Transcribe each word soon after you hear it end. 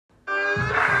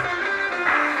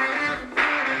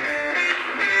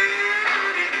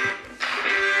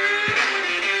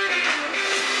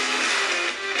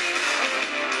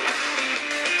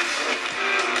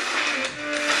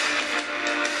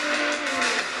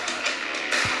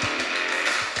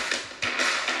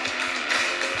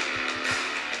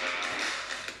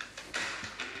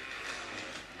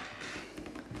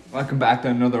Welcome back to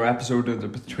another episode of the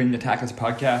Between the Tackles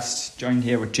podcast. Joined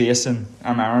here with Jason.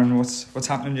 I'm Aaron. What's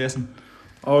happening, Jason?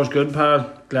 Always good,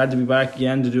 pal. Glad to be back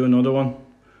again to do another one.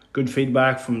 Good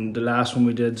feedback from the last one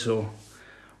we did, so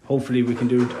hopefully we can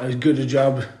do as good a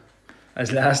job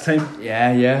as last time.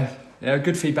 Yeah.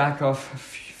 Good feedback off a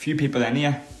few people in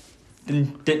here.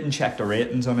 Didn't check the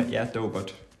ratings on it yet though,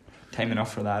 but time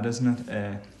enough for that, isn't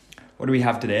it? What do we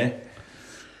have today?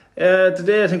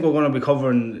 Today I think we're going to be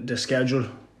covering the schedule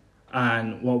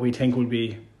and what we think will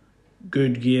be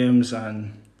good games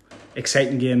and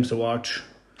exciting games to watch,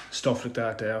 stuff like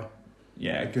that there.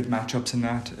 Yeah, good matchups in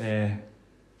that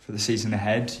for the season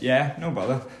ahead. Yeah, no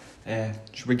bother.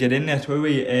 Should we get in it, will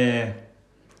we?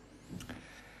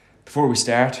 Before we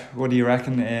start, what do you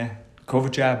reckon?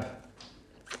 COVID jab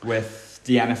with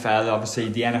the NFL, obviously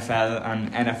the NFL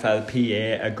and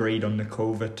NFLPA agreed on the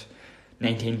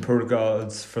COVID-19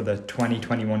 protocols for the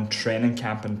 2021 training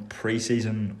camp and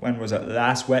pre-season. When was it?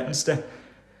 Last Wednesday?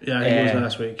 Yeah, it was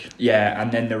last week. Yeah,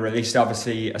 and then they released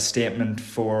obviously a statement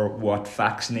for what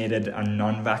vaccinated and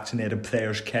non-vaccinated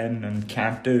players can and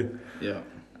can't do. Yeah.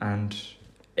 And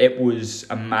it was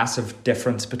a massive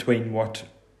difference between what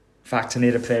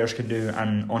vaccinated players can do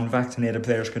and unvaccinated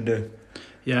players can do.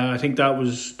 Yeah, I think that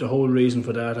was the whole reason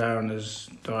for that, Aaron, is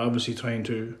they're obviously trying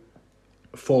to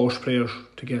force players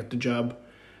to get the job.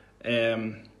 I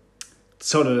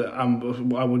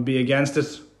would be against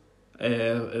it,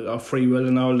 of free will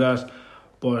and all that,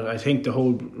 but I think the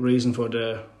whole reason for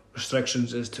the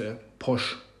restrictions is to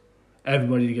push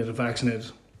everybody to get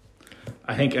vaccinated.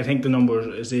 I think the number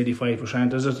is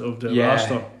 85%, is it, of the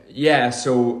roster? Yeah,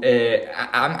 so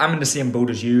I'm in the same boat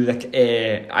as you. Like,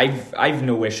 I've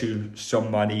no issue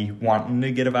somebody wanting to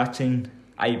get a vaccine.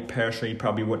 I personally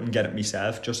probably wouldn't get it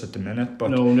myself just at the minute, but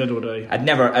no, neither would I. I'd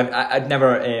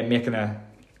never make an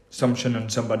assumption on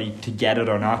somebody to get it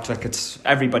or not. Like, it's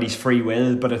everybody's free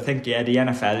will, but I think the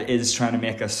NFL is trying to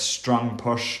make a strong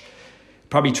push,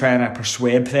 probably trying to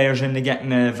persuade players into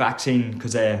getting a vaccine,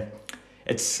 because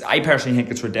I personally think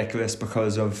it's ridiculous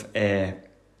because of the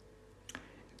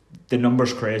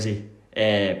numbers crazy.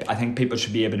 I think people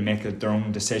should be able to make their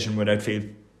own decision without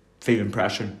feeling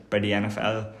pressured by the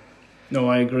NFL. No,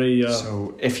 I agree. Yeah.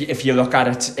 So if you look at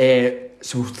it,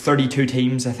 so 32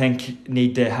 teams I think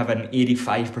need to have an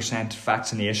 85%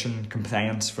 vaccination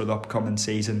compliance for the upcoming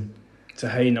season. It's a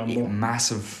high number.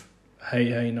 Massive.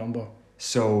 High number.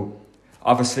 So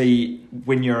obviously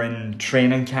when you're in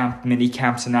training camp, mini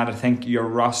camps and that, I think your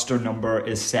roster number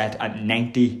is set at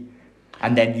 90.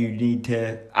 And then you need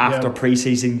to, after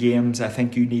pre-season games, I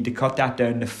think you need to cut that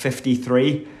down to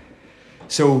 53.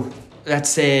 So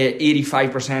let's say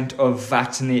 85% of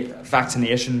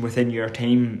vaccination within your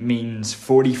team means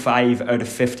 45 out of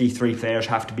 53 players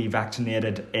have to be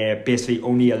vaccinated, basically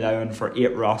only allowing for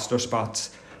 8 roster spots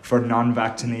for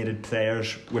non-vaccinated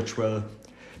players, which will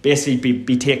basically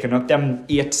be taken up. Them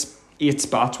 8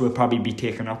 spots will probably be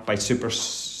taken up by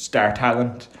superstar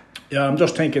talent. Yeah, I'm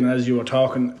just thinking as you were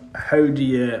talking, how do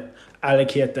you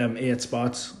allocate them 8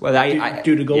 spots? Well,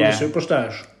 do they go to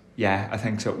superstars? Yeah, I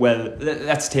think so. Well,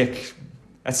 let's take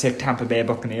Tampa Bay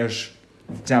Buccaneers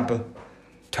example.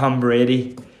 Tom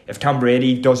Brady. If Tom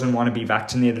Brady doesn't want to be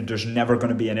vaccinated, there's never going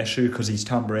to be an issue because he's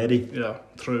Tom Brady. Yeah,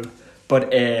 true.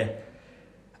 But I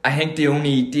think the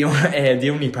only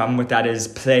problem with that is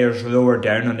players lower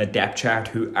down on the depth chart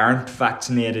who aren't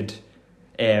vaccinated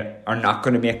are not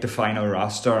going to make the final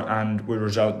roster and will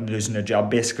result in losing a job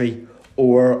basically.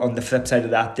 Or on the flip side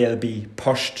of that, they'll be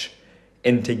pushed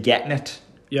into getting it.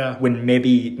 Yeah. When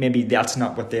maybe that's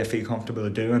not what they feel comfortable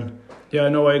doing. Yeah,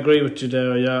 no, I agree with you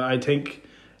there. Yeah, I think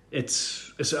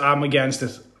it's I'm against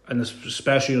it, and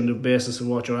especially on the basis of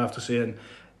what you're after saying,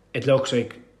 it looks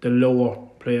like the lower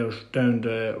players down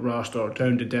the roster,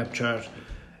 down the depth chart,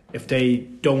 if they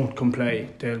don't comply,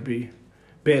 they'll be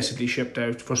basically shipped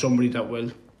out for somebody that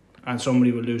will, and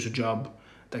somebody will lose a job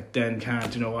that then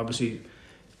can't. Obviously,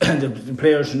 the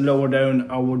players lower down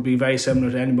would be very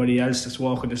similar to anybody else that's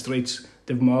walking the streets.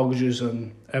 They've mortgages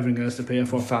and everything else to pay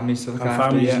for. Families to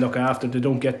look after. They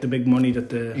don't get the big money that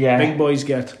the big boys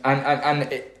get.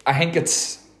 And I think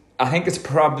it's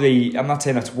probably, I'm not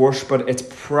saying it's worse, but it's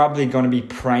probably going to be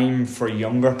prime for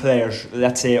younger players.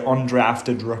 Let's say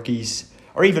undrafted rookies,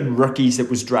 or even rookies that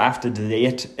was drafted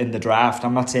late in the draft.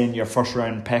 I'm not saying your first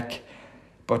round pick,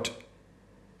 but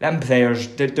them players,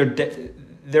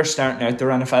 they're starting out their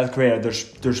NFL career.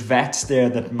 There's vets there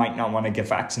that might not want to get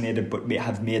vaccinated but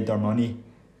have made their money.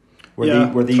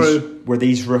 Where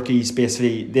these rookies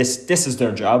basically this is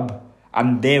their job,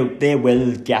 and they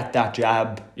will get that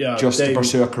jab to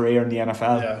pursue a career in the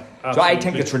NFL. Yeah, so I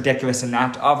think it's ridiculous in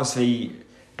that. Obviously,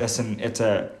 listen, it's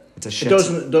a It's a It shit.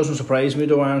 doesn't surprise me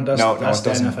though, Aaron. That's No, that's it the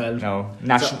doesn't. NFL. No,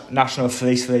 National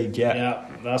Fleece League. Yeah. Yeah,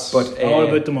 that's But, all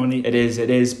about the money. It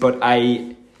is. But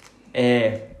I,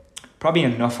 probably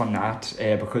enough on that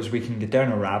because we can get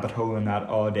down a rabbit hole in that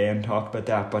all day and talk about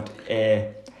that. But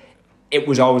it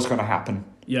was always going to happen.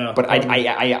 Yeah, But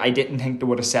I didn't think they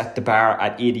would have set the bar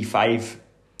at 85%,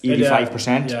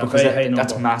 Yeah, because very high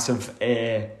that's number. massive.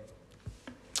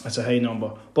 That's a high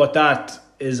number. But that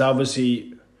is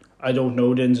obviously, I don't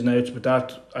know the ins and outs, but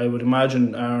that, I would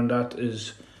imagine, Aaron, that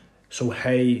is so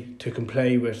high to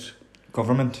comply with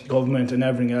Government. government and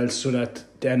everything else so that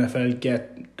the NFL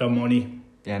get their money.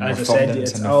 Yeah, and As I their said, fundings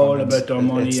it's and their all fundings. about their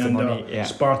money It's the and money, their yeah.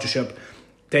 sponsorship.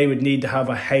 They would need to have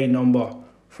a high number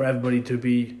for everybody to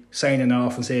be signing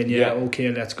off and saying, yeah,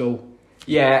 okay, let's go.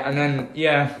 Yeah, and then,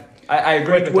 I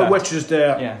agree with that. Which is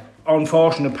the Yeah.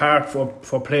 unfortunate part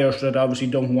for players that obviously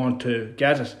don't want to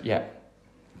get it. Yeah.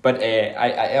 But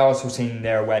I also seen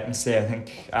there Wednesday, I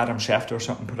think Adam Schefter or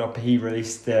something put up, he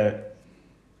released the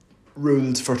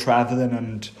rules for travelling,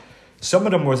 and some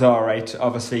of them was alright.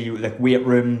 Obviously, like weight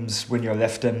rooms when you're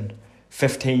lifting,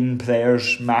 15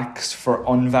 players max for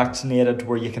unvaccinated,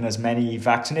 where you can as many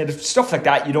vaccinated, stuff like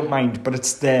that you don't mind. But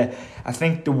it's I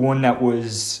think the one that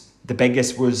was the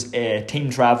biggest was team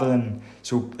travelling.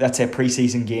 So let's say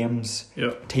pre-season games,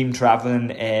 Yeah. team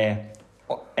travelling,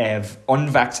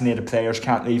 unvaccinated players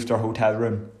can't leave their hotel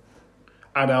room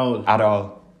At all. at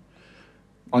all,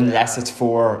 unless it's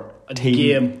for A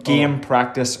team game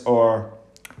practice or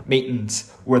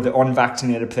meetings, where the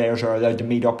unvaccinated players are allowed to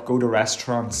meet up, go to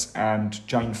restaurants, and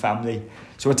join family.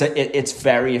 So it's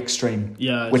very extreme,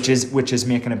 Yeah, which is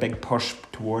making a big push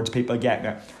towards people getting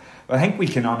it. Well, I think we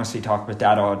can honestly talk about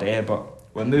that all day, but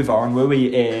we'll move on. Will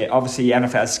we? Obviously,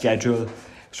 NFL schedule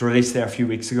was released there a few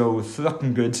weeks ago. It's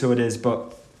looking good, so it is.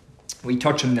 But we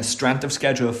touch on the strength of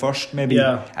schedule first, maybe,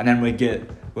 Yeah. and then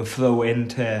we'll flow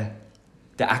into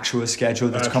the actual schedule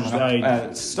that's coming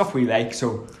up. Stuff we like.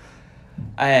 So,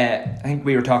 I think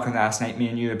we were talking last night, me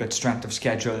and you, about strength of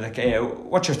schedule. Like,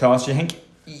 what's your thoughts? Do you think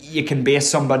you can base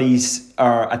somebody's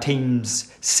or a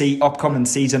team's upcoming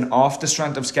season off the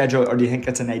strength of schedule, or do you think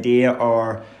it's an idea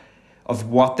or of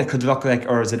what they could look like,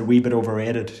 or is it a wee bit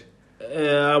overrated?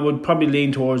 I would probably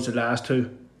lean towards the last two.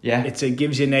 Yeah, It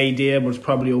gives you an idea, but it's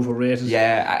probably overrated.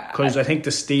 yeah, Because I think the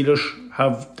Steelers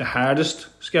have the hardest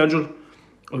schedule,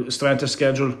 strength of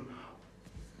schedule.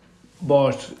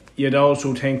 But you'd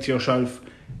also think to yourself,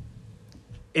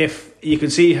 if you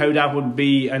could see how that would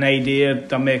be an idea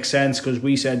that makes sense, because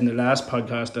we said in the last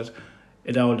podcast that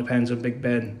it all depends on Big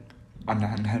Ben. and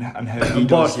how he But-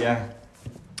 does, yeah.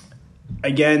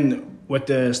 Again, with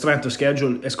the strength of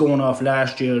schedule, it's going off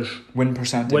last year's Win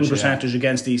percentage. win yeah. percentage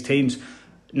against these teams.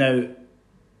 Now,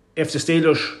 if the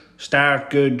Steelers start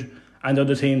good and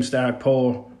other teams start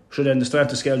poor, so then the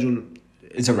strength of schedule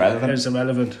It's irrelevant. is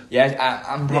irrelevant. Yeah,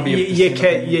 I'm probably.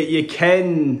 You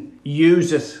can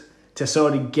use it to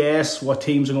sort of guess what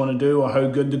teams are going to do or how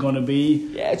good they're going to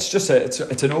be. Yeah, it's just it's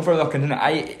an overlook, and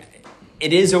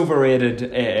it is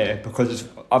overrated because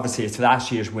obviously it's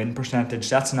last year's win percentage.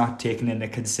 That's not taking into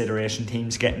consideration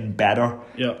teams getting better,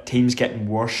 Yeah, teams getting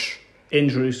worse,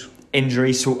 injuries.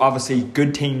 injuries. So obviously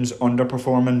good teams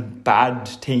underperforming, bad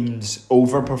teams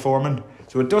overperforming.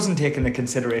 So it doesn't take into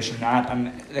consideration that.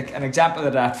 And like an example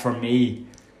of that for me,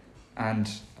 and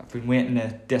I've been waiting to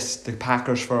diss the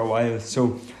Packers for a while.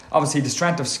 So obviously the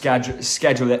strength of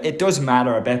schedule it does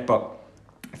matter a bit, but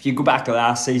if you go back to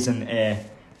last season,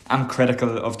 I'm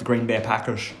critical of the Green Bay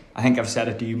Packers. I think I've said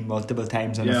it to you multiple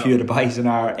times, and a few of the boys in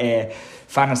our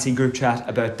fantasy group chat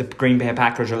about the Green Bay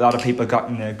Packers. A lot of people got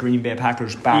in the Green Bay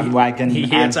Packers bandwagon. He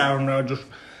hates Aaron Rodgers.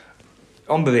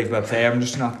 Unbelievable player. I'm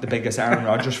just not the biggest Aaron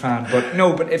Rodgers fan, but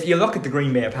if you look at the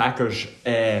Green Bay Packers,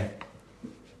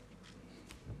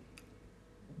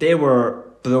 they were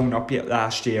blown up yet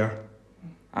last year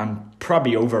and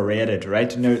probably overrated,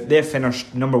 right? Now they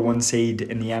finished number 1 seed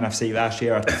in the NFC last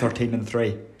year at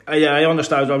 13-3. Yeah, I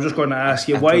understand. I was just going to ask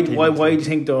you, why do you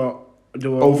think they were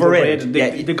overrated?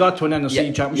 They got to an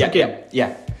NFC championship game.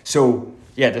 Yeah. So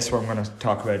this is what I'm going to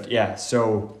talk about. Yeah,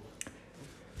 so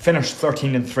finished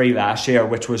 13-3 last year,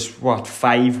 which was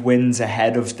 5 wins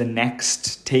ahead of the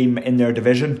next team in their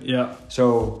division. Yeah.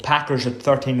 So Packers at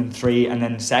 13-3, and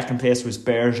then second place was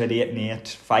Bears at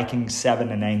 8-8, Vikings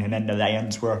 7-9, and then the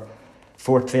Lions were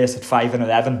fourth place at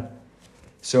 5-11.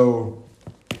 So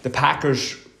the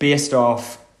Packers, based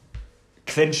off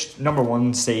clinched number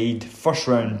 1 seed, first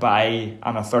round bye,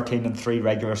 and a 13-3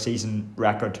 regular season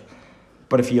record.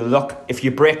 But if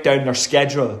you break down their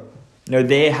schedule, now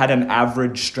they had an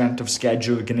average strength of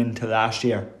schedule going into last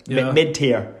year. Yeah.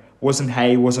 Mid-tier, wasn't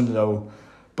high, wasn't low,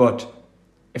 but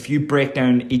if you break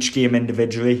down each game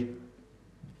individually,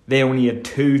 they only had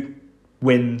 2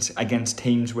 wins against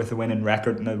teams with a winning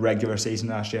record in the regular season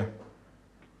last year.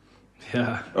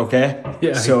 Yeah. Okay?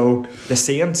 Yeah. So the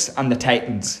Saints and the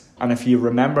Titans. And if you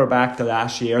remember back to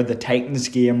last year, the Titans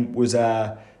game was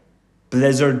a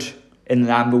blizzard in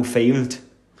Lambeau Field.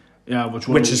 Yeah,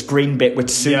 which is Green Bay,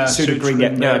 which suited Green Bay.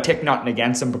 No, I Bay. take nothing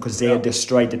against them because they had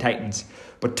destroyed the Titans.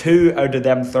 But 2 out of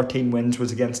them 13 wins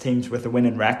was against teams with a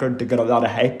winning record. They got a lot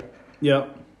of hype. Yeah.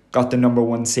 Got the number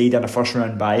 1 seed and a first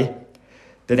round bye.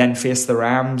 They then faced the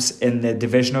Rams in the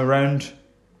divisional round.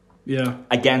 Yeah.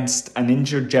 Against an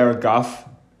injured Jared Goff,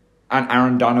 and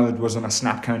Aaron Donald was on a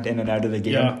snap count in and out of the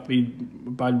game. Yeah,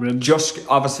 bad ribs. Just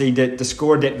obviously the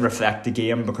score didn't reflect the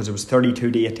game because it was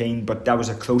 32-18, but that was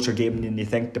a closer game than you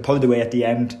think. They pulled away at the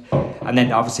end, and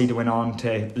then obviously they went on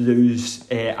to lose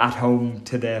at home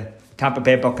to the Tampa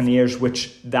Bay Buccaneers,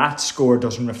 which that score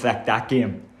doesn't reflect that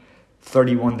game.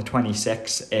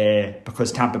 31-26,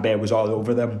 because Tampa Bay was all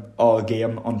over them all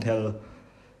game until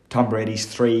Tom Brady's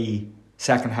 3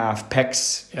 second half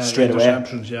picks straight away.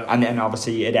 Yeah. And then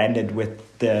obviously it ended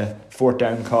with the 4th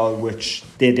down call, which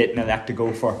they didn't elect to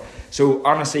go for. So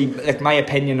honestly, like, my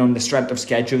opinion on the strength of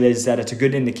schedule is that it's a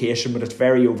good indication, but it's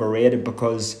very overrated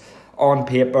because on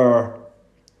paper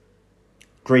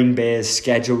Green Bay's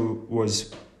schedule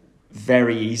was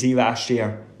very easy last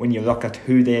year when you look at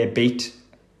who they beat.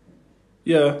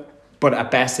 Yeah. But at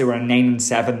best they were a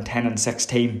 9-7, 10-6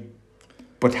 team,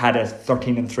 but had a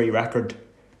 13-3 record.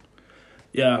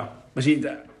 Yeah, but see,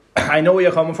 I know where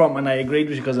you're coming from, and I agreed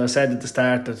with you because I said at the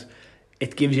start that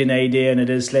it gives you an idea and it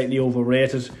is slightly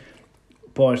overrated.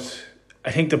 But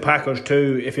I think the Packers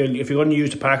too, if you're going to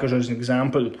use the Packers as an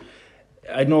example,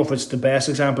 I don't know if it's the best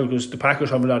example because the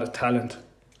Packers have a lot of talent.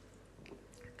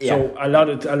 Yeah. So a lot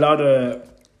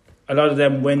of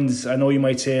them wins. I know you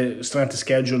might say strength of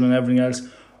schedule and everything else,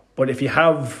 but if you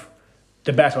have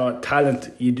the better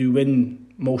talent, you do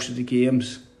win most of the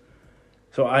games.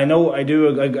 So I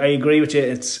agree with you.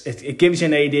 It gives you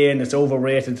an idea and it's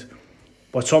overrated,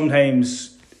 but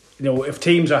sometimes, you know, if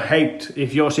teams are hyped,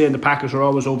 if you're saying the Packers are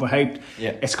always overhyped,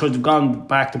 it's because they've gone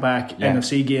back to back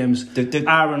NFC games.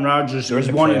 Aaron Rodgers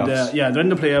is one of the they're in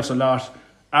the playoffs a lot.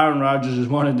 Aaron Rodgers is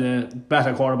one of the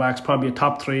better quarterbacks, probably a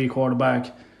top 3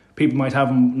 quarterback. People might have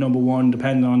him number 1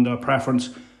 depending on their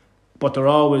preference, but they're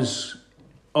always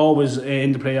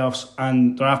in the playoffs,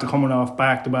 and they're after coming off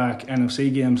back-to-back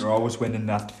NFC games. They're always winning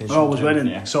that division. Always winning.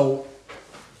 Yeah. So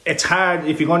it's hard,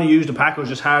 if you're going to use the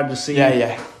Packers, it's hard to see.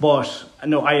 Yeah. But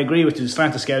no, I agree with you. The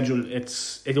strength of schedule,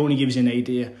 it only gives you an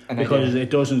idea because it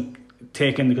doesn't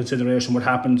take into consideration what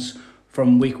happens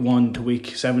from week 1 to week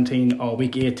 17 or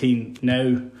week 18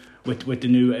 now with the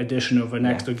new addition of an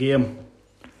extra game.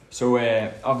 So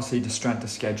obviously the strength of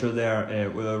schedule there,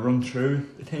 will I run through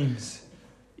the teams?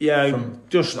 Yeah,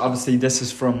 just obviously this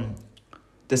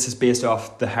is based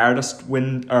off the hardest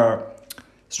win or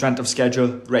strength of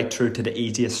schedule right through to the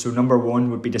easiest. So number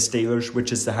 1 would be the Steelers,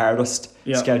 which is the hardest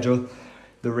schedule.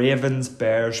 The Ravens,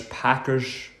 Bears,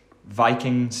 Packers,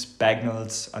 Vikings,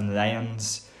 Bengals and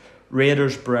Lions,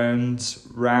 Raiders, Browns,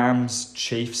 Rams,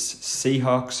 Chiefs,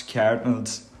 Seahawks,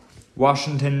 Cardinals,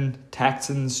 Washington,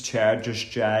 Texans, Chargers,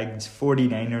 Jags,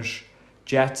 49ers,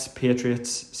 Jets,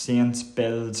 Patriots, Saints,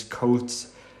 Bills, Colts,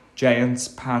 Giants,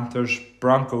 Panthers,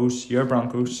 Broncos, your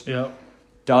Broncos,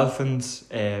 Dolphins,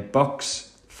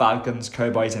 Bucks, Falcons,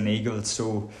 Cowboys and Eagles.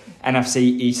 So NFC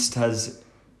East has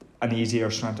an easier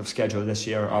strength of schedule this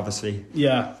year, obviously.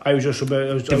 Yeah,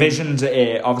 divisions,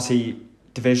 obviously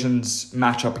divisions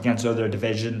match up against other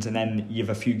divisions, and then you have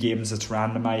a few games that's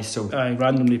randomised. So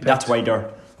randomly picked. That's why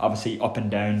they're obviously up and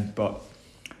down. But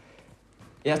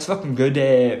yeah, it's looking good.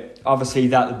 Obviously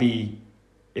that'll be,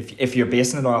 if you're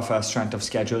basing it off a strength of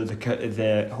schedule,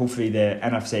 hopefully the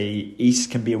NFC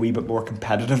East can be a wee bit more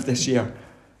competitive this year.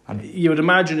 And you would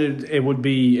imagine it would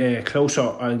be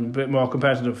closer and a bit more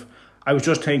competitive. I was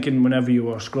just thinking whenever you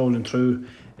were scrolling through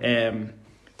the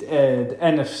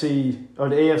NFC or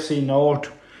the AFC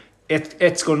North,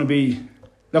 it's going to be,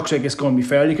 looks like it's going to be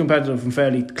fairly competitive and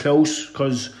fairly close,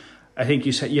 because I think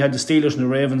you had the Steelers and the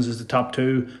Ravens as the top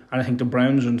 2, and I think the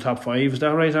Browns are in the top 5. Is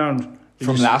that right, Aaron?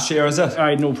 From last year, is it?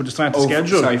 I know, for the strength of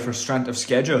schedule. Sorry, for strength of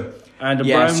schedule. And the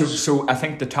Browns. So I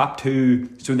think the top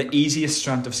 2. So the easiest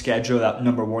strength of schedule at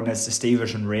number 1 is the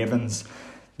Steelers and Ravens.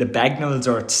 The Bengals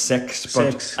are at 6,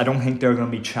 but I don't think they're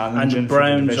going to be challenging. And the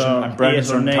Browns for the division. And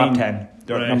Browns are in top 10.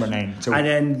 They're at number 9. So. And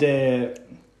then the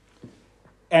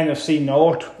NFC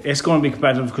North, it's going to be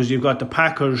competitive because you've got the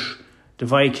Packers, the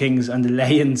Vikings, and the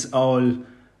Lions all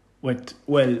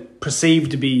with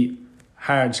perceived to be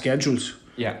hard schedules.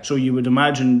 Yeah. So you would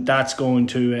imagine that's going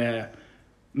to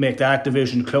make that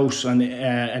division close and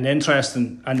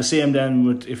interesting. And the same then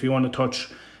with, if you want to touch.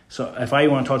 So if I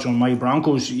want to touch on my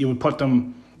Broncos, you would put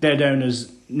them there down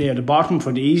as near the bottom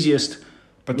for the easiest.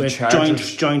 But the with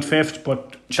Chargers, joint fifth,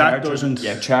 but Chargers, that doesn't.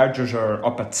 Yeah, Chargers are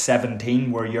up at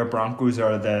 17, where your Broncos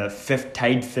are the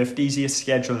fifth easiest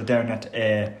schedule down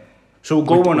at. So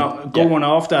going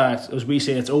off that, as we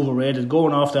say, it's overrated.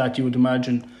 Going off that, you would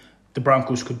imagine the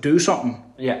Broncos could do something.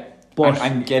 Yeah, but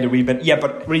and get a wee bit. Yeah,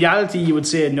 but reality, you would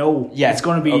say no. Yeah, it's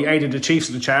going to be either the Chiefs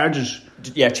or the Chargers.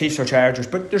 Yeah, Chiefs or Chargers.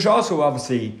 But there's also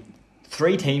obviously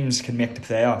 3 teams can make the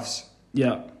playoffs.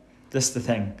 Yeah, this is the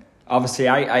thing. Obviously,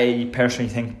 I personally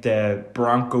think the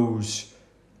Broncos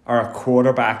are a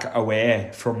quarterback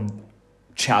away from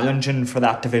challenging for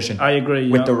that division. I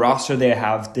agree. With the roster they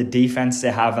have, the defense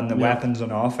they have, and the weapons on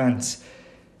offense.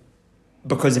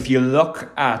 Because if you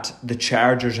look at the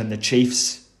Chargers and the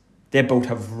Chiefs, they both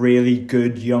have really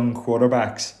good young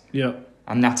quarterbacks. Yeah.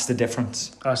 And that's the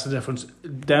difference. That's the difference.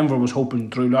 Denver was hoping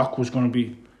Drew Lock was going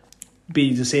to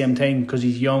be the same thing because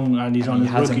he's young and he's on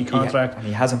his rookie contract. And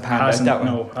he hasn't panned out that way.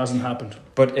 No, hasn't happened.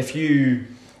 But if you,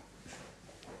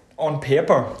 on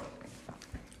paper,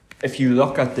 if you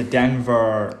look at the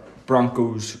Denver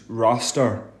Broncos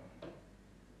roster,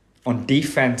 on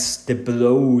defense, they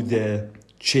blow the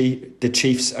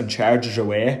Chiefs and Chargers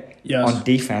away on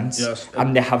defense. Yes.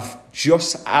 And they have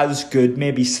just as good,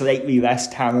 maybe slightly less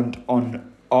talent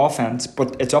on offense,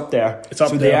 but it's up there.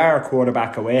 They are a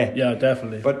quarterback away. Yeah,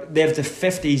 definitely. But they have the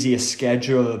 5th easiest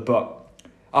schedule, but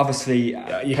obviously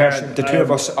the two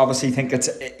of us obviously think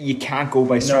you can't go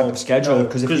by strength of schedule,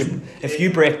 because if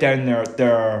you break down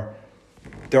their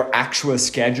actual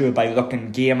schedule by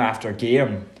looking game after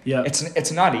game,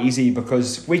 it's not easy,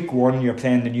 because week 1 you're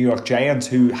playing the New York Giants,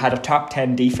 who had a top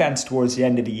 10 defense towards the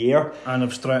end of the year and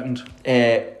have threatened.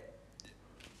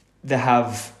 They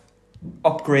have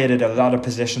upgraded a lot of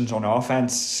positions on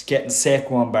offense, getting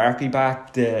Saquon Barkley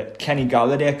back, the Kenny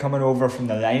Golladay coming over from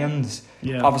the Lions.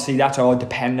 Yeah. Obviously that's all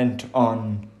dependent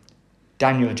on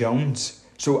Daniel Jones.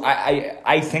 So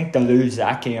I think they'll lose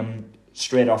that game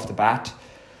straight off the bat.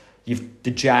 You've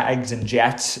the Jags and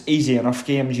Jets, easy enough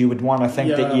games. You would want to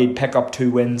think that you'd pick up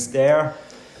 2 wins there.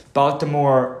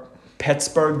 Baltimore,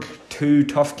 Pittsburgh, 2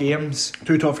 tough games.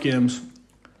 2 tough games.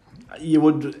 You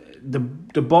would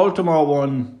the Baltimore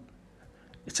one,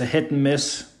 it's a hit and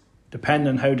miss depending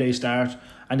on how they start,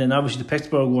 and then obviously the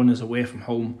Pittsburgh one is away from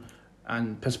home,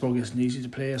 and Pittsburgh isn't easy to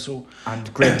play. So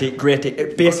and great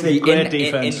defense.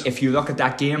 If you look at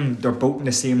that game, they're both in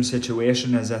the same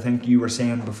situation as I think you were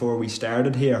saying before we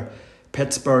started here.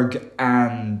 Pittsburgh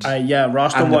and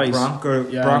roster-wise,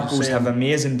 the Broncos have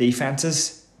amazing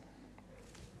defenses,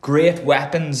 great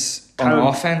weapons on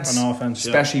offense,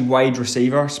 especially wide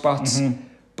receiver spots. Mm-hmm.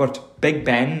 But Big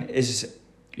Ben is.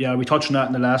 Yeah, we touched on that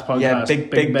in the last podcast. Yeah,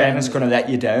 Big Ben is going to let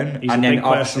you down, and then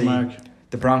obviously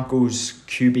the Broncos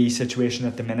QB situation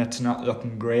at the minute's not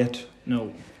looking great.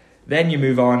 No. Then you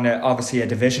move on to obviously a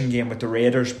division game with the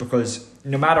Raiders, because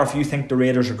no matter if you think the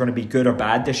Raiders are going to be good or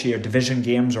bad this year, division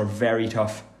games are very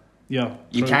tough. Yeah,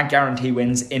 you can't guarantee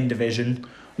wins in division.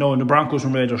 No, and the Broncos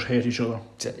and Raiders hate each other.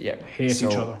 Each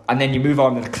other. And then you move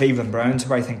on to the Cleveland Browns,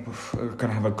 who I think are going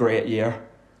to have a great year.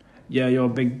 Yeah, you're a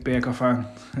big Baker fan.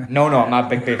 No, I'm not a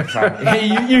big Baker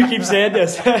fan. you keep saying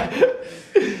this.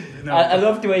 No. I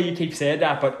love the way you keep saying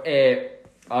that, but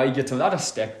he gets a lot of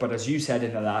stick. But as you said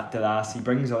in the last, he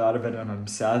brings a lot of it on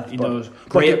himself. He does.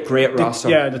 Great roster.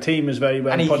 Yeah, the team is very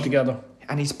well put together.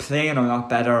 And he's playing a lot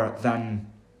better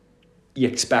than you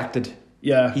expected.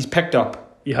 Yeah. He's picked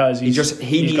up. He has. He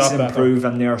needs to improve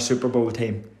on their Super Bowl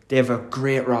team. They have a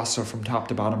great roster from top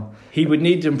to bottom. He would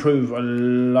need to improve a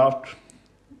lot,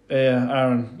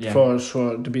 Aaron, for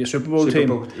to be a Super Bowl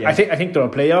team. Yeah. I think they're a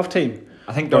playoff team.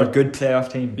 I think they're a good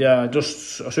playoff team. Yeah,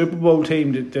 just a Super Bowl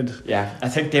team I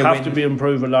think they have to be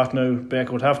improved a lot now.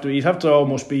 Baker would have to. He'd have to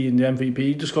almost be in the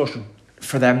MVP discussion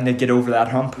for them to get over that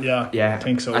hump. Yeah, I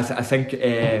think so. I think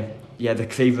the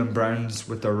Cleveland Browns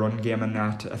with their run game and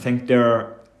that, I think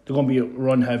they're going to be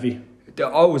run heavy. They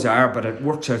always are, but it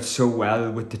works out so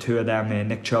well with the two of them,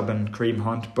 Nick Chubb and Kareem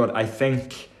Hunt. But I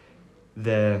think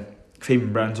the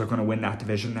Cleveland Browns are going to win that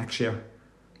division next year.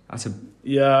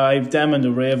 I've them and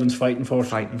the Ravens fighting for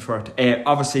it.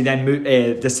 Obviously, then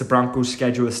this the Broncos'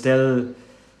 schedule is still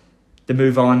the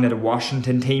move on to the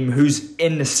Washington team, who's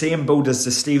in the same boat as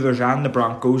the Steelers and the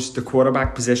Broncos. The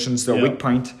quarterback position's their weak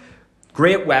point.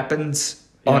 Great weapons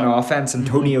on offense: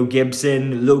 Antonio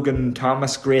Gibson, Logan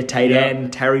Thomas, great tight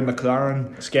end, Terry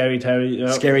McLaurin, Scary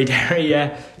Terry.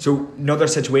 Yeah. So another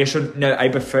situation. Now I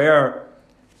prefer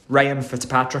Ryan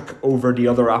Fitzpatrick over the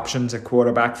other options at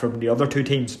quarterback from the other two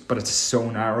teams, but it's so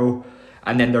narrow.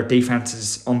 and then their defense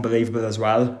is unbelievable as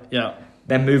well. Yeah.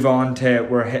 Then move on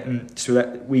to so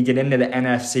that we get into the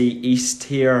NFC East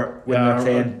here when they're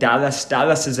playing Dallas.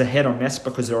 Dallas is a hit or miss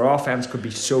because their offense could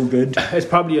be so good. It's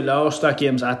probably a loss. That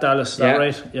game's at Dallas, is that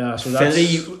right? Yeah, so that's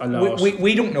Philly, a loss.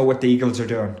 we don't know what the Eagles are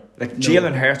doing. Like,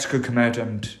 Jalen Hurts could come out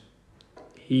and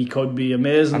he could be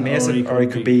amazing, or he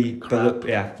could be crap.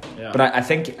 yeah. But I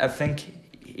think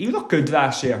he looked good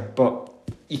last year, but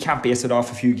you can't base it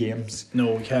off a few games.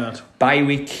 No, we can't. Bye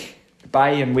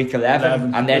in week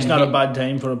 11, and then it's not a bad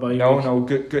time for a bye week. No,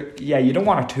 good. Yeah, you don't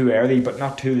want it too early, but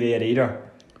not too late either.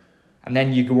 And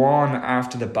then you go on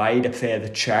after the bye to play the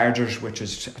Chargers, which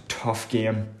is a tough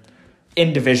game.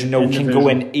 In division, can go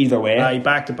in either way. Aye,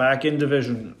 back to back in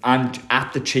division, and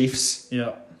at the Chiefs.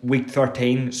 Yeah. Week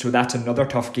 13, so that's another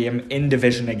tough game in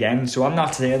division again. So I'm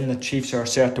not saying the Chiefs are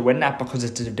set to win that because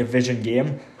it's a division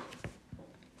game.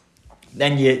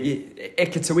 Then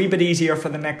it gets a wee bit easier for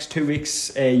the next 2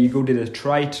 weeks. You go to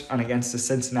Detroit and against the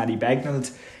Cincinnati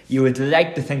Bengals. You would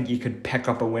like to think you could pick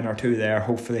up a win or two there,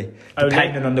 hopefully,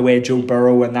 depending on the way Joe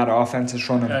Burrow and that offense is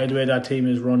running. The way that team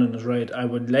is running is right. I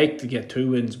would like to get 2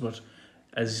 wins, but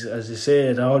as you say,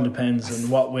 it all depends on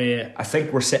what way. I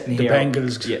think we're sitting here. The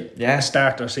Bengals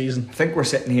start their season. I think we're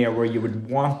sitting here where you would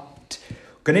want,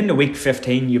 going into week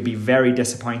 15, you'd be very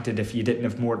disappointed if you didn't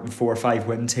have more than 4 or 5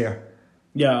 wins here.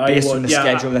 Yeah, based on the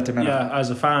schedule at the minute. Yeah, as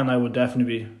a fan, I would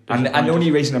definitely be. And the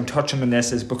only reason I'm touching on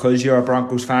this is because you're a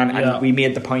Broncos fan, and we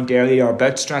made the point earlier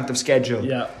about strength of schedule.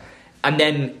 Yeah, and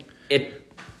then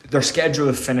their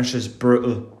schedule finishes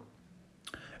brutal.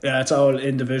 Yeah, it's all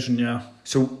in division. Yeah.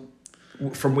 So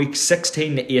from week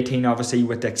 16 to 18, obviously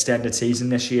with the extended season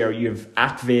this year, you've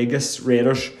at Vegas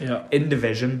Raiders in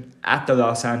division, at the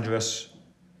Los Angeles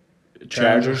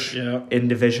Chargers in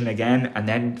division again, and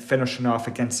then finishing off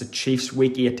against the Chiefs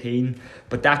week 18.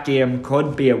 But that game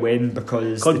could be a win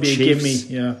because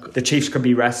the Chiefs could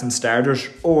be resting starters,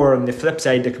 or on the flip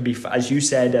side, they could be, as you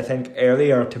said, I think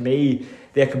earlier to me,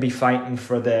 they could be fighting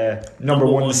for the number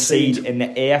one seed in the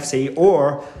AFC,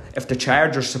 or if the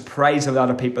Chargers surprise a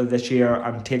lot of people this year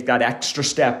and take that extra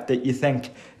step, that you think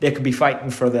they could be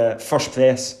fighting for the first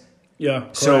place. Yeah,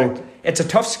 correct. So it's a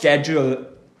tough schedule.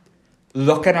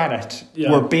 Looking at it,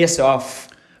 we're based off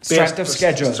strength of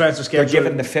schedule. They're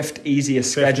given the fifth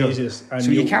easiest schedule. So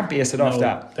you can't base it off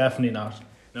that. Definitely not.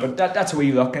 No. But that's what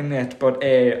we're looking at. But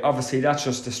obviously that's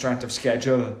just the strength of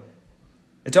schedule.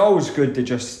 It's always good to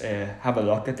just have a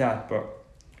look at that. But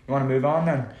you want to move on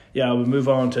then? Yeah, we'll move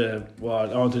on to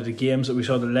the games that we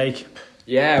saw the lake.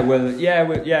 Games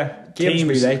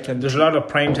we like. And there's a lot of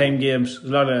primetime games.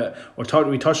 There's a lot of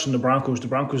we touched on the Broncos. The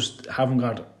Broncos haven't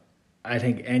got, I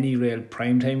think, any real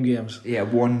primetime games. Yeah,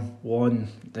 one.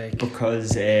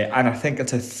 Because and I think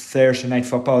it's a Thursday night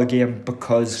football game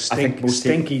because I think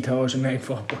stinky Thursday night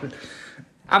football.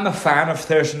 I'm a fan of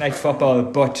Thursday night football,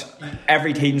 but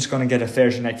every team's going to get a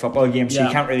Thursday night football game, so you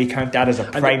can't really count that as a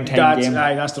primetime game.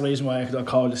 That's the reason why I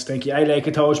call it stinky. I like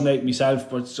a Thursday night myself,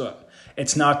 but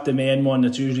it's not the main one.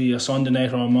 It's usually a Sunday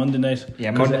night or a Monday night.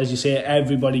 Yeah, as you say,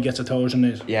 everybody gets a Thursday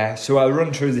night. Yeah, so I'll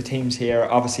run through the teams here,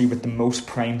 obviously with the most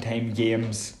primetime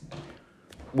games,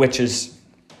 which is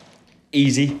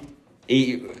easy.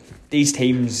 These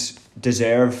teams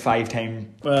deserve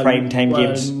primetime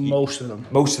games. Most of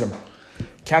them.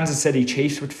 Kansas City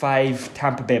Chiefs with 5,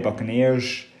 Tampa Bay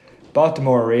Buccaneers,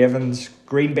 Baltimore Ravens,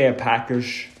 Green Bay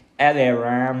Packers, LA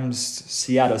Rams,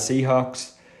 Seattle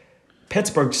Seahawks,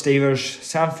 Pittsburgh Steelers,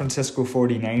 San Francisco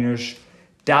 49ers,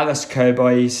 Dallas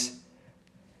Cowboys,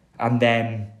 and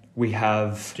then we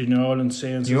have New Orleans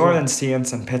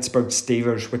Saints and Pittsburgh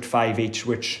Steelers with 5 each,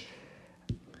 which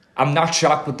I'm not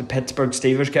shocked with the Pittsburgh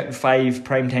Steelers getting 5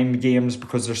 primetime games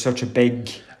because they're such a big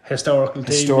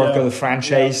historical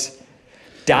franchise.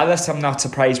 Dallas, I'm not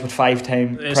surprised with 5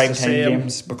 primetime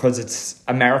games because it's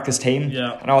America's team.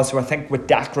 Yeah. And also I think with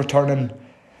Dak returning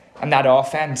and that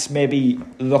offense maybe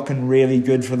looking really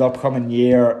good for the upcoming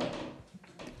year,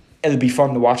 it'll be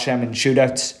fun to watch them in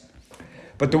shootouts.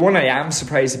 But the one I am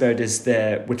surprised about is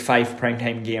with 5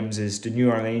 primetime games is the New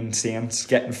Orleans Saints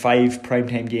getting 5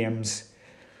 primetime games.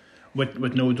 With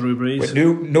no Drew Brees. With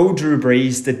no Drew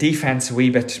Brees. The defense a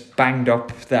wee bit banged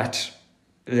up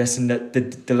they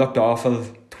looked awful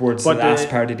towards the last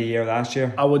part of the year last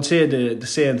year. I would say the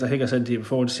Saints, I think I said to you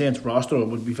before, the Saints roster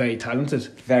would be very talented.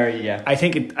 Very, yeah. I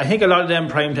think a lot of them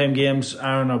primetime games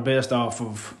are based off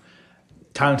of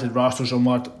talented rosters and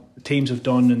what teams have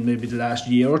done in maybe the last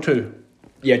year or two.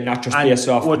 Yeah, not just based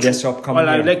off this upcoming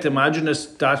year. I'd like to imagine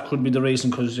that could be the reason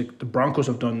because the Broncos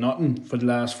have done nothing for the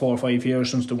last 4 or 5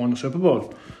 years since they won the Super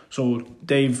Bowl. So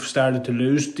they've started to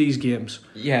lose these games.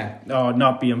 Yeah. Or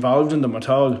not be involved in them at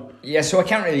all. Yeah, so I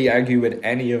can't really argue with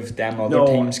any of them other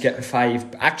teams getting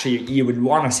 5. Actually, you would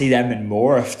want to see them in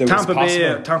more if there was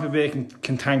possible. Tampa Bay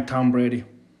can thank Tom Brady.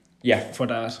 Yeah. For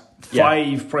that. Yeah.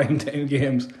 5 primetime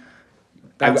games.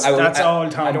 That's all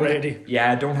Tom Brady.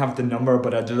 Yeah, I don't have the number,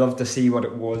 but I'd love to see what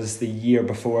it was the year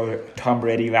before Tom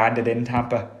Brady landed in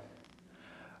Tampa.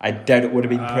 I doubt it would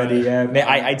have been pretty.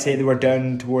 I'd say they were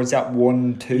down towards that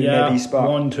 1-2 maybe spot.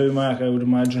 1-2 mark, I would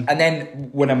imagine. And then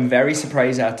what I'm very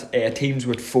surprised at, teams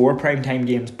with 4 primetime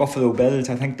games, Buffalo Bills,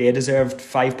 I think they deserved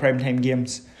 5 primetime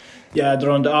games. Yeah, they're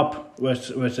on the up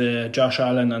with Josh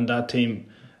Allen and that team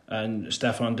and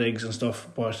Stephon Diggs and stuff,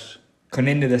 but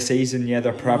coming into the season,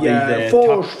 they're probably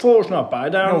four's not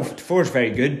bad. No, 4's very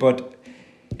good, but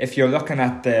if you're looking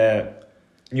at the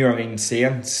New Orleans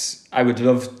Saints, I would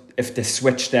love if they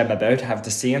switch them about, have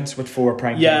the Saints with 4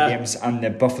 primetime games and the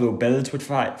Buffalo Bills with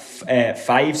 5.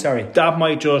 Sorry, that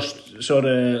might just sort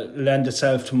of lend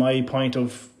itself to my point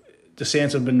of the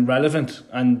Saints have been relevant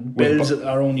and Bills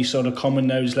are only sort of coming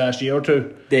now this last year or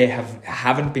two. They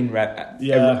haven't been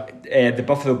the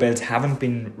Buffalo Bills haven't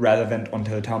been relevant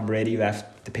until Tom Brady left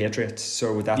the Patriots,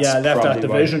 so that's left that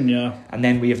division. Why. And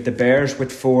then we have the Bears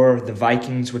with 4, the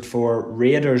Vikings with 4,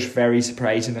 Raiders very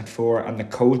surprising at 4, and the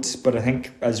Colts. But I think,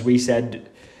 as we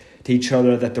said to each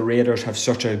other, that the Raiders have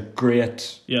such a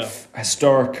great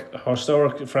historic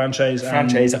franchise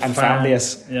and fan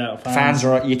base. Yeah, fans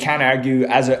are. You can't argue.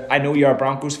 I know you're a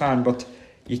Broncos fan, but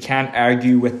you can't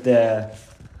argue with the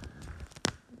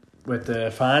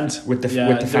fans. With the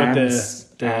fans.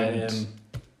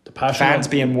 The passion. Fans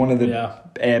being one of the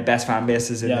best fan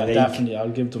bases in the league. Yeah, definitely. I'll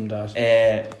give them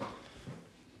that.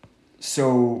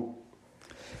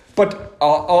 But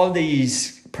all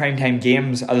these primetime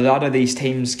games, a lot of these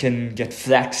teams can get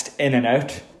flexed in and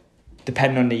out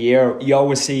depending on the year. You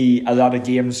always see a lot of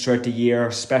games throughout the year,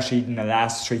 especially in the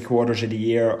last 3 quarters of the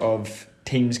year, of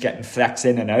teams getting flexed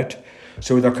in and out.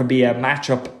 So there could be a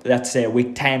matchup, let's say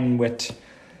week 10, with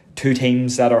 2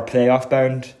 teams that are playoff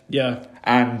bound. Yeah.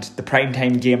 And the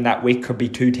primetime game that week could be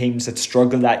 2 teams that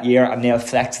struggle that year, and they'll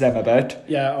flex them about.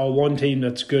 Yeah, or one team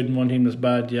that's good and one team that's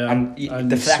bad. Yeah,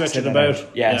 and the switch it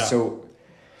about. Yeah, so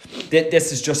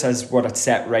this is just as what it's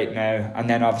set right now, and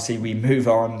then obviously we move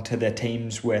on to the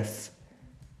teams with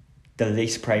the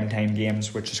least primetime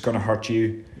games, which is going to hurt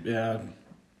you. Yeah,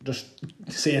 just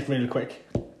say it really quick.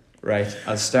 Right,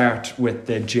 I'll start with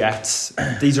the Jets.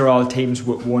 These are all teams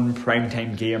with 1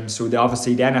 primetime game, so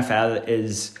obviously the NFL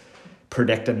is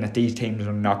predicting that these teams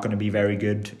are not going to be very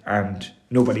good and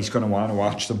nobody's going to want to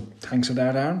watch them. Thanks for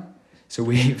that, Aaron. So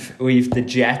we've the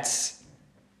Jets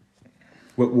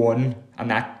with 1, and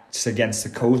that's against the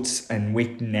Colts in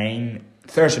week 9.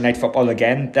 Thursday Night Football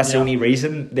again. That's the only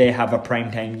reason they have a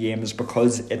primetime game, is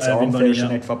because it's on Thursday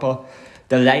Night Football.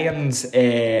 The Lions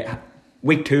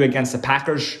week 2 against the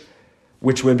Packers,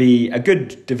 which will be a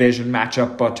good division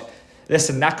matchup, but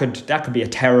listen, that could be a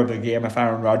terrible game if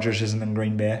Aaron Rodgers isn't in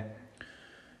Green Bay.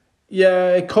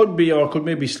 Yeah, it could be, or could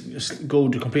maybe go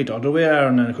the complete other way,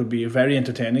 Aaron, and it could be a very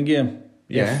entertaining game.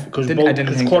 Yeah, because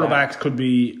quarterbacks could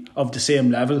be of the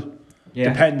same level,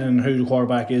 depending on who the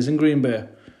quarterback is in Green Bay.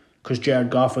 Because Jared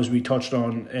Goff, as we touched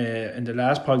on in the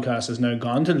last podcast, has now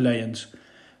gone to the Lions.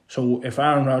 So if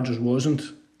Aaron Rodgers wasn't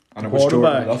and it was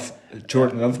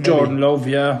Jordan Love,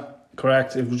 yeah,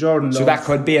 correct. It was Jordan Love. So that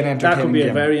could be an entertaining game. That could be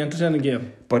a very entertaining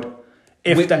game. But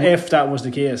if that was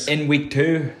the case, in week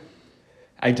 2.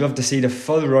 I'd love to see the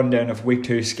full rundown of week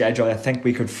 2 schedule. I think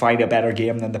we could find a better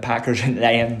game than the Packers and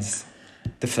Lions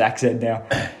to flex in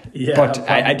there. Yeah, but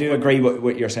I do agree with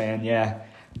what you're saying, yeah.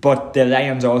 But the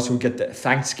Lions also get the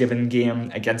Thanksgiving game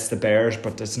against the Bears,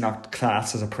 but it's not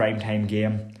classed as a primetime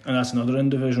game. And that's another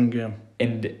in-division game.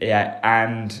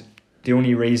 And the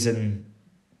only reason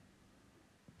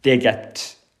they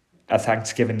get a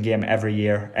Thanksgiving game every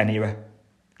year anyway.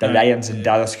 The Lions and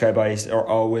Dallas Cowboys are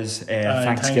always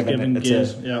Thanksgiving.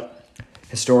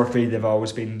 Historically, they've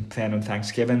always been playing on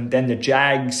Thanksgiving. Then the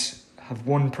Jags have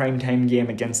 1 primetime game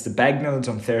against the Bengals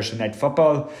on Thursday Night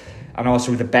Football. And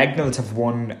also the Bengals have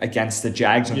won against the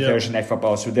Jags on Thursday Night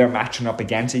Football. So they're matching up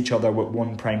against each other with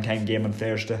 1 primetime game on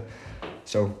Thursday.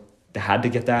 So they had to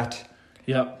get that.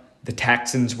 Yeah. The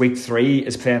Texans week 3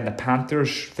 is playing the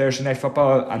Panthers Thursday Night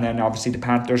Football, and then obviously the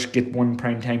Panthers get 1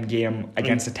 primetime game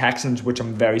against the Texans, which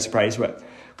I'm very surprised with,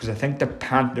 because I think the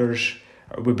Panthers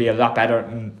would be a lot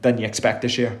better than you expect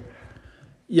this year.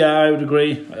 Yeah, I would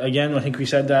agree. Again, I think we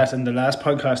said that in the last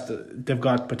podcast. They've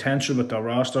got potential with their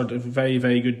roster. They have a very,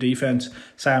 very good defense.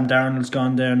 Sam Darnold's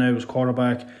gone there now as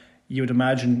quarterback. You would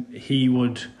imagine he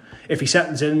would if he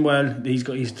settles in well, he's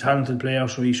a talented player,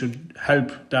 so he should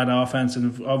help that offense, and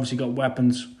have obviously got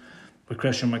weapons with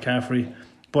Christian McCaffrey.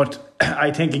 But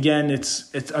I think again,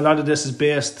 it's a lot of this is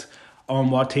based on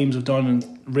what teams have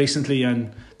done recently,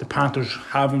 and the Panthers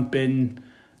haven't been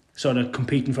sort of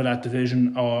competing for that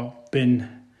division or been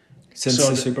since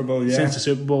the Super Bowl. Yeah, since the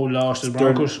Super Bowl lost to the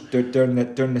Broncos. They're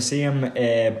in the same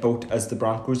boat as the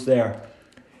Broncos there.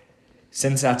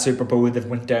 Since that Super Bowl, they've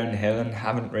went downhill and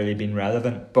haven't really been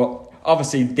relevant. But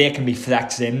obviously, they can be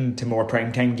flexed into more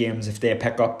primetime games if they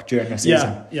pick up during the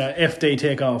season. Yeah, if they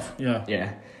take off.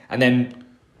 Yeah, and then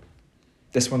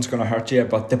this one's going to hurt you,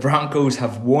 but the Broncos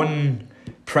have one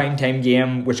primetime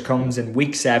game which comes in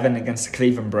week 7 against the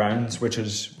Cleveland Browns, which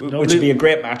would be a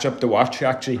great matchup to watch.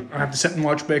 Actually, I have to sit and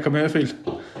watch Baker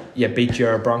Mayfield. Yeah, beat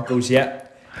your Broncos, yeah,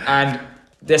 and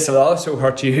this will also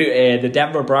hurt you. The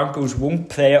Denver Broncos won't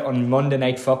play on Monday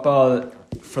Night Football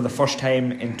for the first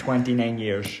time in 29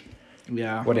 years.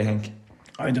 Yeah. What do you think?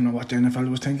 I don't know what the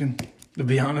NFL was thinking, to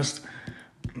be honest.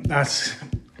 That's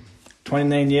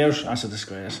 29 years. That's a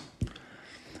disgrace.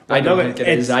 I don't think it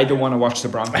is. I don't want to watch the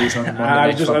Broncos on Monday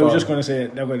Night Football. I was just going to say,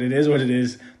 look, it is what it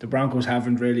is. The Broncos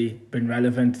haven't really been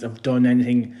relevant. They've done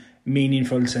anything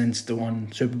meaningful since they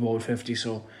won Super Bowl 50,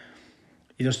 so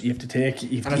you have to take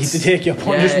your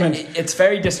punishment. Yeah, it's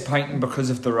very disappointing because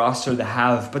of the roster they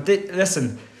have. But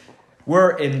listen,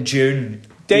 we're in June,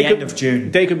 end of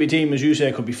June. They could be team, as you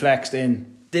say, could be flexed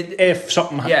in if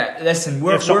something happens. Yeah, listen,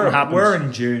 we're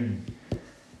in June.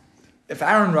 If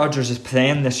Aaron Rodgers is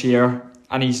playing this year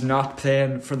and he's not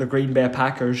playing for the Green Bay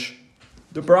Packers,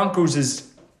 the Broncos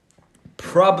is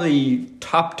probably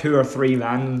top 2 or 3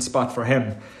 landing spot for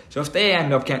him. So if they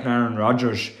end up getting Aaron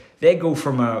Rodgers, they go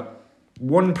from a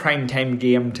 1 primetime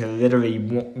game to literally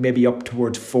maybe up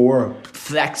towards 4,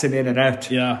 flexing in and out.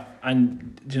 Yeah,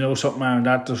 and you know something, Aaron,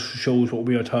 that just shows what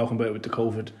we were talking about with the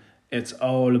COVID. It's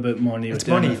all about money. It's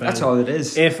money, that's all it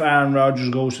is. If Aaron Rodgers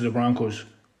goes to the Broncos,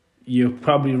 you're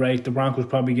probably right, the Broncos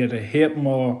probably get a heap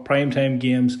more primetime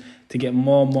games to get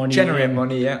more money. Generate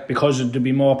money, yeah. Because there'll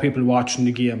be more people watching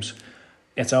the games.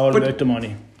 It's all about the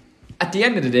money. At the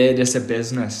end of the day, this is a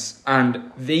business,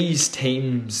 and these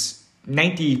teams,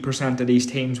 90% of these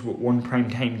teams with 1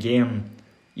 primetime game,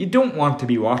 you don't want to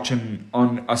be watching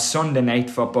on a Sunday Night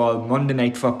Football, Monday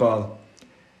Night Football.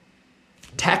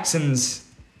 Texans,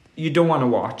 you don't want to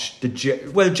watch.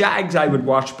 Jags I would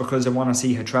watch because I want to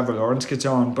see how Trevor Lawrence gets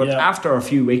on, but after a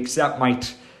few weeks that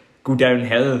might go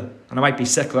downhill and I might be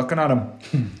sick looking at him.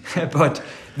 But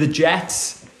the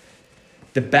Jets,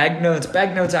 the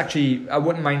Bagnalls actually, I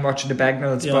wouldn't mind watching the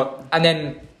Bagnalls.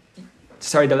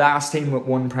 The last team with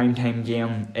 1 primetime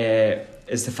game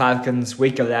is the Falcons,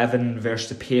 week 11 versus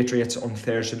the Patriots on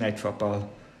Thursday Night Football.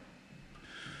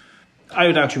 I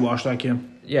would actually watch that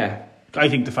game. Yeah. I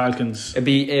think the Falcons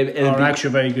are actually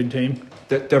a very good team.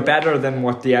 They're better than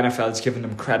what the NFL's given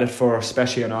them credit for,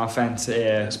 especially on offense.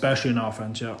 Especially on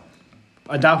offense, yeah.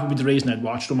 And that would be the reason I'd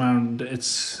watch them, and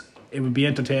it would be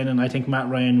entertaining. I think Matt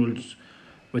Ryan will,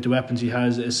 with the weapons he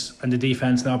has, and the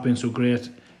defense not being so great,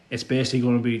 it's basically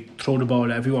going to be throw the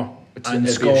ball everywhere and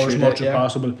score as much as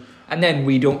possible. And then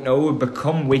we don't know, but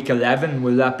come week 11,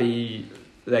 will that be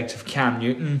like Cam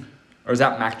Newton or is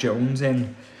that Mac Jones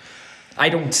in? I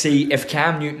don't see, if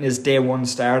Cam Newton is day 1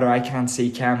 starter, I can't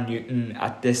see Cam Newton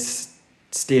at this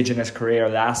stage in his career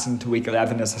lasting to week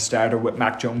 11 as a starter with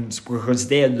Mac Jones, because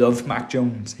they love Mac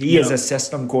Jones. He is a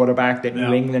system quarterback that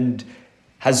New England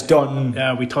has done.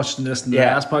 Yeah, we touched on this in the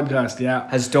last podcast. Yeah,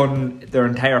 has done. Their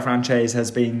entire franchise has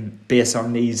been based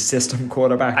on these system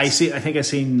quarterbacks. I think I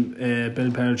seen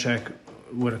Bill Belichick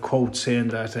with a quote saying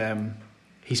that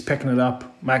he's picking it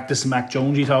up. This is Mac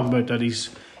Jones. He talked about that he's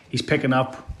picking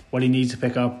up what he needs to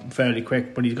pick up fairly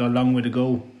quick, but he's got a long way to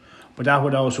go. But that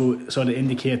would also sort of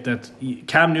indicate that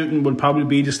Cam Newton will probably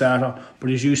be the starter. But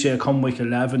as you say, come week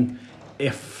 11,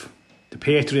 if the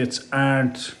Patriots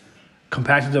aren't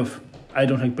competitive, I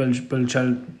don't think Bill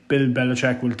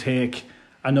Belichick will take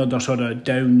another sort of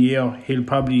down year. He'll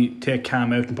probably take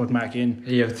Cam out and put Mac in.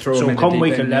 Yeah, so him come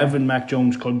week 11, Mac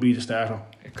Jones could be the starter.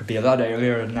 It could be a lot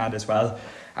earlier than that as well.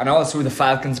 And also the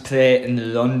Falcons play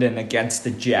in London against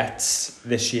the Jets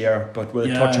this year, but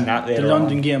we'll touch on that later. The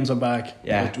London games are back,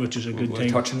 yeah, which is a good thing. We'll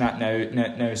touch on that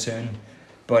now soon.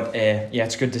 But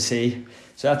it's good to see.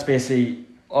 So that's basically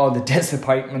all the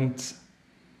disappointment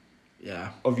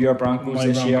of your Broncos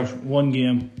this year. 1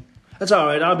 game. That's all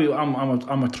right.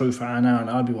 I'm a true fan now, and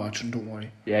I'll be watching. Don't worry.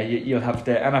 Yeah, you'll have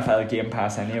the NFL Game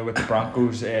Pass anyway with the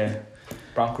Broncos.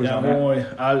 Broncos. Yeah, don't worry.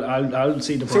 I'll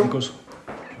see the Broncos. So,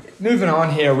 moving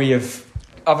on here, we've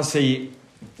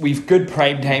good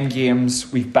primetime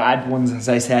games, we've bad ones, as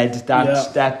I said.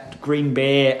 That Green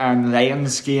Bay and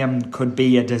Lions game could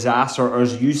be a disaster, or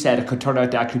as you said, it could turn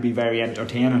out to actually be very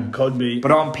entertaining. Could be.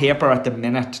 But on paper, at the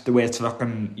minute, the way it's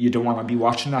looking, you don't want to be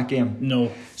watching that game.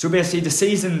 No. So basically, the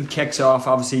season kicks off,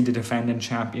 obviously, the defending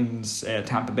champions,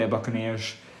 Tampa Bay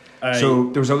Buccaneers. So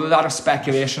there was a lot of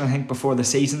speculation, I think, before the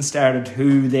season started,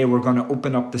 who they were going to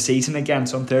open up the season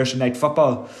against on Thursday Night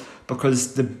Football,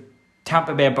 because the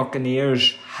Tampa Bay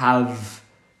Buccaneers have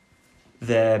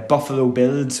the Buffalo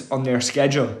Bills on their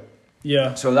schedule.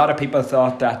 Yeah. So a lot of people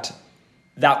thought that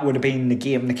would have been the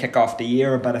game to kick off the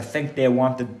year, but I think the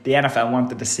NFL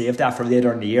wanted to save that for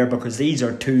later in the year, because these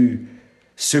are two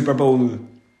Super Bowl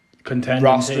contending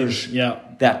rosters teams. Yeah.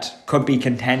 that could be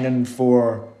contending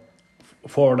for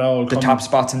the top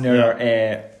spots in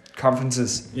their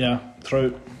conferences. Yeah,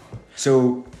 true.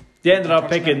 So they ended up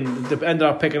picking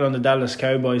on the Dallas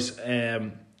Cowboys.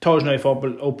 Thursday Night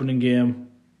Football opening game,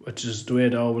 which is the way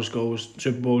it always goes.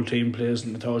 Super Bowl team plays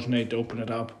in the Thursday night to open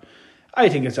it up. I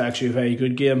think it's actually a very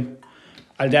good game.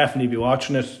 I'll definitely be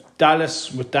watching it.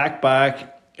 Dallas with Dak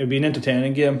back, it'll be an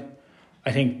entertaining game.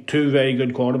 I think two very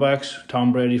good quarterbacks.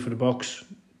 Tom Brady for the Bucs,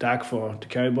 Dak for the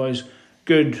Cowboys.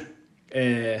 Good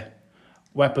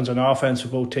weapons on offense for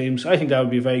both teams. I think that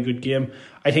would be a very good game.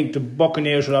 I think the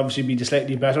Buccaneers will obviously be the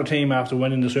slightly better team after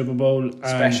winning the Super Bowl,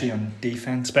 especially on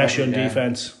defense.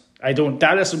 Defense.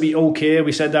 Dallas will be okay.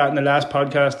 We said that in the last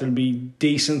podcast. They'll be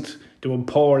decent. They were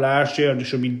poor last year. They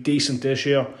should be decent this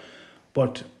year.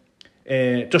 But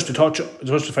just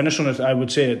to finish on it, I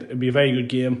would say it'd be a very good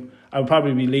game. I would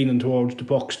probably be leaning towards the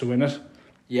Bucs to win it.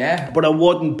 Yeah. But I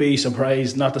wouldn't be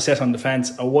surprised, not to sit on the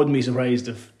fence, I wouldn't be surprised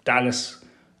if Dallas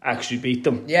actually beat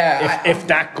them. Yeah. If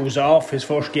Dak goes off his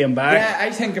first game back. Yeah, I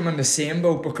think I'm in the same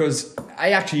boat, because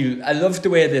I love the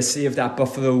way they saved that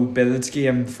Buffalo Bills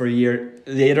game for a year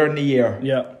later in the year.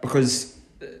 Yeah. Because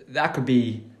that'll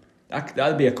be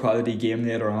a quality game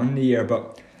later on in the year.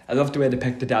 But I love the way they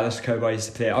picked the Dallas Cowboys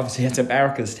to play. Obviously, it's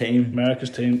America's team.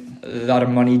 A lot of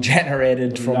money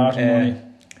generated from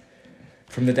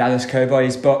the Dallas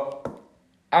Cowboys. But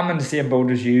I'm in the same boat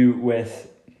as you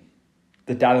with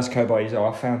the Dallas Cowboys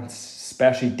offense,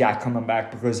 especially Dak coming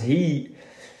back, because I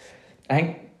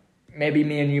think maybe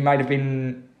me and you might have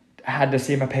had the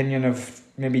same opinion of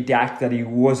maybe Dak, that he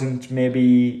wasn't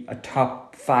maybe a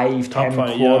top 10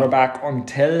 quarterback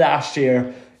until last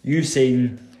year. You've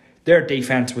seen their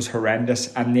defense was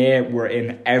horrendous, and they were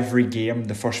in every game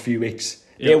the first few weeks.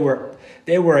 Yep.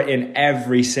 They were in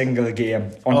every single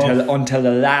game until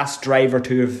the last drive or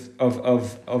two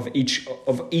of each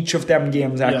of them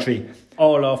games, actually. Yep.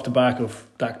 All off the back of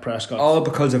Dak Prescott. All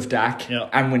because of Dak. Yeah.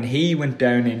 And when he went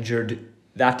down injured,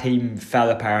 that team fell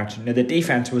apart. Now, the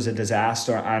defense was a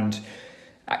disaster, and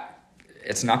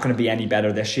it's not going to be any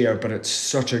better this year, but it's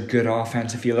such a good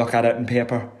offense if you look at it in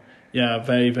paper. Yeah,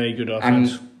 very, very good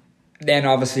offense. And then,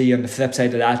 obviously, on the flip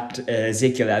side of that,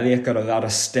 Ezekiel Elliott got a lot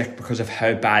of stick because of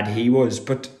how bad he was,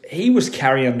 but he was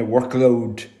carrying the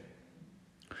workload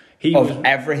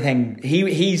everything.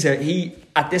 He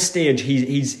at this stage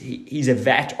he's a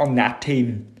vet on that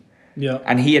team. Yeah.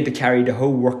 And he had to carry the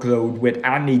whole workload with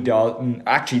Andy Dalton.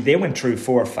 Actually, they went through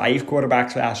 4 or 5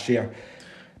 quarterbacks last year,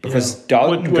 because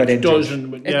Dalton got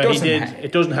injured.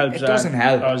 It doesn't help. It doesn't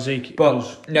help. Zeke,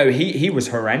 but no, he was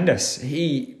horrendous.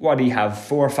 He have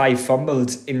 4 or 5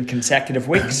 fumbles in consecutive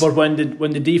weeks. But when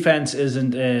the defense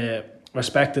isn't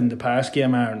respecting the pass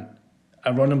game, Aaron,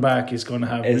 a running back is going to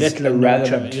have little or no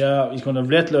chance. Yeah, he's going to have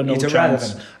little or no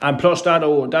chance. And plus that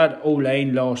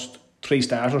O-line lost 3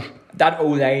 starters. That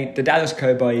O-line, the Dallas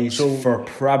Cowboys, for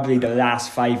probably the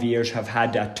last 5 years, have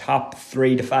had a top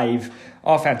 3 to 5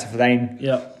 offensive line.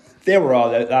 Yeah. They were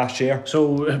all out last year.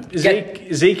 So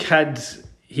Zeke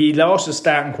lost his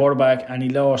starting quarterback, and he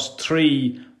lost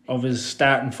 3 of his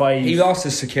starting 5. He lost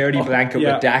his security blanket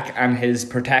with Dak and his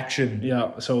protection.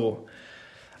 Yeah, so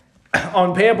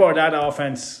on paper, that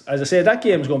offense, as I say, that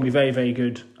game is going to be very, very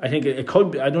good. I think it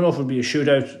could be. I don't know if it'll be a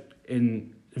shootout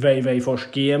in the very, very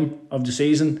first game of the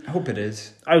season. I hope it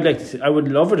is. I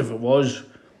would love it if it was,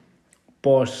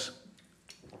 but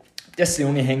that's the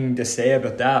only thing to say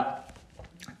about that.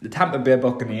 The Tampa Bay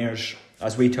Buccaneers,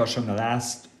 as we touched on the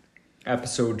last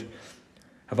episode,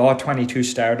 have all 22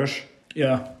 starters.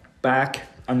 Yeah. Back,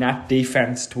 and that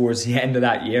defense towards the end of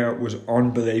that year was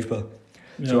unbelievable.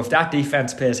 Yeah. So if that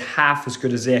defense plays half as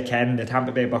good as they can, the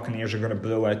Tampa Bay Buccaneers are going to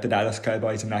blow out the Dallas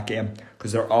Cowboys in that game,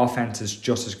 because their offense is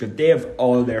just as good. They have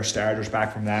all their starters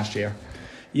back from last year.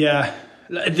 Yeah.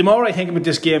 The more I think about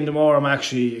this game, the more I'm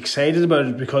actually excited about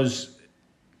it, because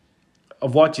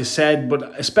of what you said, but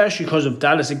especially because of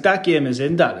Dallas. Like, that game is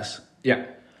in Dallas. Yeah.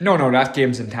 No, that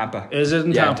game's in Tampa. Is it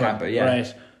in Tampa? Tampa, yeah.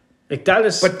 Right. Like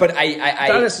Dallas, but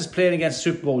Dallas is playing against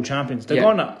Super Bowl champions. They're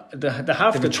they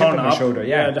have to a chip turn on their up. shoulder,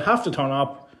 yeah. They have to turn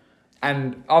up.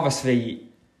 And obviously,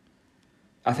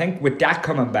 I think with that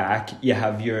coming back, you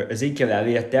have your Ezekiel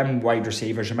Elliott, them wide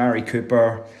receivers, Amari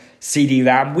Cooper, CeeDee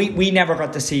Lamb. We never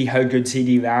got to see how good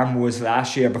CeeDee Lamb was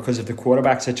last year because of the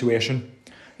quarterback situation.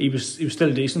 He was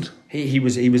still decent. He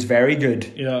was very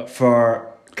good. Yeah. For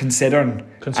considering.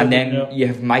 And then yeah. you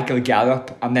have Michael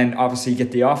Gallup, and then obviously you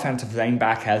get the offensive line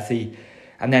back healthy,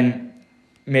 and then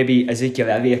maybe Ezekiel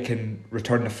Elliott can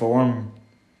return to form,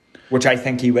 which I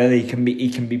think he will. He can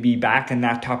be back in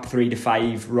that top 3 to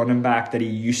 5 running back that he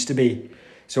used to be.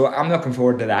 So I'm looking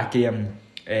forward to that game,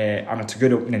 and it's a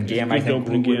good opening game. I think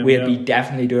we'll be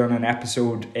definitely doing an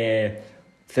episode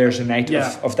Thursday night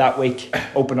of that week,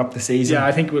 open up the season. Yeah,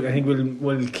 I think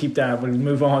we'll keep that. We'll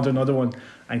move on to another one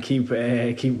and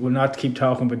we'll not keep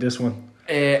talking about this one.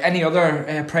 Any other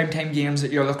primetime games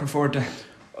that you're looking forward to?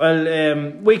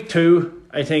 Well, week 2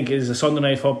 I think is a Sunday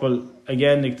night football.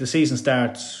 Again, like the season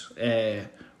starts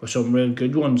with some real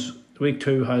good ones. Week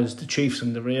 2 has the Chiefs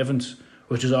and the Ravens,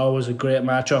 which is always a great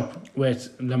matchup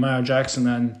with Lamar Jackson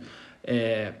and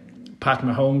Pat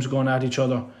Mahomes going at each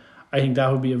other. I think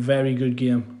that would be a very good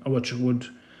game, which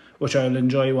I'll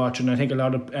enjoy watching. I think a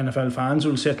lot of NFL fans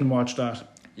will sit and watch that.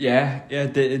 Yeah,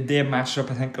 they matched up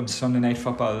I think on Sunday Night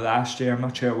Football last year. I'm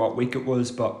not sure what week it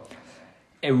was, but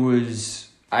it was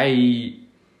I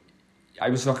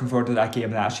was looking forward to that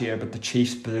game last year, but the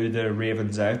Chiefs blew the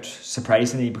Ravens out,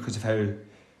 surprisingly, because of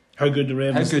how good the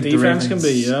Ravens defense can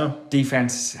be. Yeah,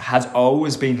 defense has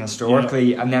always been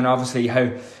historically, and then obviously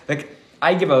how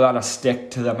I give a lot of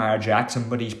stick to Lamar Jackson,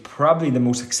 but he's probably the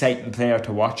most exciting player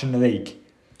to watch in the league.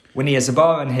 When he has the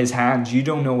ball in his hands, you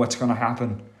don't know what's going to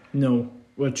happen. No,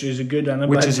 which is a good and a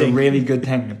which bad is thing. A really good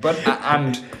thing. But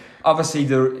and obviously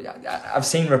I've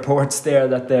seen reports there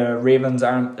that the Ravens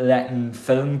aren't letting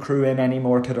film crew in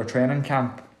anymore to their training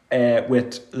camp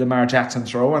with Lamar Jackson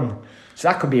throwing, so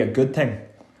that could be a good thing.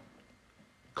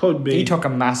 Could be. He took a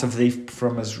massive leap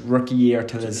from his rookie year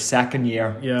to his second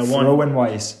year, throwing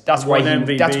wise. That's why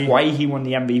he won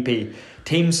the MVP.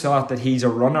 Teams thought that he's a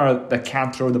runner that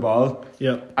can't throw the ball,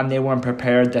 and they weren't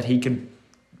prepared that he can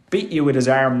beat you with his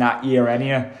arm that year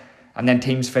anyhow. And then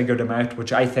teams figured him out,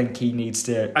 which I think he needs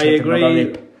to take another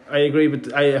leap. I agree, but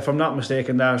if I'm not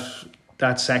mistaken,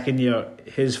 that second year,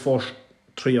 his first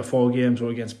 3 or 4 games were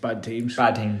against bad teams.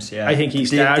 Bad teams, yeah. I think he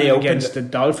started against the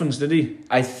Dolphins, did he?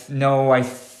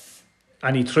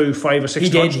 And he threw 5 or 6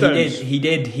 touchdowns. He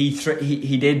did.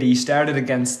 He started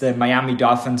against the Miami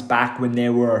Dolphins back when they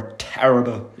were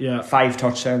terrible. Yeah. 5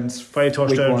 touchdowns. 5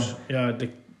 touchdowns. Yeah,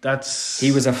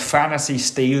 He was a fantasy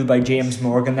steal by James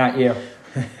Morgan that year.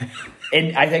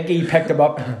 I think he picked him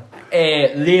up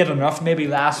late enough, maybe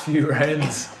last few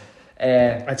rounds.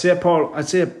 I'd say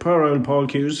poor old Paul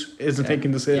Hughes isn't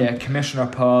thinking the same. Yeah, Commissioner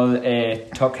Paul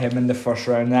took him in the first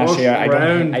round last year.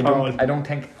 I don't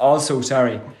think. Also,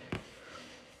 sorry,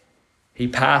 he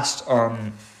passed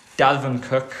on Dalvin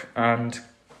Cook and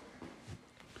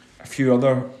a few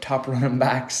other top running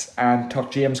backs and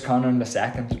took James Conner in the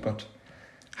second. But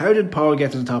how did Paul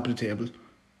get to the top of the table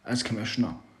as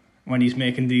commissioner when he's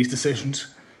making these decisions?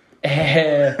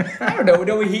 I don't know.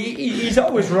 No, he's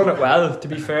always run it well. To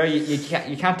be fair,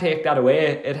 you can't take that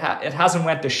away. It hasn't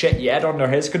went to shit yet under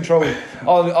his control.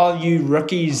 All you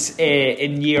rookies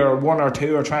in year 1 or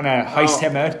 2 are trying to heist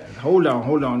him out. Hold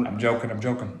on. I'm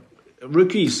joking.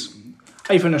 Rookies.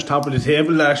 I finished top of the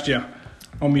table last year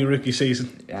on my rookie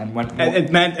season, and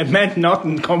it meant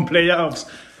nothing come playoffs.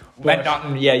 Meant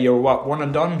nothing. Yeah, you're what, 1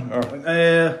 and done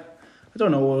or? I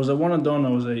don't know. Was I 1 and done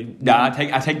or was I? Nah,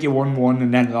 I think you won 1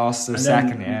 and then lost the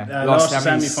second. Lost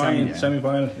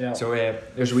semi-final. Yeah. So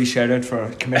there's a wee shout out for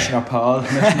Commissioner Paul.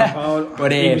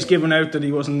 But he was given out that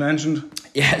he wasn't mentioned.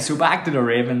 Yeah. So back to the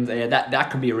Ravens.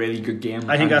 That could be a really good game.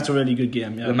 I think that's a really good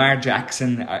game. Yeah. Lamar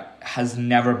Jackson has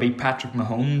never beat Patrick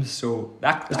Mahomes. So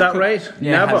is that right?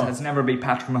 Yeah, has never beat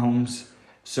Patrick Mahomes.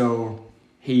 So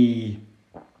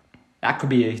that could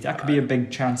be a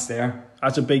big chance there.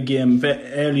 That's a big game.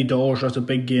 Early doors, that's a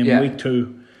big game. Yeah. Week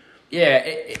 2. Yeah,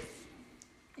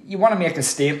 you want to make a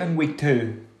statement week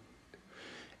 2.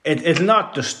 It'll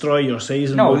not destroy your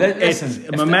season. No, listen.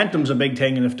 Momentum's a big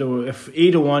thing, and if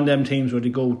either one of them teams were to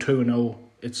go 2-0,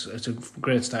 it's a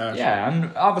great start. Yeah,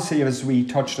 and obviously as we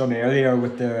touched on earlier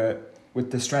with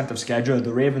the strength of schedule,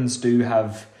 the Ravens do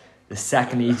have the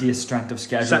second easiest strength of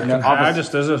schedule. Second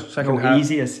hardest, is it?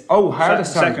 Easiest. Oh,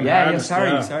 hardest. Sorry. Second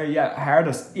hardest. Sorry. Yeah,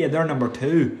 hardest. Yeah, they're number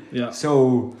 2. Yeah.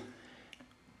 So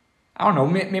I don't know.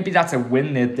 Maybe that's a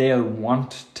win that they'll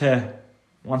want to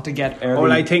get early.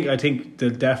 Well, I think they'll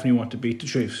definitely want to beat the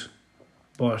Chiefs.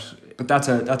 But that's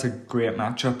a great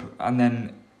matchup. And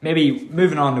then maybe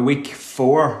moving on to week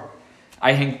 4,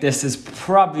 I think this is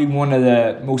probably one of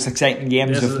the most exciting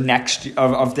games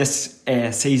of this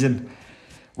season.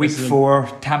 Week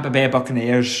 4, Tampa Bay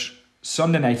Buccaneers,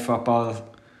 Sunday Night Football,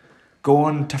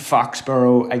 going to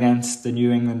Foxborough against the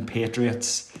New England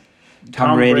Patriots.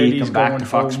 Tom Brady come back to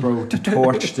Foxborough to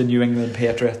torch the New England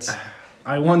Patriots.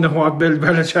 I wonder what Bill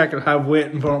Belichick will have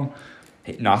waiting for him.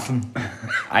 Nothing.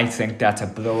 I think that's a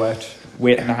blowout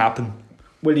waiting to happen.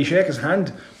 Will he shake his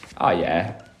hand? Oh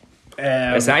yeah.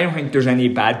 I don't think there's any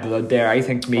bad blood there. I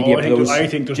think media blows. I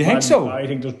think there's. Do you think so? I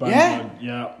think there's bad blood.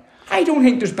 Yeah. I don't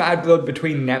think there's bad blood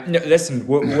between them. No, listen,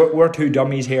 we're two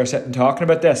dummies here sitting talking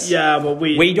about this. Yeah, but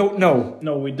we don't know.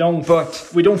 No, we don't. But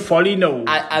we don't fully know.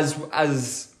 As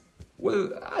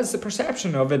the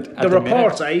perception of it. The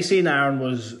reports I seen, Aaron,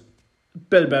 was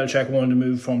Bill Belichick wanted to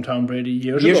move from Tom Brady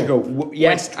years ago.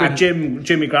 Yes, with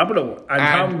Jimmy Garoppolo and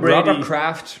Tom Brady.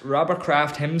 Robert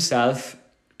Kraft himself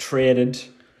traded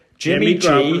Jimmy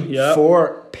G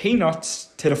for peanuts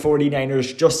to the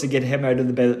 49ers just to get him out of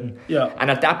the building. Yeah.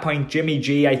 And at that point, Jimmy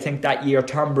G, I think that year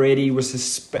Tom Brady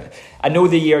was I know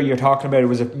the year you're talking about, it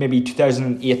was maybe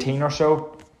 2018 or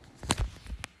so.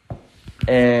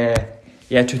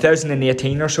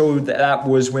 2018 or so. That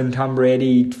was when Tom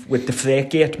Brady, with the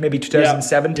Flakegate, maybe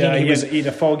 2017. Yeah, he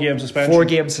had a 4-game suspension.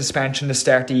 4-game suspension to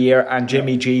start the year, and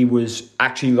Jimmy G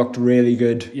looked really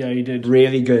good. Yeah, he did.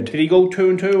 Really good. Did he go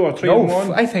 2-2 or 3-1?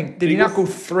 No, I think did he not go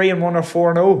 3-1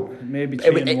 or 4-0? Maybe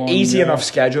 3-1. Easy enough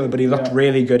schedule, but he looked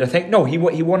really good. I think he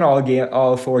won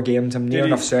all 4 games. I'm near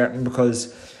enough certain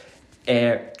because.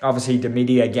 Obviously the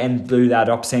media again blew that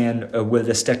up saying will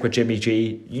they stick with Jimmy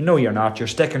G? You know you're not. You're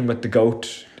sticking with the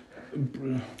GOAT.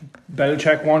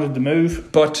 Belichick wanted the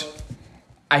move, but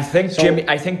I think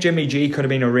Jimmy G could have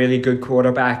been a really good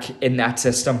quarterback in that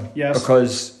system. Yes.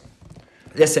 Because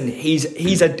listen,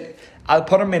 I'll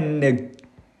put him in the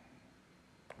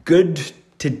good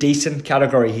to decent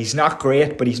category. He's not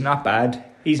great, but he's not bad.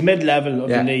 He's mid-level of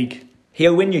the league.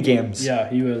 He'll win you games. Yeah,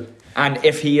 he will. And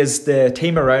if he is the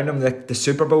team around him, the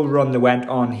Super Bowl run that went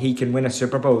on, he can win a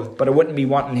Super Bowl. But I wouldn't be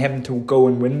wanting him to go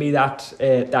and win me that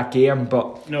game.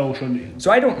 But no, shouldn't.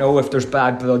 So I don't know if there's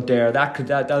bad blood there.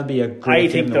 That'll be a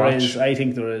great game to watch. I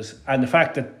think there is. And the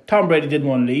fact that Tom Brady didn't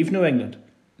want to leave New England.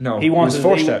 No, he was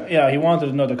forced out. Yeah, he wanted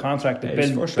another contract that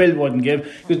Bill wouldn't give.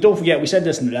 Because don't forget, we said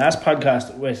this in the last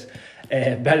podcast with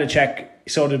Belichick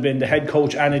sort of being the head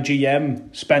coach and a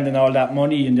GM, spending all that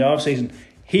money in the offseason.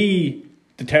 He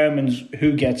determines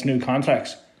who gets new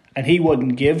contracts, and he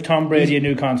wouldn't give Tom Brady a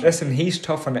new contract. Listen, he's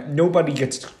tough on it. Nobody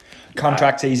gets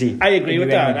contracts easy. I agree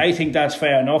with that. I think that's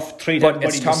fair enough. Treat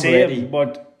everybody the same.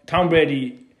 But Tom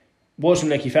Brady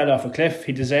wasn't like he fell off a cliff.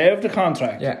 He deserved the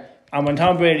contract. Yeah. And when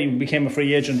Tom Brady became a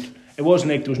free agent, it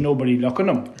wasn't like there was nobody looking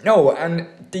him. No, and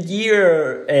the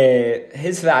year,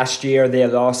 his last year, they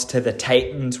lost to the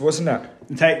Titans, wasn't it?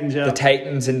 The Titans, yeah. The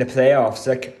Titans in the playoffs.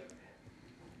 Like,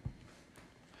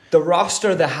 the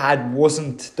roster they had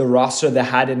wasn't the roster they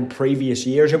had in previous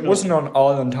years. It wasn't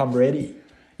all on Tom Brady.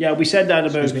 Yeah, we said that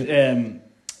about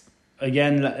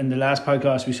again in the last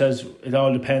podcast. We says it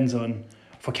all depends on,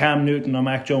 for Cam Newton or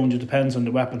Mac Jones, it depends on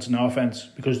the weapons in offense,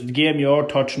 because the game you're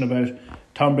touching about,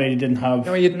 Tom Brady didn't have.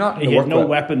 No, he had not. He had no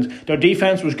weapons. Their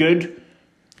defense was good,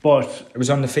 but it was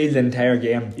on the field the entire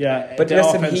game. Yeah, but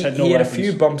listen, he had a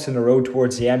few bumps in the road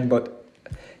towards the end, but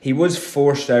he was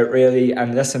forced out really,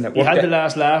 and listen, it worked. He had the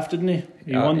last laugh, didn't he?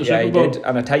 He won the Super Bowl. Yeah, he did.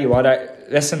 And I tell you what, at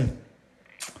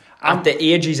the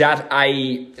age he's at,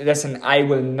 I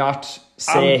will not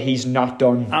say he's not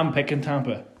done. I'm picking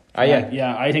Tampa. Oh yeah,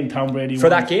 yeah. I think Tom Brady for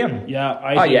that game.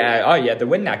 Yeah, yeah. They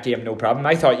win that game, no problem.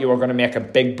 I thought you were going to make a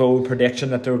big bold prediction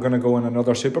that they were going to go on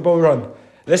another Super Bowl run.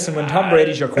 Listen, when Tom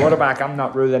Brady's your quarterback, I'm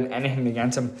not ruling anything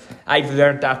against him. I've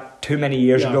learned that too many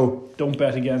years ago. Don't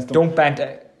bet against him. Don't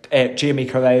bet. Jamie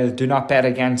Carlisle, do not bet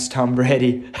against Tom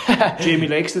Brady. Jamie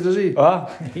likes it, does he? Oh,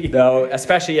 no,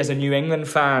 especially as a New England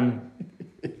fan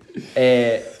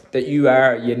that you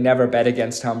are, you never bet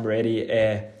against Tom Brady.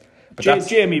 But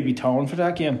Jamie would be torn for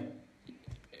that game.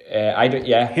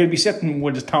 He'll be sitting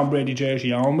with his Tom Brady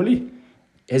jersey on, will he?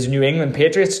 His New England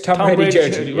Patriots Tom Brady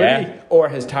jersey, or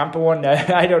his Tampa one.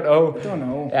 I don't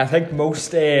know. I think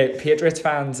most Patriots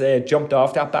fans jumped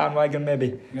off that bandwagon.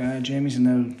 Maybe. Yeah, Jamie's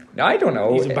no. I don't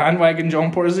know. He's a bandwagon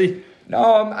jumper, is he? No,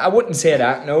 I wouldn't say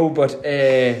that. No, but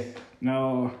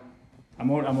no,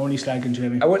 I'm only slagging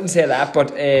Jamie. I wouldn't say that,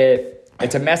 but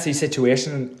it's a messy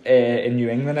situation in New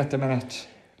England at the minute.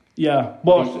 Yeah,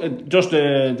 but just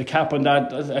the cap on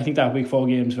that, I think that week 4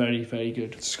 game is very, very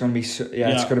good. It's going to be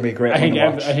it's going to be a great.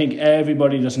 I think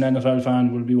everybody that's an NFL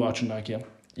fan will be watching that game.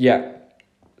 Yeah,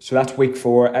 So that's week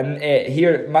 4. And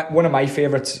here, one of my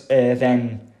favourites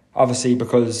then, obviously,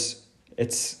 because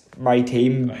it's my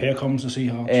team. Here comes the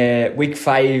Seahawks. Week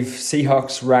 5,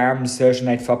 Seahawks, Rams, Thursday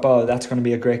Night Football. That's going to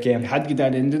be a great game. You had to get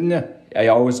that in, didn't you? I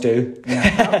always do.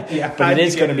 Yeah. But it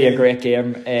is going to be a great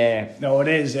game. No, it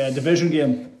is. A division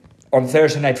game. On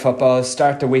Thursday Night Football,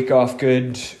 start the week off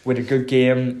good with a good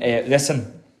game.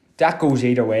 Listen, that goes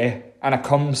either way. And it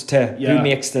comes to who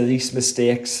makes the least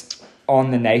mistakes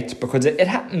on the night, because it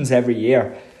happens every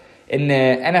year. In the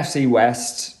NFC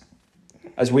West,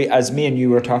 as me and you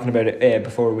were talking about it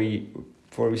before we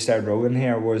started rolling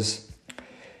here, was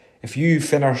if you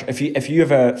have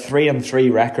a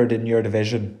 3-3 record in your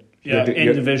division,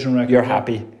 division record, you're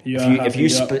happy.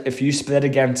 If you split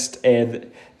against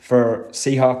for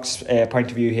Seahawks point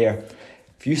of view here,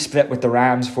 if you split with the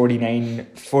Rams,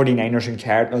 49ers and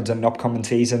Cardinals in an upcoming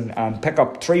season and pick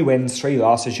up 3 wins, 3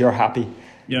 losses, you're happy.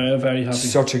 Yeah, you're very happy.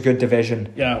 Such a good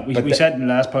division. Yeah, we said in the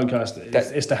last podcast,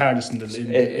 it's the hardest in the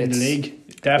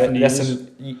league. Definitely is.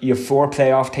 You have 4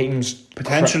 playoff teams.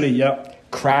 Potentially,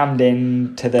 crammed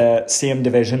into the same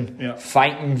division,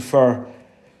 fighting for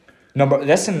number.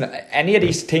 Listen, any of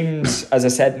these teams, as I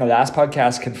said in the last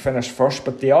podcast, can finish first,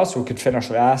 but they also could finish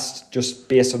last, just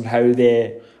based on how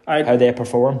they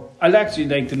perform. I'd actually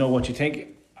like to know what you think.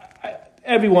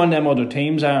 Every one of them other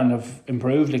teams have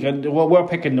improved. Like we're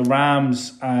picking the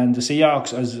Rams and the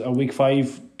Seahawks as a week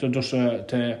 5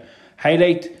 to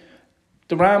highlight.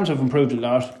 The Rams have improved a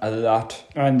lot.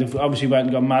 And they've obviously went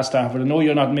and got Matt Stafford. I know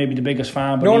you're not maybe the biggest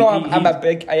fan, but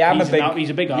he's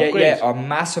a big upgrade. A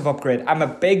massive upgrade. I'm a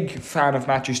big fan of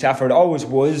Matthew Stafford. Always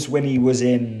was when he was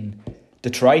in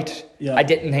Detroit. Yeah. I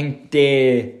didn't think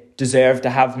they deserved to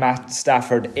have Matt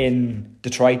Stafford in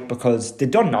Detroit because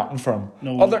they'd done nothing for him.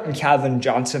 No. Other than Calvin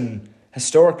Johnson,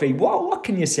 historically, what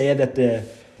can you say that the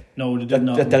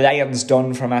Lions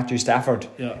done for Matthew Stafford?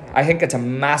 Yeah. I think it's a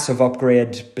massive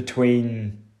upgrade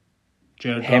between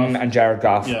him and Jared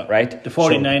Goff, right? The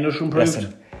 49ers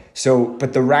improved.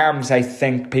 But the Rams, I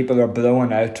think people are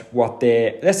blowing out what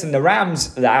they... Listen, the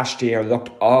Rams last year looked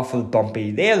awful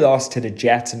bumpy. They lost to the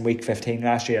Jets in week 15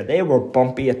 last year. They were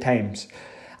bumpy at times.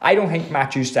 I don't think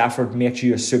Matthew Stafford makes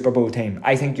you a Super Bowl team.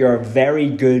 I think you're a very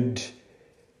good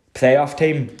playoff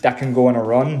team that can go on a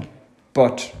run.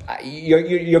 But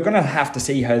you're going to have to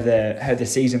see how the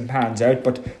season pans out.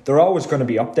 But they're always going to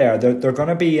be up there. They're going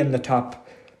to be in the top.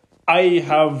 I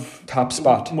have top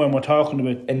spot when we're talking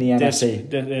about in the NFC,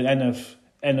 the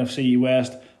NFC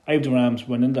West. I have the Rams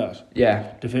winning that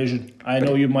division. I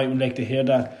know you might like to hear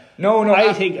that. No.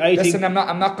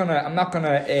 I'm not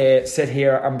gonna sit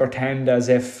here and pretend as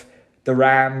if the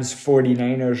Rams,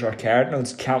 49ers or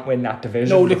Cardinals can't win that division.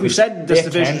 No, like we said, this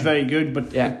division is very good, but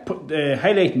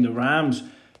highlighting the Rams,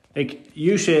 like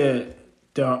you say,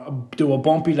 they were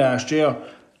bumpy last year.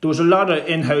 There was a lot of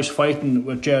in-house fighting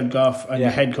with Jared Goff and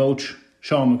the head coach,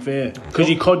 Sean McVay, because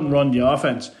he couldn't run the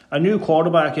offense. A new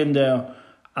quarterback in there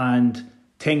and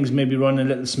things maybe running a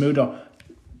little smoother.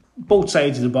 Both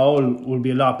sides of the ball will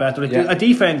be a lot better. Like a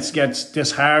defense gets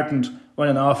disheartened when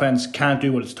an offense can't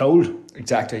do what it's told.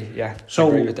 Exactly, yeah. So, I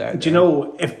agree with that, do you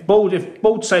know, if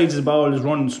both sides of the ball is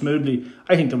running smoothly,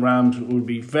 I think the Rams will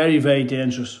be very, very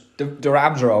dangerous. The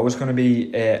Rams are always going to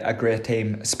be a great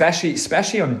team, especially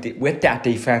with that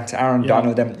defense. Aaron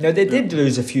Donald. Now they did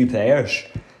lose a few players.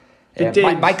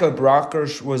 Michael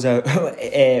Brockers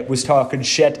was talking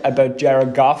shit about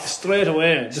Jared Goff straight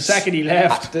away. The second he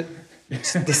left.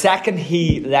 The second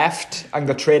he left and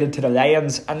got traded to the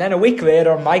Lions, and then a week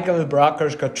later, Michael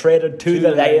Brockers got traded to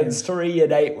the Lions to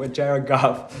reunite with Jared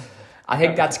Goff. I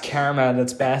think that's karma at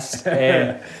its best.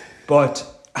 But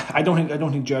I don't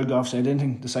think Jared Goff said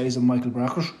anything the size of Michael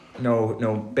Brockers.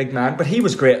 No, big man. But he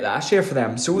was great last year for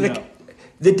them. So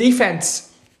the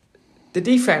defense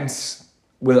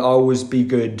will always be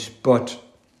good, but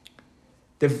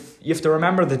you have to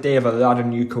remember that they have a lot of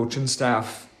new coaching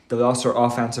staff. They lost their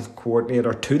offensive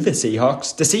coordinator to the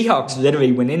Seahawks. The Seahawks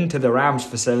literally went into the Rams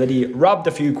facility, robbed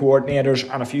a few coordinators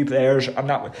and a few players, and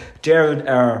that Jared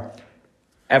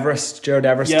Everest,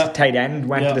 tight end,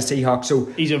 went to the Seahawks. So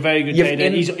he's a very good tight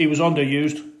end. He was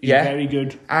underused. He's very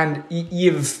good. And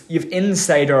you've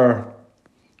insider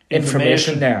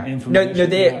information there.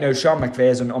 No, Sean McVay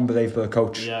is an unbelievable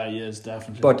coach. Yeah, he is,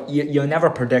 definitely. But you'll never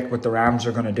predict what the Rams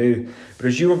are going to do. But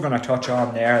as you were going to touch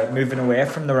on there, moving away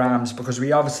from the Rams, because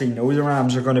we obviously know the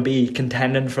Rams are going to be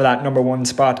contending for that number 1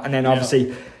 spot, and then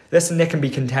obviously, listen, they can be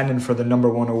contending for the number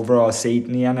 1 overall seed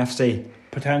in the NFC.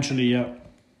 Potentially, yeah.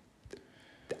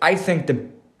 I think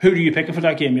Who do you pick for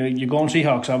that game? You're going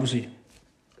Seahawks, obviously.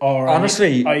 Or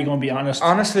honestly, are you going to be honest?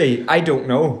 Honestly, I don't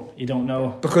know. You don't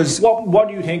know. Because what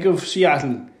do you think of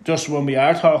Seattle? Just when we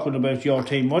are talking about your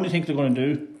team, what do you think they're going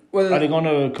to do? Well, are they going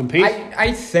to compete?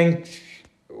 I think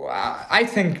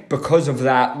because of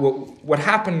that, what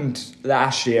happened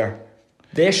last year,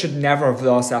 they should never have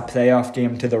lost that playoff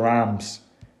game to the Rams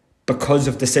because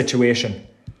of the situation.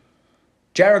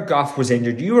 Jared Goff was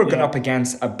injured. You were going up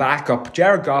against a backup.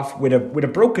 Jared Goff with a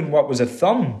broken, what was a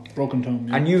thumb? Broken thumb,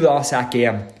 yeah. And you lost that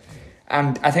game.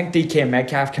 And I think DK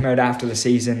Metcalf came out after the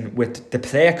season with the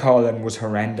play calling was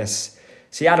horrendous.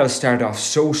 Seattle started off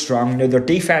so strong. Now, their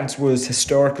defense was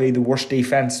historically the worst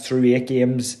defense through 8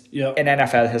 games in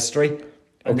NFL history.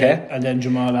 Okay? And then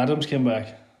Jamal Adams came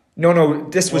back. No,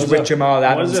 this was with Jamal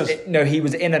Adams. No, he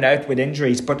was in and out with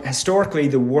injuries, but historically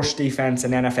the worst defense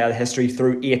in NFL history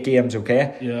through 8 games,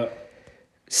 okay? Yeah.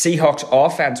 Seahawks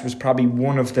offense was probably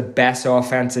one of the best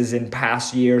offenses in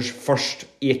past years, first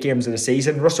 8 games of the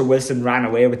season. Russell Wilson ran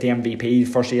away with the MVP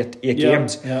first 8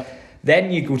 games. Yeah.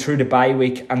 Then you go through the bye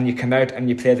week and you come out and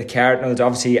you play the Cardinals,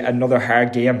 obviously another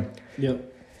hard game. Yeah.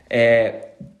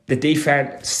 The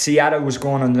defense, Seattle was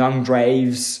going on long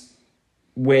drives,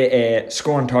 with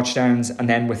scoring touchdowns, and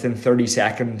then within 30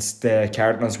 seconds the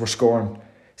Cardinals were scoring.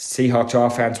 Seahawks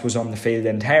offense was on the field the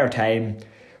entire time.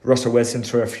 Russell Wilson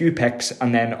threw a few picks,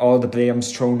 and then all the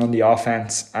blame's thrown on the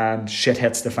offense, and shit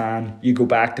hits the fan. You go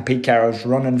back to Pete Carroll's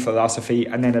running philosophy,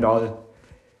 and then it all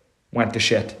went to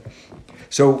shit.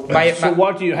 So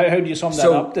what do you how do you sum that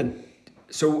up then?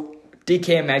 So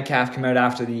DK Metcalf came out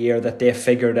after the year that they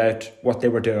figured out what they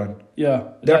were doing.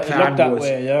 Yeah, Their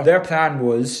plan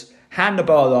was hand the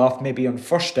ball off, maybe on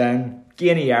first down,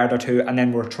 gain a yard or two, and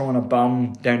then we're throwing a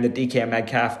bomb down to DK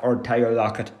Metcalf or Tyler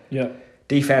Lockett. Yeah.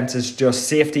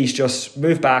 Safeties just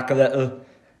move back a little,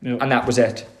 and that was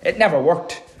it. It never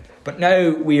worked. But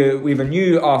now we've a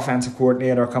new offensive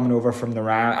coordinator coming over from the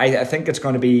Rams. I think it's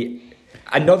going to be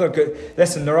another good...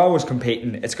 Listen, they're always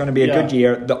competing. It's going to be a good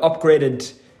year. They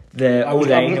upgraded the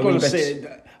O-line a wee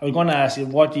bit. I was going to ask you,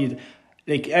 what do you...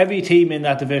 Like, every team in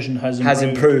that division has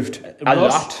improved a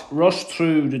lot. Rushed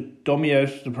through the dummy out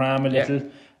the pram a little.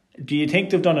 Do you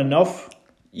think they've done enough?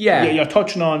 Yeah. You're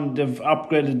touching on they've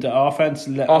upgraded the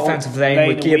offensive line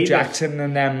with Gabe Jackson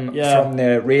and them from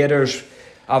the Raiders.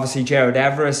 Obviously, Gerald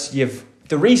Everest. You've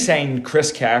the re-signed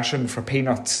Chris Carson for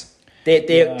peanuts.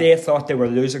 They thought they were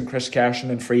losing Chris Carson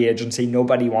in free agency.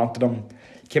 Nobody wanted him.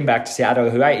 He came back to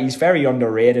Seattle. He's very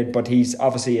underrated, but he's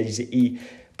obviously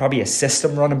probably a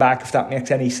system running back, if that makes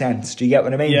any sense. Do you get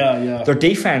what I mean? Yeah. Their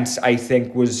defense, I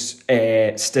think, was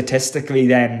statistically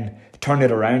then turned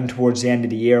it around towards the end of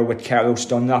the year with Carlos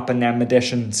Dunlap and them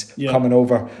additions coming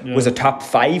over. Was a top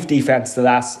 5 defense the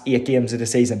last 8 games of the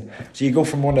season. So you go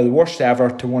from one of the worst ever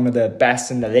to one of the best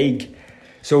in the league.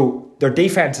 So their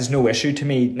defense is no issue to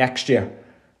me next year.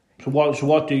 So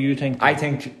what do you think? I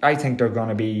think they're going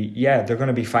to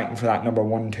be fighting for that number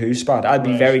 1-2 spot. I'll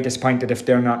be very disappointed if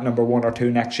they're not number 1 or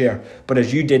 2 next year. But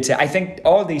as you did say, I think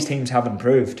all these teams have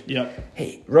improved. Yeah.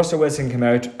 Hey, Russell Wilson came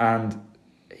out and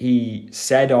he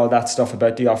said all that stuff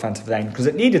about the offensive line because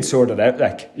it needed sorted out.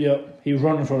 He was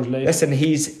running for his life. Listen,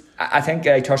 I think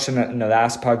I touched on it in the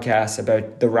last podcast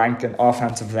about the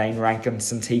offensive line ranking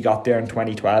since he got there in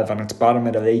 2012, and it's bottom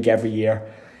of the league every year.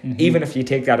 Mm-hmm. Even if you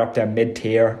take that up to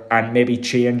mid-tier and maybe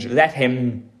let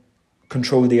him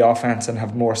control the offense and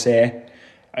have more say,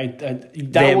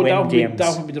 that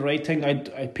would be the right thing.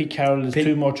 Pete Carroll is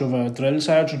too much of a drill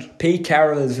sergeant. Pete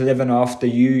Carroll is living off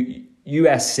the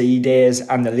USC days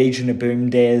and the Legion of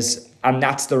Boom days, and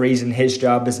that's the reason his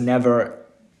job is never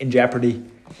in jeopardy.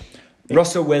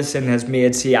 Russell Wilson has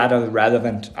made Seattle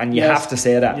relevant, and you have to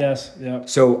say that. Yes, yeah.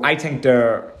 So I think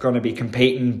they're going to be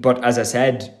competing, but as I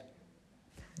said,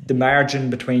 the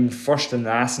margin between first and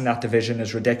last in that division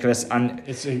is ridiculous, and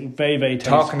it's a very, very tight.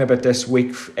 Talking about this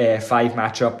week 5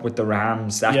 matchup with the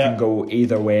Rams, that can go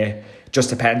either way. Just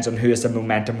depends on who has the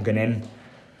momentum going in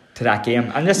to that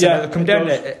game. And listen,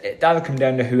 that'll come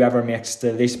down to whoever makes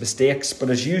the least mistakes. But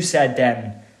as you said,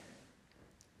 then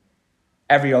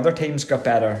every other team's got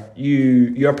better.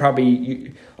 You're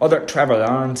probably other Trevor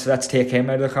Lawrence. Let's take him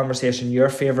out of the conversation. Your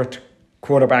favourite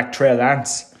quarterback, Trey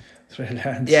Lance.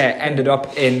 Ended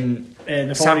up in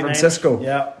San Francisco.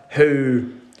 Yeah,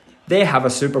 who they have a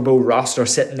Super Bowl roster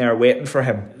sitting there waiting for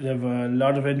him. They have a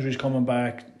lot of injuries coming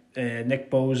back.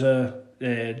 Nick Bosa,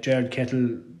 Jared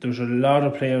Kittle. There's a lot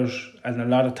of players and a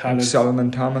lot of talent. Solomon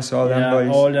Thomas, all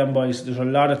them boys. There's a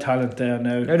lot of talent there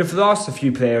now. Now they've lost a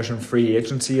few players in free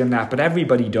agency and that, but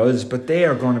everybody does. But they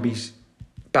are going to be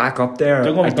back up there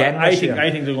again. I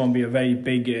think they're going to be a very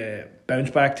big bounce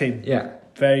back team. Yeah.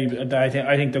 I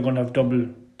think they're going to have double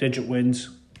digit wins,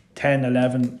 10,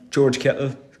 11. George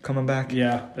Kittle coming back.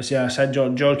 Yeah, I said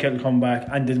George Kittle coming back,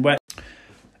 and they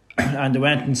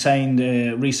went and signed,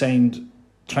 re-signed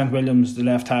Trent Williams, the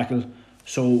left tackle.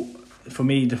 So for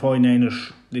me, the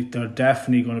 49ers, they're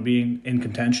definitely going to be in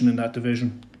contention in that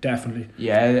division. Definitely.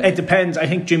 Yeah. It depends. I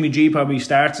think Jimmy G probably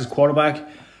starts as quarterback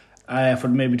for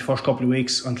maybe the first couple of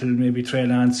weeks until maybe Trey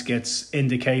Lance gets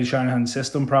into Kyle Shanahan's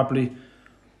system properly.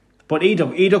 But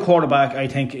either quarterback, I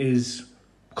think, is,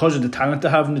 because of the talent they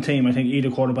have in the team, I think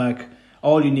either quarterback,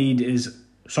 all you need is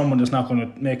someone that's not going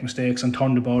to make mistakes and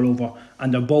turn the ball over.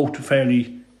 And they're both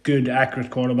fairly good, accurate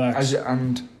quarterbacks.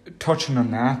 And touching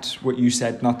on that, what you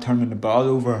said, not turning the ball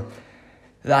over.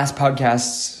 Last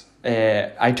podcasts,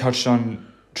 I touched on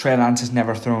Trey Lance has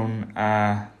never thrown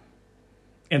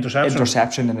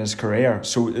interception in his career.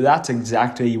 So that's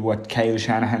exactly what Kyle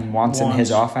Shanahan wants in his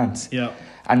offense. Yeah.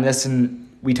 And listen,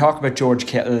 we talk about George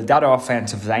Kittle. That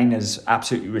offensive line is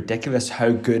absolutely ridiculous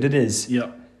how good it is.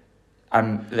 Yeah.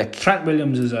 And like Trent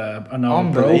Williams is an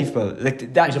unbelievable.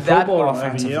 Like that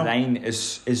offensive line line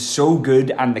is so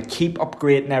good, and they keep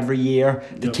upgrading every year.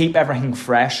 They keep everything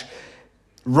fresh.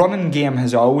 Running game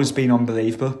has always been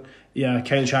unbelievable. Yeah,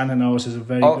 Kyle Shanahan always has a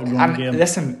very good running game.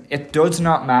 Listen, it does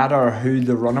not matter who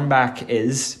the running back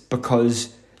is,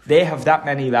 because they have that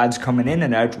many lads coming in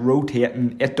and out,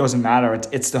 rotating. It doesn't matter.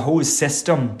 It's the whole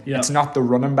system. Yeah. It's not the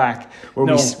running back.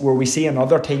 Where we see in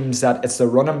other teams that it's the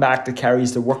running back that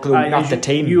carries the workload, not the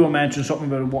team. You mentioned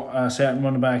something about a certain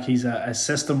running back. He's a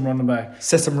system running back.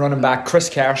 System running back, Chris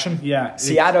Carson. Yeah.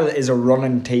 Seattle is a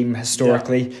running team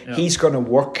historically. Yeah. He's going to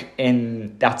work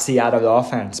in that Seattle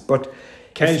offense, but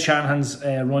Kyle Shanahan's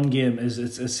run game it's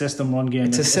a system run game.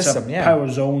 It's a system, power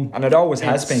zone, and it always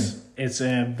has been. It's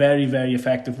very, very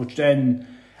effective. Which then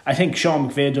I think Sean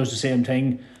McVay does the same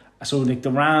thing. So like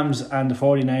the Rams and the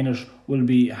 49ers will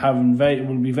be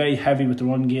very heavy with the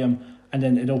run game, and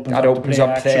then it opens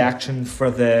up play action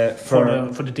for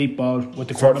the deep ball with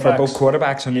the quarterbacks. For both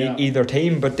quarterbacks on either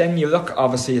team. But then you look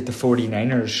obviously at the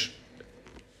 49ers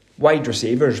wide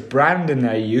receivers. Brandon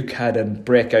Ayuk had a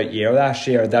breakout year last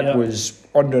year that was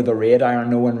under the radar.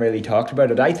 No one really talked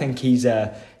about it. I think he's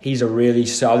a really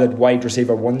solid wide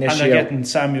receiver one this year. And they're getting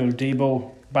Samuel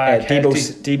Debo back healthy.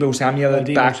 Debo Samuel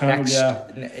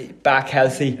back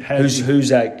healthy.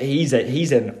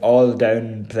 He's an all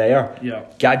down player. Yeah.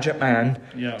 Gadget man.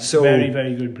 Yeah. So very,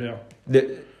 very good player.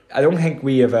 I don't think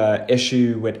we have an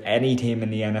issue with any team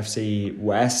in the NFC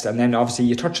West. And then obviously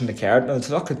you touch on the Cardinals.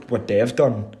 Look at what they've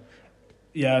done.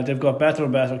 Yeah, they've got better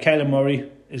and better. Kyler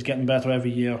Murray is getting better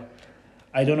every year.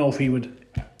 I don't know if he would.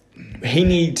 He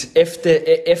needs, if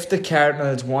the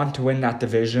Cardinals want to win that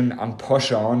division and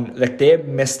push on, like they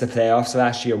missed the playoffs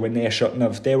last year when they shouldn't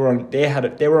have. They were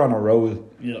on a roll.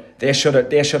 Yeah. They should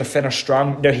have finished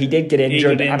strong. No, he did get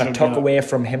injured and it took away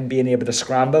from him being able to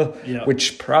scramble,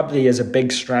 which probably is a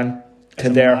big strength to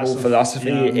their whole philosophy.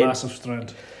 Yeah, massive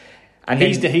strength. And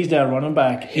he's their running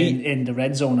back in the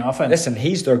red zone offense. Listen,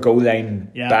 he's their goal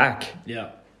line back.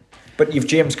 Yeah. But you've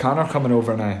James Conner coming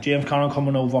over now.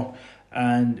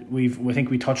 And I think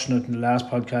we touched on it in the last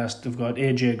podcast. They've got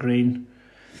AJ Green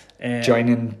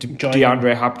joining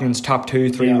DeAndre Hopkins, top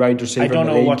 2-3 wide receiver. I don't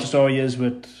know what the story is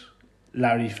with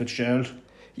Larry Fitzgerald.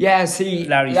 Yeah, see,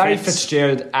 Larry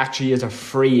Fitzgerald actually is a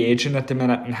free agent at the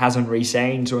minute and hasn't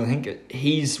re-signed, so I think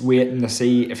he's waiting to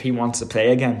see if he wants to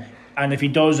play again. And if he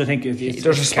does, I think there's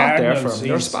a spot there for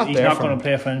him. He's not going to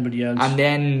play for anybody else. And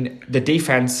then the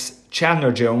defense,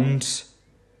 Chandler Jones,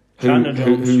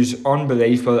 who's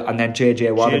unbelievable, and then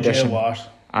JJ Watt addition.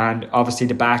 And obviously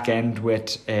the back end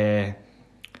with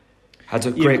has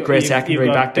a great secondary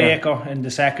back there. Baker in the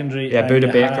secondary. Yeah,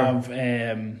 Buda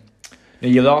Baker.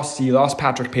 You lost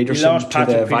Patrick Peterson to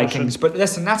the Vikings, but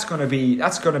listen, that's going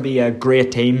to be a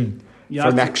great team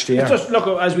for next year. Look,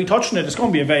 as we touched on it, it's going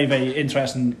to be a very, very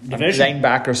interesting division. And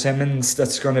linebacker Simmons,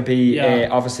 that's going to be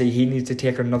obviously he needs to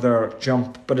take another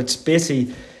jump, but it's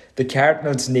basically the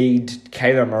Cardinals need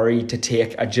Kyler Murray to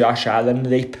take a Josh Allen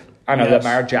leap and a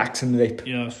Lamar Jackson leap.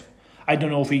 Yes. I don't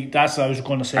know if that's what I was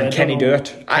going to say. And can he do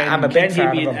it? I'm a big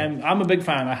fan of him. I'm a big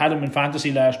fan. I had him in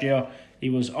fantasy last year. He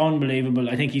was unbelievable.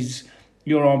 I think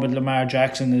you're on with Lamar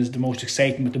Jackson is the most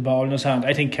exciting with the ball in his hand.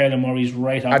 I think Kyler Murray's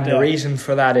right up there. And the reason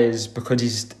for that is because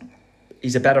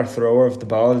he's a better thrower of the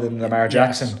ball than Lamar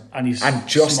Jackson. And he's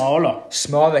just smaller.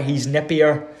 He's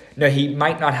nippier. No, he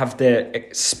might not have the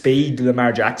speed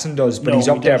Lamar Jackson does, but he's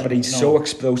up there. But he's so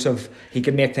explosive, he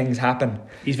can make things happen.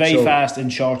 He's very fast in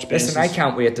short spaces. Listen, I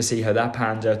can't wait to see how that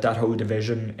pans out, that whole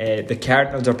division. The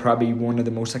Cardinals are probably one of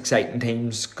the most exciting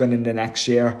teams going into next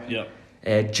year. Yeah.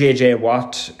 JJ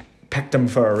Watt picked him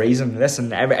for a reason.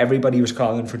 Listen, everybody was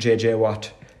calling for JJ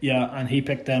Watt Yeah, and he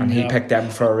picked them. And he picked them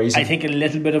for a reason. I think a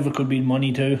little bit of it could be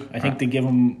money too. I think they give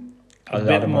him a lot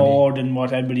bit of more than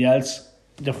what everybody else.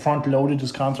 They front loaded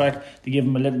his contract. They give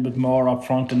him a little bit more up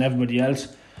front than everybody else.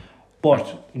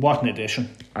 But what an addition.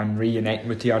 And reuniting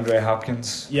with DeAndre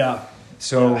Hopkins. Yeah.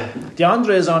 So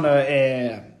DeAndre is on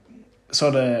a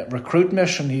sort of recruit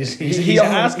mission. He's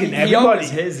asking everybody. He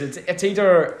always is. It's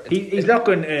either He's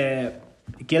looking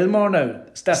Gilmore now.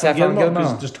 Stephen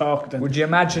Gilmore. Just talk. Would you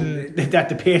imagine that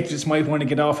the Patriots might want to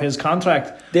get off his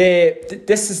contract?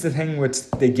 This is the thing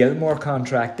with the Gilmore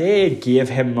contract. They gave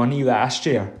him money last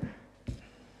year,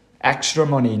 extra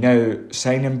money. Now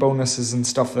signing bonuses and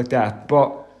stuff like that,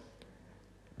 but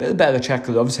Bill Belichick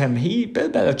loves him. Bill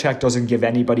Belichick doesn't give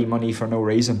anybody money for no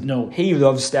reason. No, he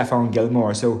loves Stephon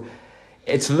Gilmore, so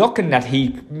it's looking that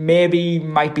he maybe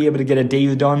might be able to get a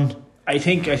deal done. I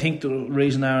think the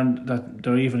reason, Aaron, that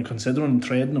they're even considering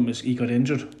trading him is he got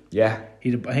injured. Yeah,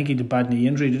 I think he had a bad knee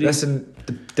injury. Did he? Listen,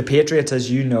 the Patriots,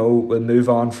 as you know, will move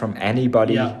on from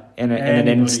anybody in an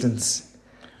instance.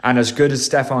 And as good as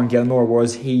Stephon Gilmore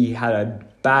was, he had a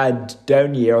bad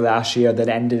down year last year that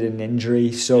ended in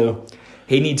injury. So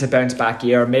he needs a bounce back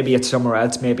year. Maybe it's somewhere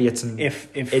else. Maybe it's in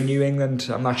New England.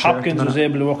 I'm not sure. Hopkins was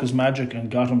able to work his magic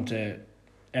and got him to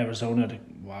Arizona.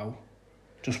 Wow.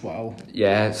 Just wow.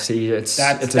 Yeah, see, it's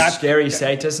a scary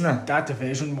sight, isn't it? That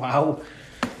division, wow.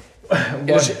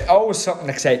 There's always something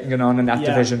exciting going on in that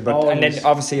division. But and then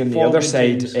obviously on the other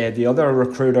side, the other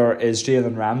recruiter is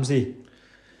Jalen Ramsey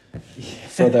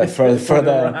for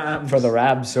the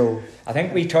Rams. So I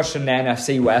think we touched on the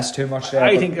NFC West too much there.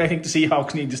 I think the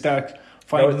Seahawks need to start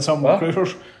finding some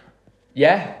recruiters.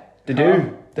 Yeah, they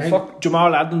do.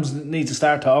 Jamal Adams needs to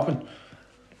start talking.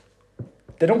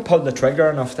 They don't pull the trigger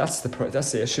enough. That's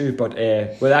the issue. But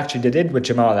actually, they did with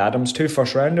Jamal Adams, 2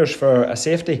 first rounders for a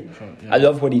safety. I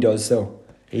love what he does though.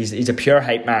 He's a pure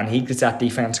hype man. He gets that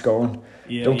defense going.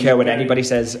 Yeah, don't care what anybody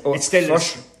says. It's still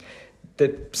first.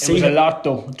 It was a lot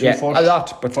though. A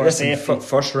lot. But listen,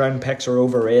 first round picks are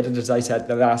overrated, as I said in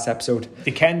the last episode.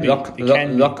 They can be. Look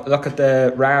at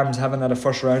the Rams haven't had a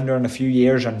first rounder in a few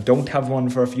years and don't have one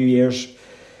for a few years.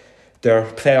 They're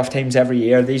playoff teams every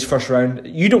year. These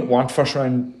you don't want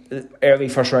early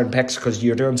first round picks because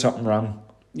you're doing something wrong.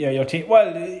 Yeah, your team.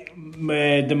 Well,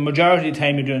 the majority of the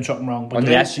time you're doing something wrong. But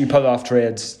unless you pull off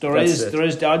trades, there is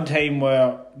the odd time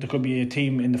where there could be a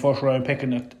team in the first round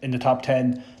picking it in the top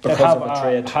 10 because have of a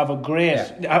trade, have a great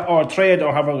or a trade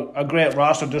or have a great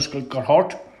roster just got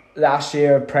hurt. Last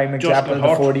year, prime example, the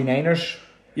 49ers.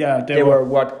 Yeah, they were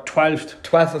what 12th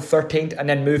or 13th, and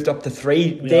then moved up to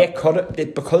 3. Yeah. They cut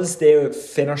it because they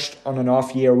finished on an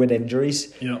off year with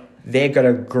injuries. Yeah, they got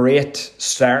a great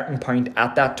starting point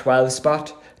at that 12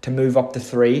 spot to move up to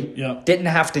 3. Yeah, didn't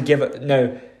have to give it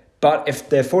no. But if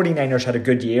the 49ers had a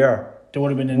good year, they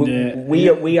would have been in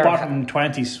the bottom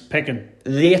 20s picking.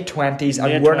 Late 20s,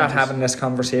 and we're not having this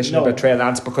conversation about Trey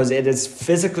Lance because it is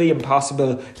physically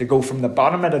impossible to go from the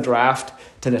bottom of the draft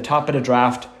to the top of the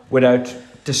draft without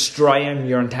destroying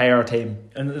your entire team.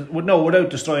 And without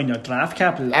destroying your draft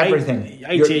capital. Everything.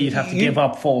 I'd say you'd have to give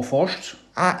up 4 firsts.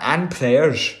 And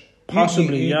players.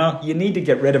 Possibly, You need to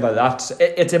get rid of a lot.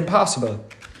 It's impossible.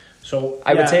 So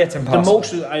I would say it's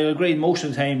impossible. I agree, most of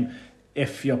the time,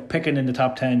 if you're picking in the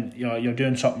top 10, you're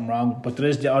doing something wrong. But there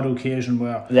is the odd occasion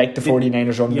where... Like the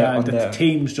 49ers on the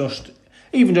teams just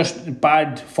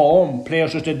bad form,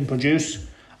 players just didn't produce,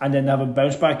 and then they have a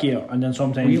bounce back year, and then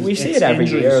sometimes we see it every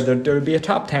year. There will be a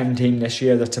top 10 team this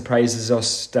year that surprises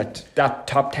us that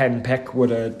top 10 pick would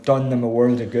have done them a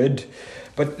world of good.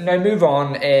 But now move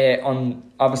on.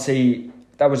 Obviously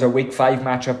that was a week 5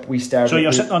 matchup we started. So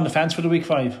you're sitting on the fence for the week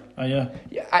 5, are you?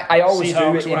 Yeah, I always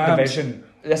Seahawks, do it in division.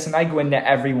 Listen, I go into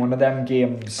every one of them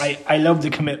games. I love the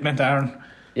commitment, Aaron.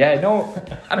 Yeah, no,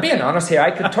 I'm being honest here.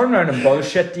 I could turn around and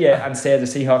bullshit you and say the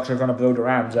Seahawks are going to blow the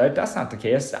Rams out. That's not the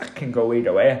case. That can go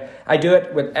either way. I do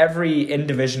it with every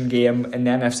in-division game in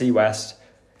the NFC West.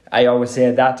 I always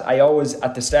say that.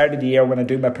 At the start of the year when I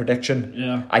do my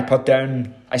prediction,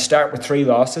 I start with 3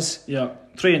 losses. Yeah,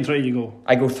 3-3 you go.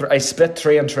 I split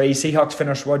 3-3. Seahawks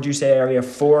finished, what did you say earlier,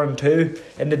 4-2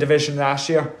 in the division last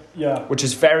year. Yeah, which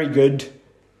is very good.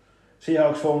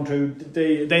 Seahawks 4-2.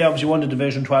 They obviously won the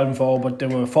division 12-4, but they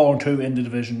were 4-2 in the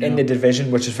division. In the division,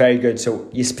 which is very good. So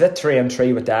you split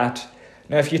 3-3 with that.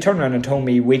 Now, if you turn around and told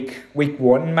me week 1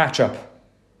 matchup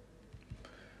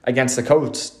against the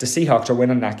Colts, the Seahawks are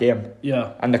winning that game.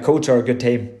 Yeah, and the Colts are a good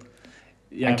team.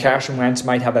 Yeah, and Carson Wentz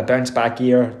might have a bounce back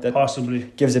year that possibly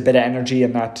gives a bit of energy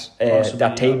in that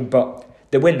team. But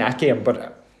they win that game.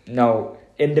 But no,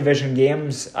 in division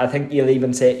games. I think you'll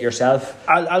even say it yourself.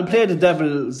 I'll play the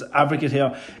devil's advocate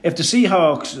here. If the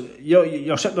Seahawks,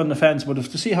 you're sitting on the fence, but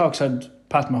if the Seahawks had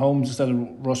Pat Mahomes instead of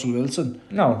Russell Wilson,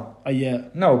 no, yeah,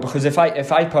 no, because if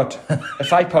I put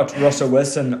Russell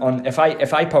Wilson on if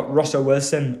I put Russell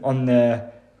Wilson on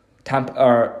the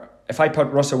if I put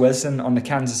Russell Wilson on the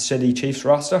Kansas City Chiefs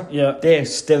roster, yeah, they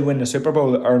still win the Super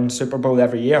Bowl, earn Super Bowl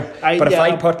every year.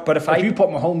 If you put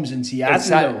Mahomes in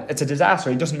Seattle, it's a disaster.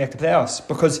 He doesn't make the playoffs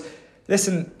because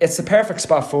listen, it's the perfect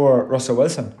spot for Russell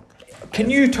Wilson. Can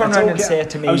you turn around and say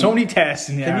to me? I was only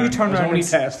testing you. Can you turn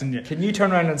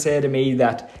around and say to me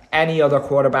that any other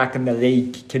quarterback in the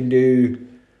league can do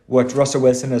what Russell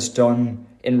Wilson has done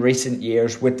in recent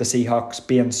years with the Seahawks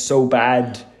being so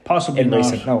bad? Possibly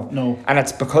not. No. And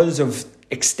it's because of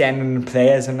extending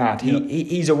plays and that.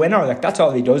 He's a winner. Like, that's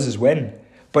all he does is win.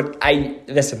 But Patrick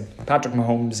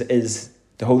Mahomes is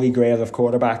the holy grail of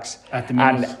quarterbacks. At the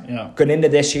minute, going into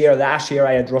this year, last year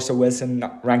I had Russell Wilson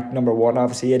ranked number 1.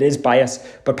 Obviously, it is biased,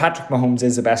 but Patrick Mahomes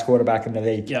is the best quarterback in the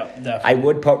league. Yeah, definitely. I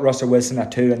would put Russell Wilson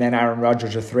at 2 and then Aaron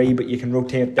Rodgers at 3, but you can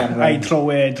rotate them around. I'd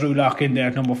throw Drew Lock in there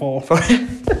at number 4.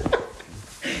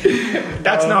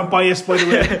 That's not biased, by the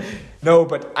way. No,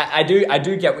 but I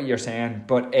do get what you're saying.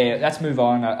 But let's move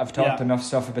on. I've talked enough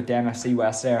stuff about the NFC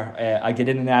West there. I'll get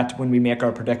into that when we make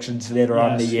our predictions later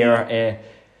on in the year.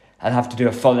 I'll have to do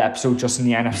a full episode just in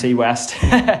the NFC West.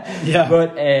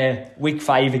 But week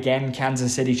 5 again,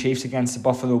 Kansas City Chiefs against the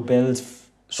Buffalo Bills.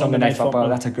 Sunday night football.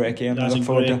 That's a great game. That's a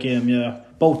great game, yeah.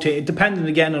 Depending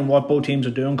again on what both teams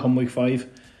are doing come week 5.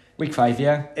 Week 5,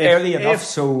 yeah. Early enough,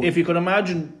 so... If you could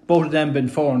imagine both of them being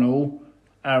 4-0,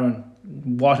 Aaron,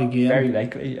 what a game. Very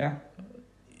likely, yeah.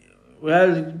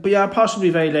 Well, but yeah,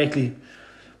 possibly very likely.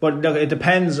 But look, it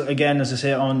depends, again, as I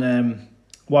say, on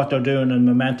what they're doing and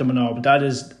momentum and all. But that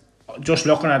is, just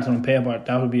looking at it on paper,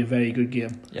 that would be a very good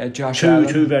game. Yeah, Josh Allen.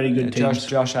 Two very good teams.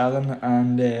 Josh Allen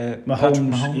and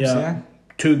Mahomes, yeah.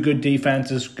 Two good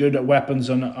defenses, good weapons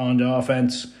on the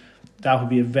offense. That would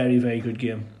be a very, very good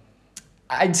game.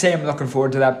 I'd say I'm looking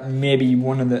forward to that. Maybe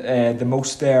one of the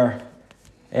most there,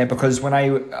 because when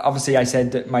I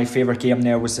said that my favourite game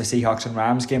there was the Seahawks and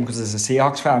Rams game because as a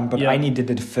Seahawks fan, but I needed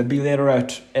the defibrillator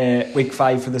out week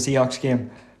 5 for the Seahawks game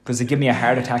because they give me a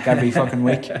heart attack every fucking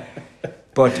week.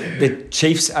 But the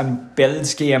Chiefs and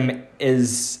Bills game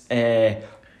is.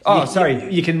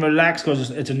 You can relax because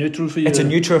it's a neutral for you. It's a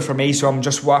neutral for me, so I'm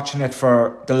just watching it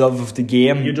for the love of the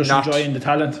game. You're just enjoying the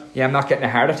talent. Yeah, I'm not getting a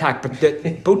heart attack.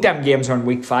 But both them games are on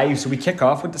week 5, so we kick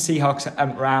off with the Seahawks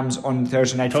and Rams on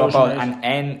Thursday night football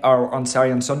on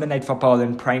Sunday night football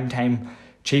in prime time.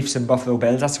 Chiefs and Buffalo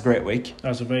Bills. That's a great week.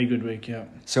 That's a very good week, yeah.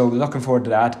 So looking forward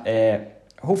to that.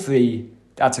 Hopefully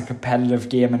that's a competitive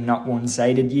game and not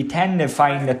one-sided. You tend to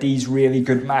find that these really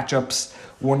good matchups,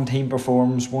 one team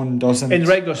performs, one doesn't. In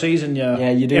regular season, yeah.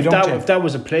 Yeah, you do, if that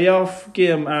was a playoff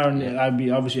game, Aaron, I'd be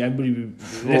a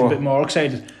little bit more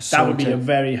excited. That would be a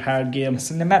very hard game.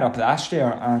 Listen, they met up last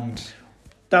year and...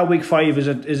 That week 5, is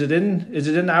it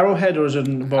in Arrowhead or is it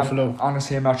in Buffalo?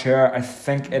 Honestly, I'm not sure. I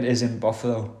think it is in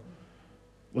Buffalo.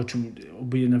 Which would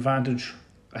be an advantage,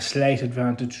 a slight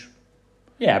advantage.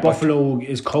 Yeah, Buffalo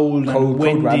is cold and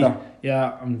windy. Cold weather.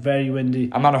 Yeah, and very windy.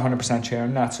 I'm not 100% sure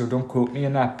on that, so don't quote me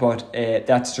on that. But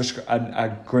that's just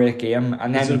a great game.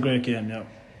 And then it's a great game, yeah.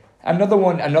 Another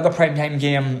primetime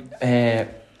game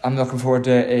I'm looking forward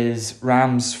to is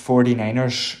Rams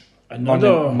 49ers.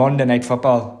 Another Monday night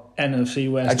football.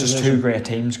 NFC West. Just division. 2 great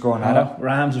teams going at it.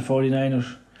 Rams and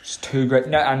 49ers. It's 2 great.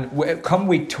 No, and come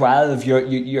week 12,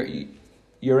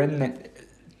 you're in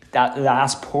that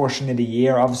last portion of the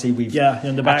year. Obviously, you're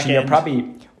in the back end. You're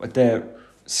probably with the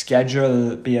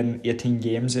schedule being 18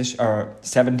 games or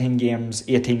 17 games,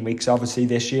 18 weeks. Obviously,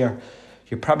 this year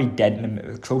you're probably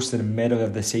close to the middle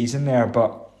of the season there.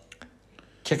 But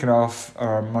kicking off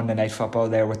our Monday night football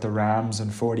there with the Rams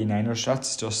and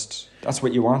 49ers, that's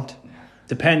what you want.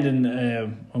 Depending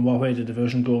on what way the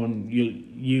division going,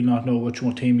 you not know which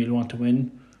one team you'll want to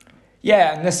win.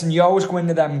 Yeah, and listen, you always go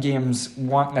into them games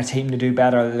wanting a team to do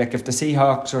better. Like if the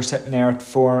Seahawks are sitting there at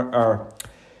 4, or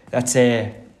let's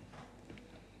say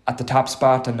at the top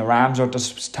spot and the Rams are at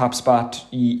the top spot,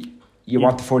 you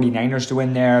want the 49ers to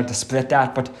win there to split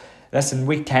that. But listen,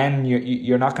 week 10,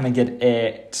 you're not going to get,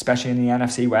 especially in the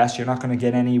NFC West, you're not going to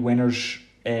get any winners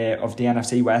of the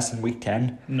NFC West in week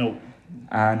 10. No.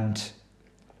 And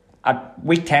at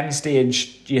week 10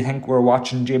 stage, do you think we're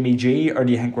watching Jimmy G or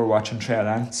do you think we're watching Trey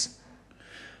Lance?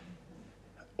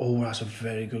 Oh, that's a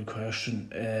very good question.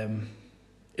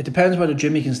 It depends whether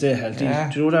Jimmy can stay healthy.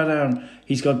 Yeah. Do you know that, Aaron?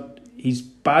 He's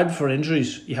bad for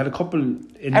injuries. He had a couple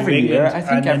in Every New year, England, I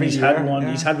think and then every he's year, had one.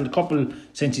 yeah. He's had a couple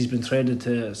since he's been traded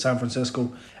to San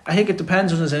Francisco. I think it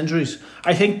depends on his injuries.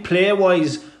 I think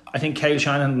player-wise, I think Kyle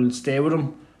Shanahan will stay with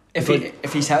him.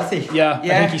 If he's healthy. Yeah, I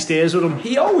think he stays with him.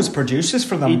 He always produces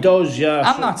for them. He does, yeah.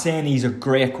 I'm not saying he's a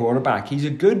great quarterback. He's a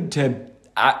good to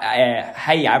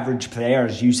high average player,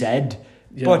 as you said.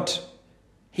 Yeah. But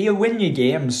he'll win you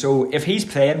games. So if he's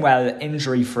playing well,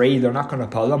 injury free, they're not going to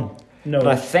pull him. No. But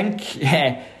I think,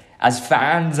 as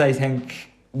fans, I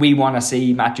think we want to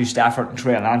see Matthew Stafford and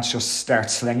Trey Lance just start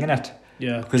slinging it.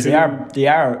 Yeah, because they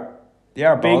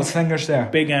are ball slingers there.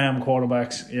 Big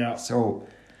quarterbacks. Yeah. So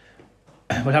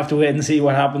we'll have to wait and see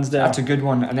what happens there. That's a good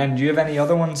one. And then, do you have any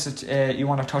other ones that you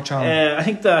want to touch on? I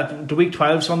think that the Week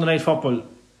 12 Sunday Night Football,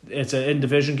 it's an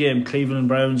in-division game, Cleveland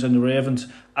Browns and the Ravens.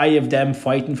 I have them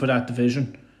fighting for that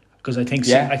division because I think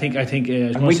I think I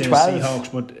was going to say 12? the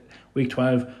Seahawks, but Week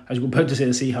 12 I was about to say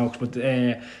the Seahawks, but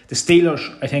the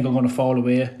Steelers I think are going to fall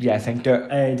away. Yeah, I think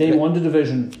they won the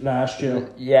division last year.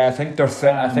 Yeah, I think they're.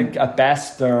 I think at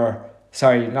best they're.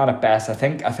 Sorry, not at best. I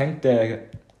think the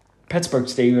Pittsburgh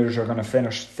Steelers are going to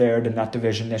finish third in that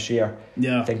division this year.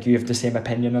 Yeah, I think you have the same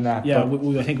opinion on that. Yeah,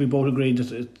 I think we both agreed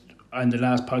that on the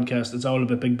last podcast it's all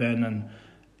about Big Ben, and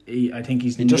I think he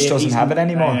just doesn't have it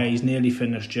anymore. He's nearly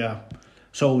finished. Yeah,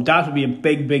 so that would be a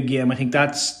big game. I think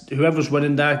that's whoever's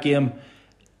winning that game.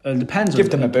 It depends. Give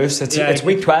them a boost. It's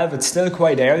Week 12. It's still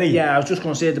quite early. Yeah, I was just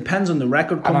going to say it depends on the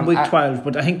record come Week 12,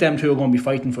 but I think them two are going to be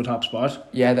fighting for top spot.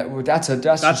 Yeah, that's a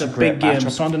big game. Matchup.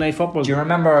 Sunday Night Football. Do you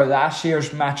remember last year's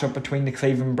matchup between the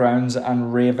Cleveland Browns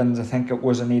and Ravens? I think it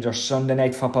was in either Sunday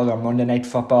Night Football or Monday Night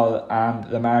Football,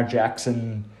 and Lamar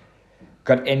Jackson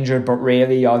got injured, but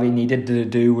really all he needed to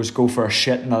do was go for a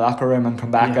shit in the locker room and come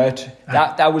back out.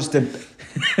 That was the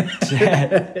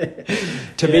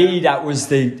to me that was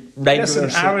the regular.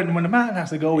 Listen, Aaron, when a man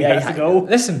has to go, he has to go.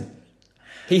 Listen,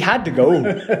 he had to go.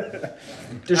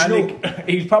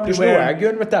 He's probably no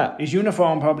arguing with that. His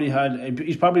uniform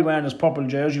he's probably wearing his purple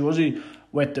jersey, was he?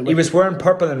 He was wearing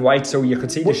purple and white, so you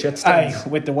could see the shit stains.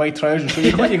 With the white trousers, so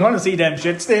you're going to see them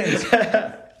shit stains. Do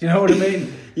you know what I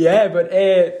mean? Yeah, but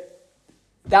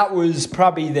that was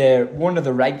probably one of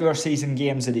the regular season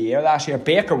games of the year last year.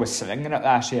 Baker was slinging it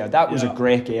last year. That was a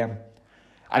great game.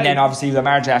 And then obviously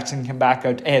Lamar Jackson came back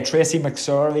out. Tracy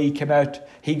McSorley came out.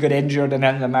 He got injured, and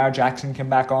then Lamar Jackson came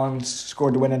back on,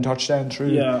 scored the winning touchdown through.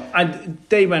 Yeah, and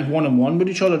they went 1-1 with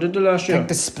each other, did they, last year? I think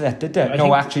they split, did they?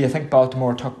 I think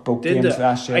Baltimore took both games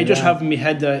last year. I just have in my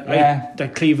head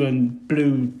that Cleveland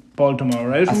blew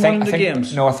Baltimore out in one of the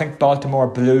games. No, I think Baltimore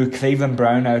blew Cleveland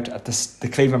Browns out at the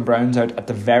Cleveland Browns out at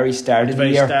the very start of the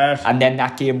year. And then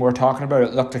that game we're talking about,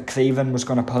 it looked like Cleveland was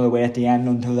going to pull away at the end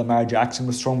until Lamar Jackson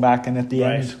was thrown back in at the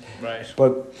end. Right.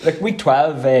 But like Week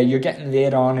 12, you're getting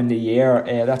late on in the year.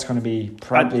 That's going to be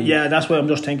probably. That's what I'm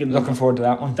just thinking. Looking forward to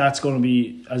that one. That's going to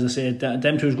be, as I said,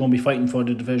 them two is going to be fighting for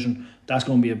the division. That's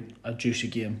going to be a juicy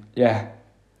game. Yeah.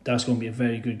 That's going to be a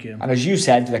very good game. And as you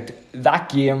said, like that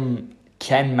game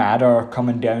can matter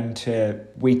coming down to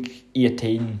week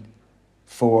 18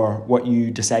 for what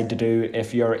you decide to do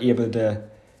if you're able to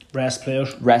rest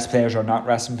players or not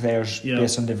resting players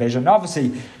based on division.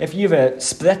 Obviously, if you have a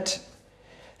split,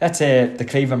 let's say the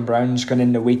Cleveland Browns going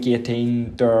into week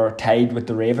 18, they're tied with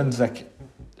the Ravens, like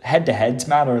head-to-heads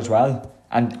matter as well.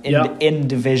 And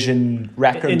in-division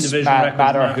records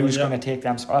matter who's going to take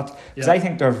them spots. Because I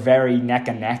think they're very neck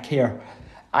and neck here.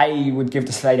 I would give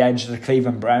the slight edge to the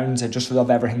Cleveland Browns. I just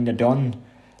love everything they've done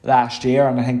last year,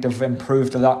 and I think they've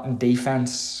improved a lot in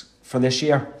defence for this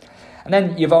year. And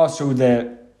then you've also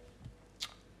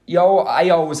I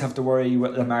always have to worry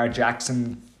with Lamar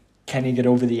Jackson. Can he get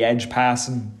over the edge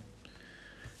passing?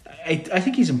 I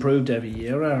think he's improved every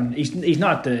year, Aaron. He's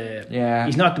not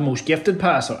the most gifted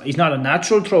passer. He's not a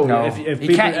natural thrower. No, if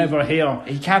people ever hear,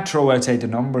 he can't throw outside the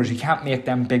numbers. He can't make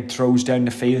them big throws down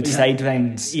the field,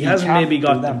 sidelines. He hasn't maybe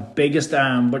got the biggest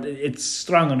arm, but it's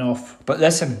strong enough. But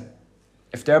listen,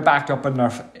 if they're backed up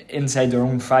inside their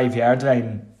own 5-yard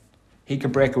line, he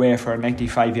could break away for a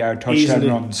 95-yard touchdown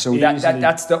run. So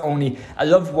that's the only. I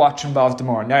love watching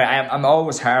Baltimore. Now I'm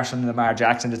always harsh on Lamar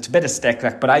Jackson. It's a bit of stick,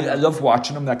 but I love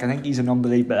watching him. I think he's an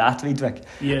unbelievable athlete.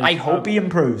 I hope he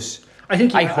improves. I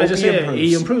hope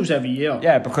he improves every year.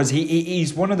 Yeah, because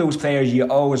he's one of those players you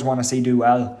always want to see do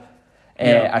well.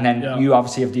 And then you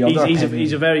obviously have the other.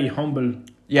 He's a very humble.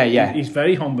 Yeah. He's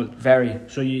very humble. Very.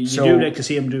 So you do like to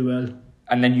see him do well.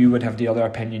 And then you would have the other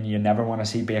opinion. You never want to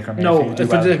see Baker Mayfield do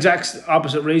well. For the exact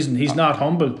opposite reason. He's not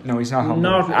humble. No, he's not humble.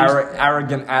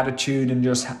 Arrogant attitude and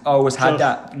just always had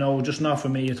that. No, just not for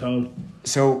me at all.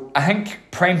 So I think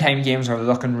primetime games are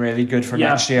looking really good for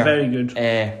next year. Very good.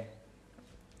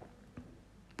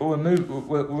 But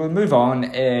we'll move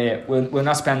on. We'll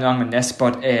not spend long on this,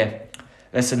 but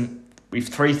listen, we've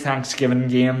 3 Thanksgiving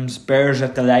games: Bears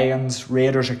at the Lions,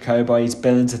 Raiders at Cowboys,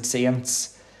 Bills at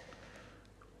Saints.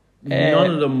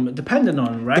 None of them, depending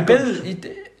on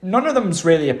record. None of them's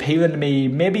really appealing to me.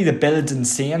 Maybe the Bills and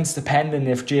Saints, depending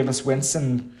if Jameis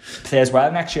Winston plays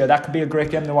well next year. That could be a great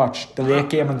game to watch. The late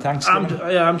game on Thanksgiving.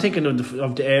 I'm thinking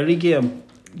of the early game.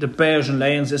 The Bears and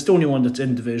Lions. It's the only one that's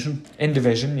in division. In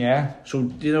division, yeah. So,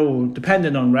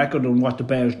 depending on record and what the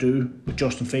Bears do with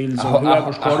Justin Fields or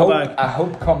whoever's quarterback. I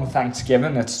hope come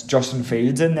Thanksgiving it's Justin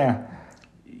Fields in there.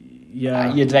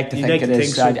 Yeah, you'd like to think it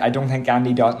is. So. I don't think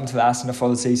Andy Dalton's lasting a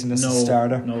full season as a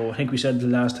starter. No, I think we said the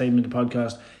last time in the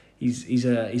podcast he's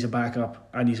a backup,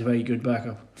 and he's a very good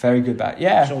backup. Very good back,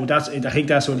 yeah. So I think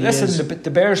that's what he is. Listen,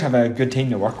 the Bears have a good team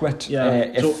to work with.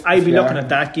 Yeah. So I'd be looking at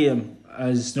that game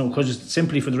as because it's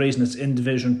simply for the reason it's in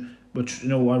division, which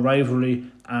a rivalry,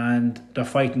 and they're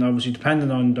fighting. Obviously,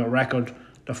 depending on their record,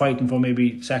 they're fighting for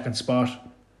maybe second spot.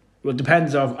 Well, it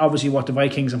depends on obviously what the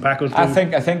Vikings and Packers do. I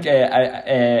think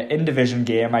in division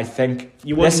game, I think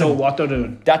you wouldn't know what they're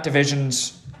doing. That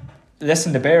division's.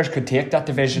 Listen, the Bears could take that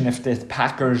division if the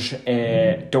Packers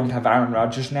don't have Aaron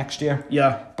Rodgers next year.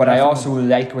 Yeah, but definitely. I also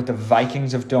like what the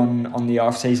Vikings have done on the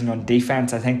off-season on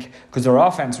defense. I think because their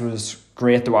offense was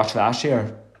great to watch last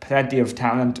year. Plenty of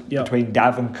talent between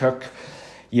Dalvin Cook.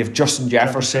 You have Justin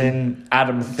Jefferson,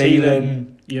 Adam Thielen.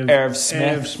 Irv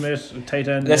Smith, tight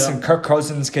end. Listen, Kirk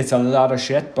Cousins gets a lot of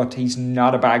shit, but he's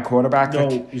not a bad quarterback.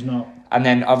 No, he's not. And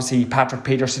then obviously Patrick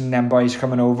Peterson, them boys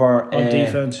coming over on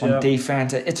defense. On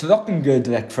defense, it's looking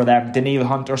good for them. Daniil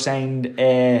Hunter signed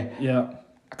a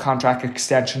contract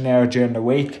extension there during the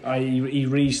week. He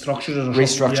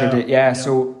restructured it. Yeah.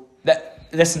 So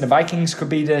listen, the Vikings could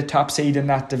be the top seed in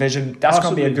that division. That's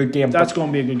going to be a good game. That's going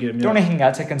to be a good game. The only thing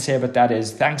else I can say about that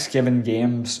is Thanksgiving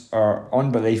games are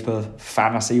unbelievable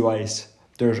fantasy wise.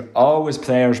 There's always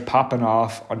players popping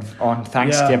off on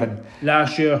Thanksgiving.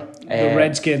 Last year, the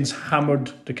Redskins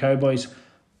hammered the Cowboys.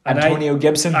 Antonio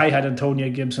Gibson. I had Antonio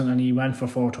Gibson, and he went for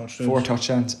 4 touchdowns. 4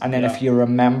 touchdowns. And then if you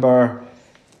remember,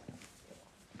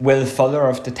 Will Fuller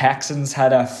of the Texans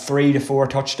had a 3 to 4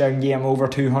 touchdown game, over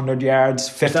 200 yards,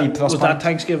 50 plus points. Was that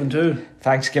Thanksgiving too?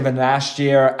 Thanksgiving last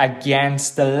year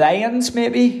against the Lions,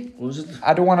 maybe? Was it?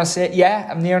 I don't want to say. Yeah,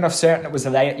 I'm near enough certain it was the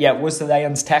Lions. Yeah, it was the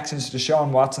Lions. Texans, Deshaun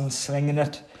Watson slinging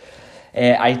it.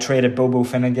 I traded Bobo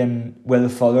Finnegan, Will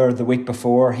Fuller the week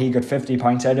before. He got 50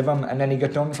 points out of him, and then he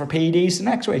got done for PEDs the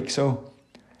next week. So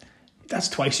that's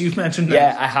twice you've mentioned that.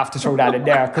 Yeah, I have to throw that in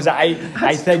there because I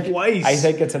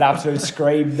think it's an absolute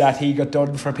scream that he got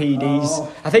done for PEDs.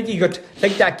 Oh. I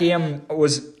think that game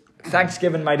was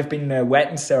Thanksgiving might have been the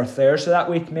Wednesday or Thursday that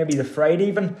week, maybe the Friday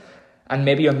even, and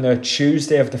maybe on the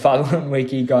Tuesday of the following week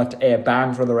he got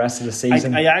banned for the rest of the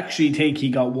season. I actually think he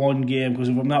got one game because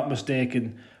if I'm not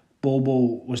mistaken,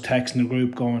 Bobo was texting the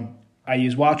group going, "Are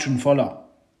you watching Fuller?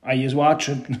 Are you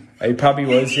watching?" He probably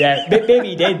was, yeah. Maybe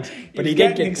he did, but he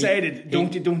did get excited.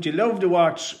 Don't you love to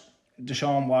watch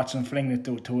Deshaun Watson fling it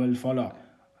to Will Fuller?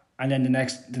 And then the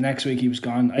next week he was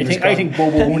gone. I think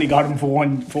Bobo only got him for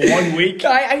one week.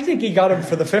 I think he got him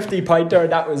for the 50-pointer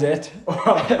and that was it.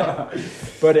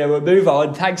 But we'll move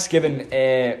on. Thanksgiving.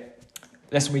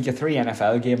 Listen, we get 3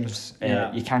 NFL games.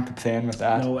 You can't complain with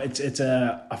that. No, it's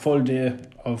a full day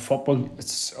of football.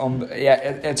 It's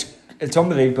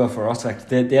unbelievable for us. Like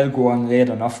they'll go on late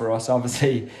enough for us,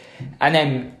 obviously. And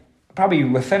then probably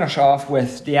we'll finish off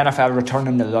with the NFL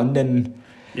returning to London.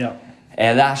 Yeah.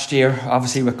 Last year,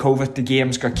 obviously with COVID, the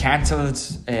games got cancelled.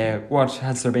 What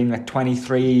has there been, like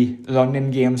 23 London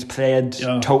games played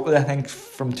total? I think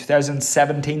from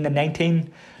 2017 to 19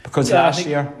 because last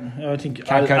year. I think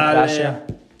last year.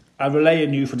 I'll rely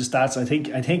on you for the stats. I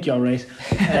think you're right.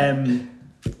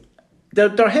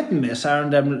 They're hit and miss,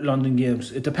 aren't them London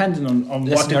games? It depending on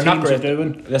what the teams are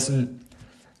doing. Listen,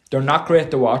 they're not great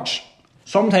to watch.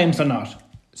 Sometimes they're not.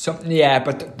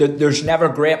 But there's never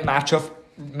great matchups.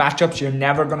 You're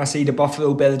never going to see the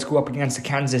Buffalo Bills go up against the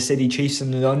Kansas City Chiefs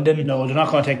in London. No, they're not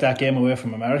going to take that game away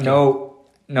from America.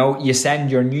 No, you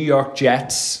send your New York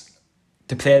Jets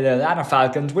to play the Atlanta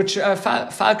Falcons, which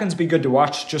Falcons be good to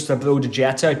watch just to blow the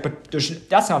Jets out, but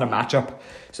that's not a matchup.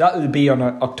 So that will be on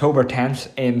October 10th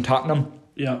in Tottenham.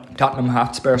 Yeah. Tottenham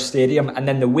Hotspur Stadium. And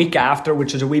then the week after,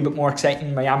 which is a wee bit more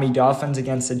exciting, Miami Dolphins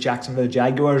against the Jacksonville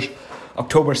Jaguars.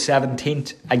 October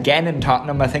 17th, again in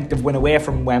Tottenham. I think they've went away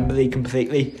from Wembley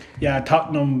completely. Yeah,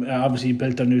 Tottenham obviously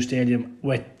built their new stadium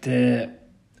with the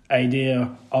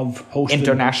idea of hosting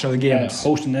international games.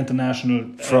 Hosting international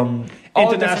from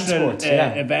all international sports,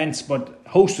 events, but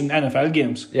hosting NFL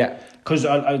games. Yeah. Because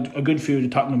a good few of the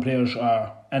Tottenham players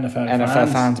are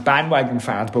NFL fans, bandwagon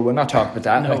fans, but we're not talking about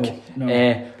that.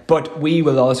 No. But we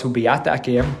will also be at that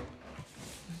game.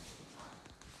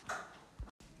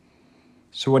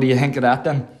 So what do you think of that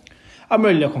then? I'm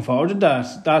really looking forward to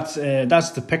that. That's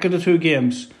the pick of the two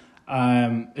games.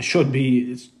 It should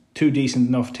be two decent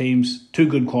enough teams, two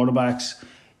good quarterbacks.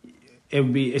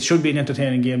 It should be an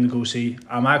entertaining game to go see.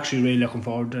 I'm actually really looking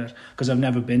forward to it because I've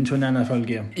never been to an NFL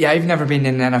game. Yeah, I've never been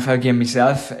in an NFL game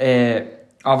myself.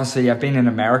 Obviously, I've been in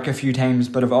America a few times,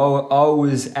 but I've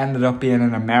always ended up being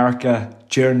in America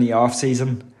during the off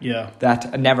season. Yeah, that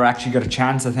I never actually got a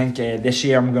chance. I think this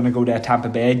year I'm going to go to a Tampa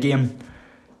Bay game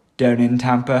down in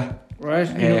Tampa.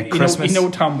 Right, Christmas. You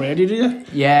know Tom Brady, do you?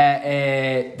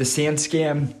 Yeah, the Saints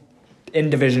game,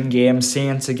 in division game,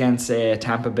 Saints against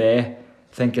Tampa Bay.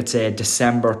 I think it's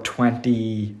December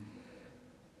 26th,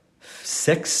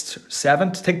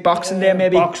 7th. I think Boxing Day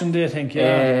maybe. Boxing Day, I think.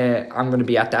 Yeah. I'm going to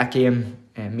be at that game.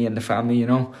 Me and the family, you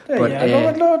know. Lord.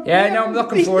 I'm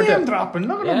looking forward to it. Dropping,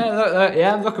 look at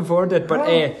him. I'm looking forward to it. But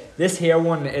this here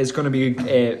one is going to be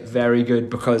very good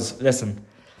because, listen,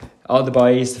 all the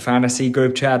boys, the fantasy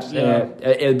group chat,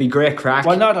 it'll be great crack.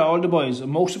 Well, not all the boys.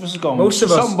 Most of us are going.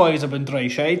 Some boys have been dry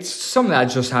shades. Some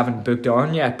lads just haven't booked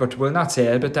on yet, but we'll not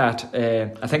say about that.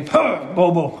 I think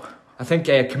Bobo. I think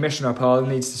Commissioner Paul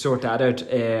needs to sort that out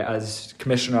as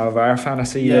Commissioner of our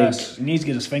fantasy league. Yes, he needs to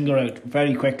get his finger out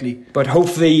very quickly. But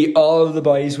hopefully all the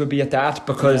boys will be at that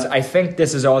because I think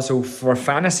this is also for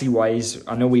fantasy wise.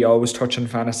 I know we always touch on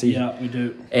fantasy. Yeah, we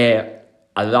do.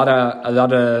 A lot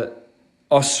of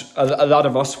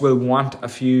us will want a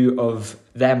few of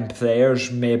them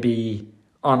players maybe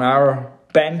on our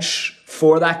bench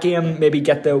for that game, maybe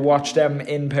get to watch them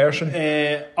in person.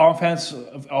 Offense,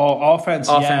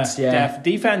 yeah.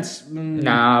 Defense,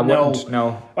 I wouldn't.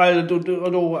 No. Well,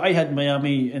 although I had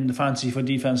Miami in the fantasy for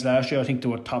defense last year, I think they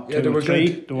were top 2 or 3.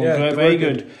 Good. They were very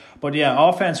good. But yeah,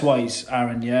 offense wise,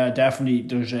 Aaron, definitely.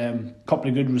 There's a couple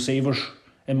of good receivers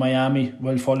in Miami.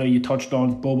 Will Fuller, you touched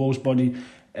on Bobo's buddy.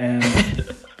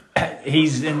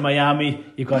 He's in Miami.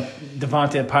 You got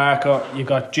Devontae Parker. You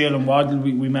got Jalen Waddle.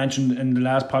 We mentioned in the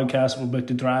last podcast about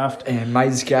the draft.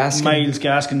 Myles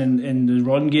Gaskin in the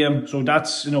run game. So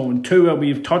that's in Tua.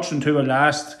 We've touched on Tua the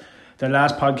last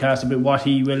podcast about what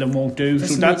he will and won't do.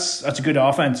 So that's a good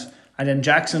offense. And then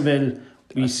Jacksonville.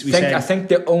 I think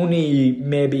the only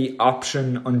maybe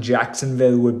option on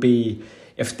Jacksonville would be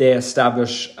if they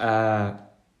establish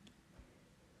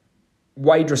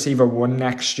wide receiver 1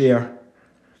 next year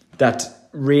that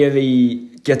really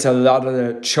gets a lot of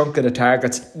the chunk of the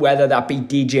targets, whether that be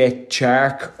DJ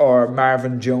Chark or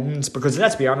Marvin Jones, because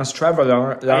let's be honest, Trevor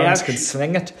Lawrence could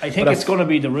sling it. I think it's going to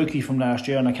be the rookie from last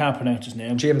year, and I can't pronounce his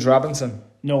name. James Robinson.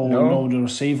 No, the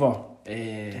receiver.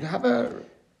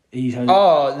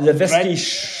 Levisky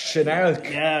Chanel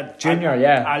Jr.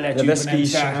 I'll let Levisky you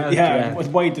Chanel. Yeah, with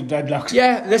white deadlocks.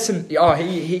 Yeah, listen. He's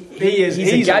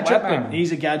a gadget man.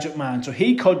 He's a gadget man. So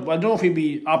he could. I don't know if he'd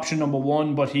be option number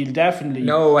 1, but he'll definitely.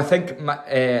 No, I think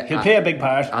he'll play a big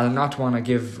part. I'll not want to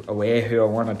give away who I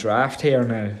want to draft here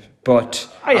now,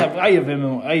 but I have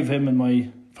him in my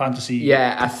fantasy.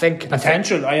 Yeah, I think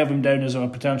potential. I have him down as a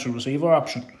potential receiver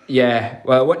option. Yeah,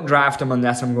 well, I wouldn't draft him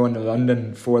unless I'm going to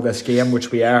London for this game,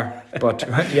 which we are. But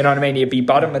you know what I mean. He'd be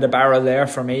bottom of the barrel there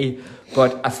for me.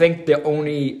 But I think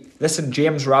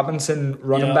James Robinson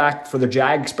running back for the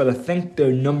Jags. But I think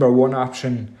the number 1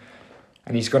 option,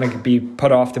 and he's going to be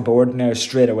put off the board now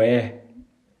straight away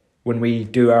when we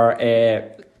do our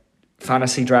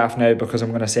fantasy draft now, because I'm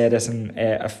going to say this and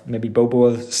maybe Bobo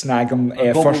will snag him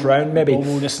first round maybe.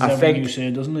 Bobo listens to everything you say,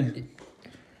 doesn't he?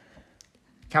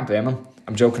 Can't blame him.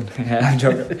 I'm joking.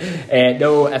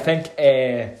 No, I think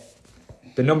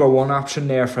the number 1 option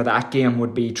there for that game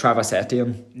would be Travis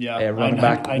Etienne. Running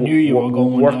back. I knew you were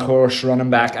going workhorse running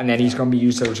back, and then he's going to be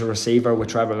used as a receiver with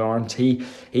Trevor Lawrence.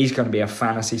 He's going to be a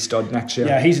fantasy stud next year.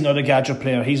 Yeah, he's another gadget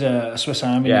player. He's a Swiss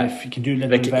Army knife. He can do a little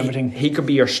bit of everything. He could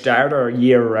be your starter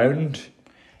year round.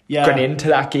 Yeah, going into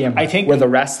that game, I think, where the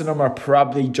rest of them are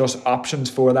probably just options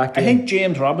for that game. I think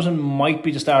James Robinson might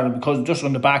be the starter because just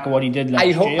on the back of what he did last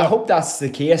year. I hope that's the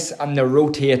case, and they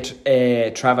rotate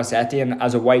Travis Etienne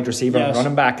as a wide receiver and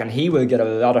running back, and he will get a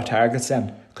lot of targets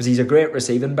then because he's a great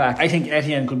receiving back. I think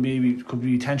Etienne could be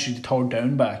potentially the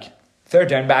third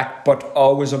down back, but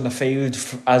always on the field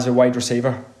as a wide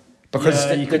receiver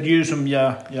because you could use him.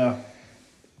 Yeah.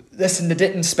 Listen, they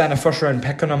didn't spend a first round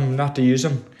pick on him not to use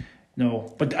him.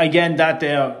 No, but again, that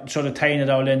there, sort of tying it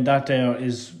all in, that there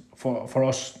is, for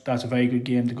us, that's a very good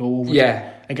game to go over.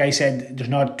 Yeah. Like I said, there's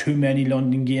not too many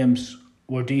London games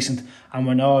were decent, and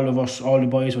when all the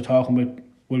boys were talking about,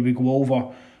 will we go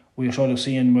over, we were sort of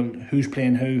seeing, well, who's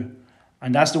playing who,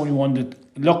 and that's the only one that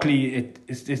luckily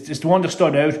it's the one that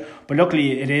stood out. But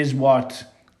luckily it is what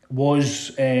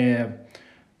was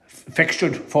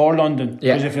fixtured for London.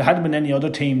 Because if it hadn't been any other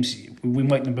teams, we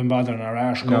mightn't have been bothering our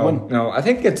arse going. No, I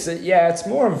think it's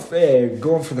more of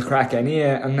going for the crack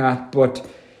anyway and that, but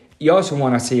you also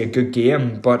want to see a good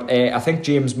game. But I think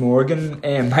James Morgan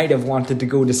might have wanted to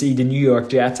go to see the New York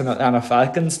Jets and Atlanta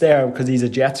Falcons there because he's a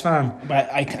Jets fan. But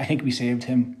I think we saved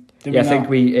him. I think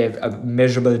we a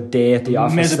miserable day at the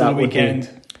office. Miserable weekend.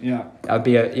 It'd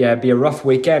be a rough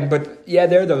weekend. But yeah,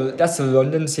 that's the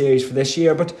London series for this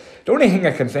year. But the only thing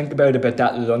I can think about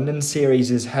that London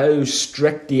series is how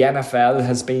strict the NFL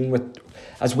has been with,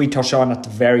 as we touched on at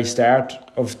the very start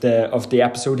of the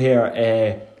episode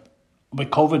here.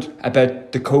 About COVID.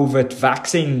 About the COVID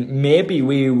vaccine. Maybe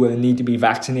we will need to be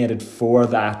vaccinated for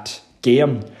that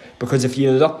game. Because if you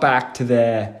look back to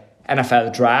the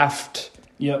NFL draft...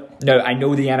 Yep. Now, I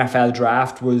know the NFL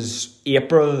draft was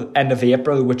end of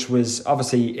April, which was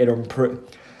obviously...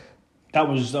 That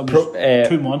was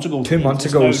 2 months ago. 2 months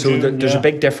ago, so June, there's a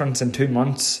big difference in 2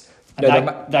 months. And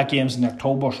that game's in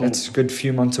October, so it's a good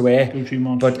few months away. Good few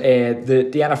months. But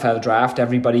the NFL draft,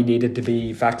 everybody needed to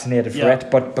be vaccinated for it.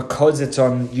 But because it's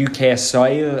on UK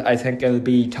soil, I think it'll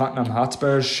be Tottenham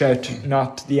Hotspur's shout,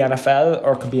 not the NFL,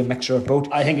 or it could be a mixture of both.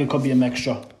 I think it could be a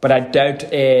mixture. But I doubt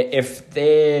if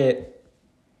they...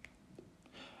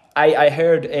 I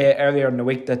heard earlier in the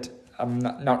week that, I'm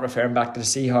not referring back to the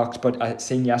Seahawks, but I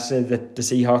seen yesterday that the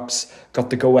Seahawks got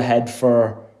the go-ahead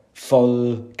for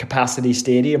full capacity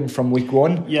stadium from week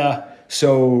 1. Yeah.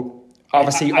 So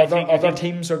obviously other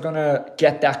teams are going to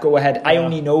get that go-ahead. Yeah. I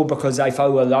only know because I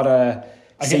follow a lot of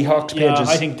Seahawks pages.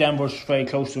 I think Denver's very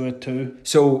close to it too.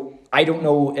 So I don't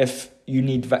know if you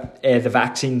need the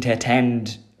vaccine to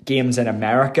attend games in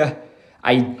America.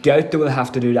 I doubt they will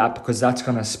have to do that because that's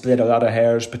going to split a lot of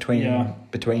hairs between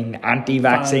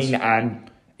anti-vaccine fans. And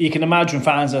you can imagine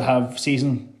fans that have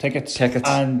season tickets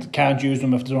and can't use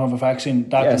them if they don't have a vaccine.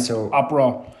 That's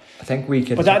uproar. I think we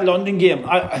could. But that London game,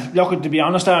 look, to be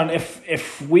honest, Aaron,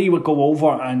 if we would go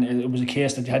over and it was a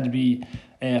case that you had to be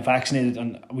vaccinated,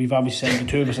 and we've obviously said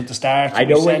the two of us at the start. I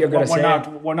know what you're going to say.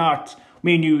 We're not.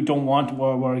 Me and you don't want.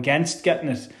 We're against getting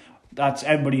it. That's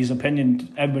everybody's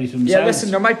opinion, everybody to themselves. Yeah,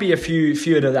 listen, there might be a few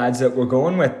of the lads that we're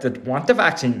going with that want the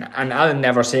vaccine, and I'll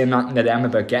never say nothing to them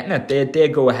about getting it. They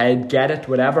go ahead, get it,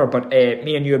 whatever, but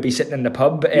me and you will be sitting in the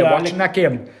pub watching that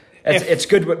game. It's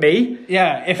good with me.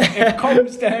 Yeah, if it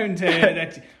comes down to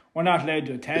that we're not allowed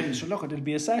to attend, so look, it'll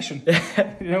be a session.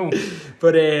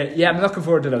 But I'm looking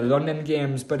forward to the London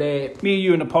games. But me and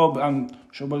you in the pub, and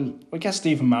sure, we'll get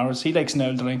Stephen Maris. He likes an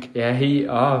old drink.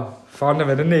 Yeah, fond of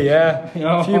it, isn't he? Yeah,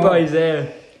 a few boys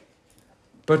there.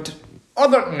 But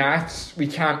other than that, we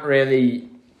can't really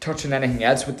touch on anything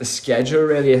else with the schedule.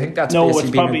 Really, I think that's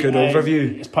basically been a good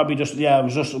overview. It's probably it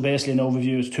was just basically an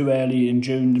overview. It's too early in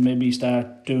June to maybe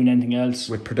start doing anything else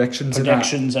with predictions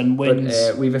and wins.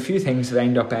 But we've a few things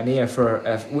lined up anyway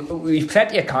for we've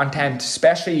plenty of content,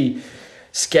 especially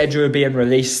schedule being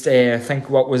released. I think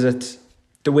what was it,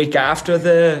 the week after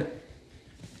the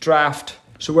draft.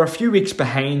 So we're a few weeks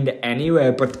behind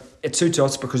anyway, but it suits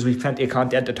us because we've plenty of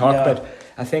content to talk about.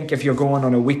 I think if you're going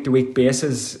on a week-to-week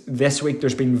basis, this week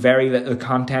there's been very little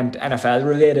content NFL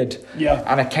related. Yeah.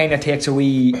 And it kind of takes a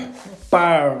wee...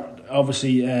 Bar,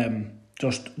 obviously,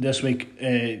 just this week,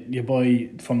 your boy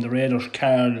from the Raiders,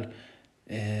 Carl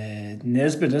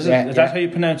Nesbitt, is it? Is that how you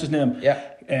pronounce his name?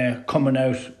 Yeah. Coming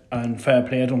out, and fair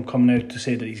play to him, coming out to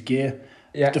say that he's gay.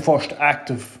 Yeah. The first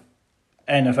active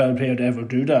NFL player to ever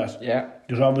do that. Yeah.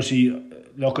 There's obviously,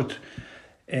 look at...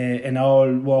 in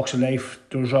all walks of life,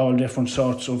 there's all different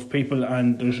sorts of people,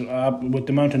 and there's with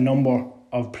the amount of number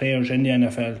of players in the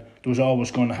NFL, there's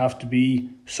always going to have to be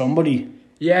somebody.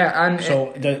 Yeah, and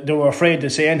so they were afraid to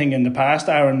say anything in the past,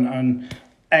 Aaron, and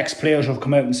ex-players have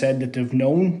come out and said that they've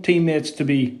known teammates to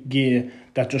be gay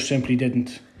that just simply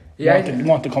didn't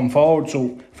want to come forward.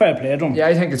 So fair play to them. Yeah,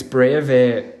 I think it's brave.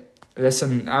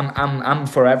 Listen, I'm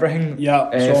for everything. Yeah,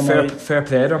 fair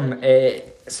play to them.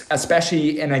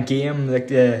 Especially in a game like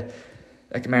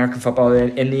American football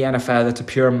in the NFL, it's a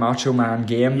pure macho man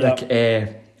game.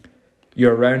 Yep.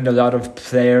 You're around a lot of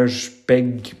players,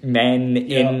 big men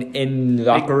in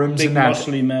locker rooms, big and that,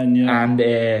 muscly men, and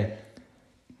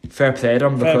fair play to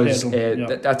them because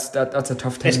that's a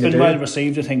tough thing to do. It's been well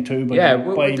received, I think, too,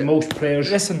 by most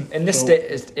players. Listen, in this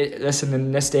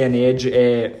day and age,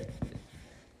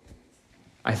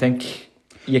 I think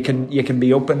you can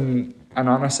be open and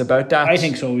honest about that. I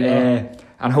think so, yeah.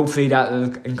 and hopefully that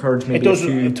will encourage maybe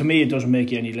To me, it doesn't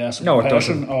make you any less of a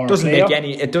person or it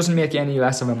doesn't make you any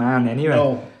less of a man anyway.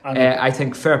 No, I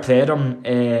think fair play to him,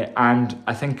 and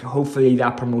I think hopefully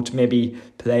that promotes maybe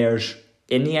players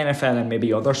in the NFL and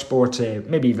maybe other sports,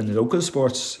 maybe even local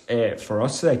sports for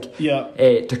us,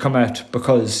 to come out,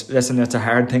 because listen, it's a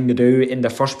hard thing to do in the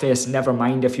first place. Never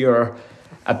mind if you're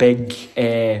a big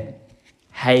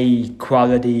high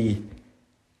quality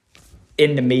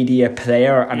in the media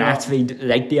player and athlete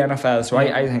like the NFL. So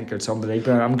I think it's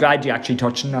unbelievable. I'm glad you actually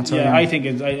touched on that. So I think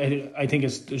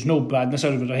it's there's no badness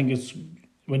out of it. I think it's,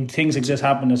 when things like this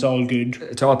happen, it's all good.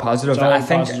 It's all positive. I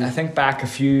think back a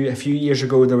few years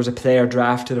ago there was a player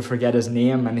drafted, I forget his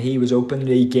name, and he was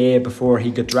openly gay before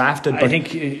he got drafted. But I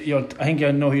think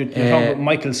I know you're talking about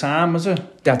Michael Sam, is it?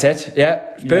 That's it.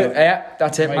 Yeah,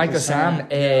 that's it. Michael Sam.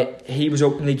 He was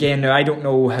openly gay. Now I don't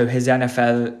know how his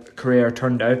NFL career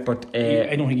turned out, but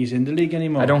I don't think he's in the league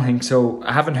anymore. I don't think so.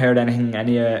 I haven't heard anything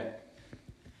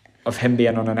of him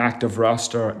being on an active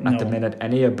roster at the minute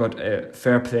but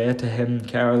fair play to him,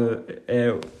 Carol,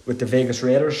 with the Vegas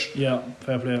Raiders. Yeah,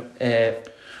 fair play.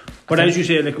 But as you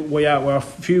say, we're a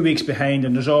few weeks behind,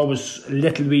 and there's always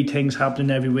little wee things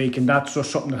happening every week, and that's just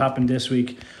something that happened this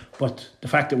week. But the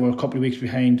fact that we're a couple of weeks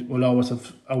behind, we'll always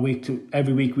have a week to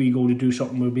every week we go to do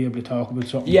something, we'll be able to talk about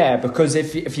something. Yeah, because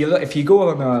if you go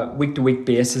on a week to week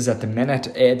basis at the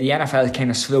minute, the NFL kind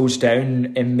of slows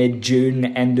down in mid-June,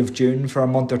 end of June for a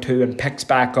month or two, and picks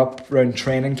back up around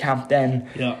training camp. Then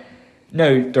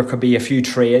now there could be a few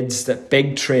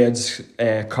big trades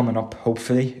coming up.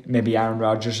 Hopefully, maybe Aaron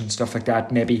Rodgers and stuff like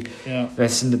that. Maybe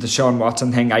listen to the Deshaun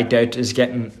Watson thing. I doubt is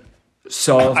getting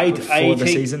solved before the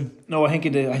season. No, I think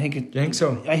it. You think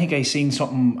so? I think I seen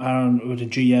something, Aaron, with a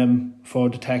GM for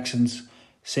the Texans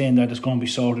saying that it's going to be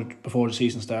sorted before the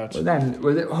season starts.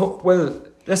 Well,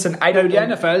 listen, I don't. The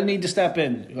NFL need to step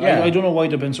in. Yeah. I don't know why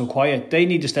they've been so quiet. They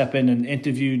need to step in and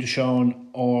interview Deshaun,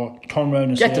 or turn around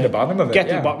and get to the bottom of it.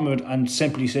 To the bottom of it, and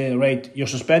simply say, right, you're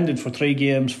suspended for 3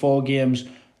 games, 4 games.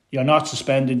 You're not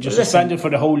suspended. You're suspended for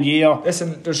the whole year.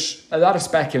 Listen, there's a lot of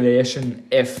speculation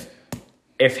if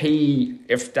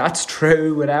that's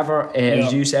true, whatever,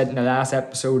 as you said in the last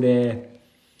episode.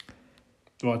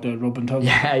 What, the rub and tug?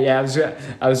 Yeah.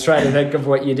 I was trying to think of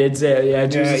what you did say. Yeah,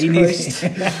 Jesus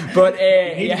Christ. But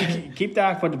keep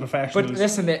that for the professionals. But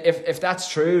listen, if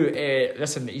that's true,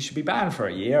 listen, he should be banned for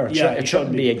a year. It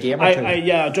shouldn't be a game or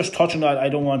two. Just touching that, I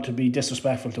don't want to be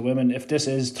disrespectful to women. If this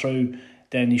is true,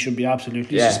 then he should be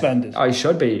absolutely suspended. Oh, he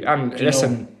should be. And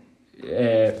listen.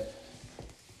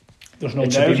 There's no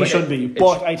doubt he should be.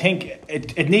 But I think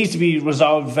it needs to be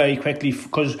resolved very quickly,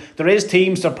 because there is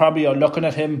teams that probably are looking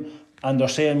at him and they're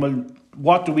saying, well,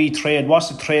 what do we trade? What's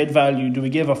the trade value? Do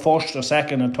we give a first, a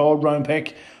second, a third round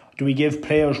pick? Do we give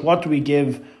players? What do we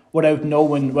give without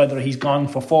knowing whether he's gone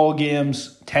for 4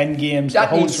 games, 10 games, the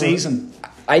whole season?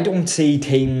 I don't see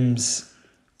teams...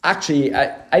 Actually,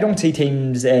 I don't see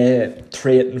teams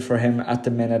trading for him at the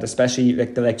minute, especially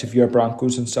like the likes of your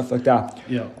Broncos and stuff like that,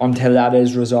 until that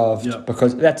is resolved.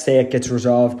 Because let's say it gets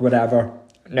resolved, whatever.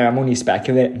 Now, I'm only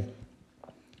speculating.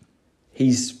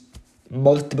 He's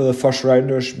multiple first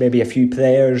rounders, maybe a few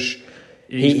players.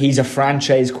 He's a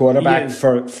franchise quarterback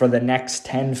for the next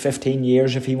 10, 15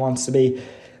 years if he wants to be.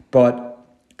 But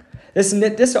listen,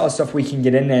 this is all stuff we can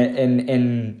get in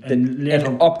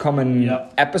upcoming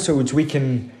episodes.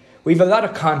 We've a lot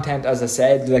of content, as I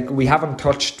said. Like, we haven't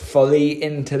touched fully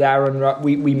into the Aaron.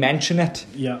 We mention it,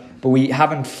 but we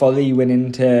haven't fully went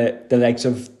into the likes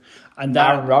of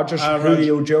Aaron Rodgers,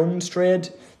 Julio Jones trade.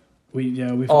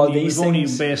 We've only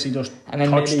basically just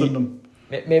touched on them.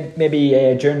 Maybe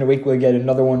during the week we'll get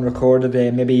another one recorded.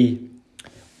 I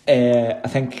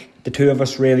think the two of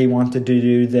us really wanted to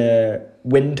do the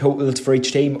win totals for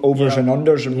each team, overs and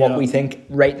unders, and what we think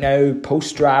right now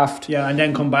post draft. Yeah, and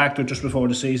then come back to just before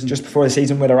the season. Just before the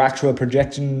season with our actual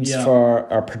projections for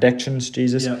our predictions.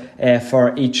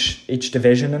 For each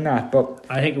division and that. But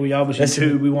I think we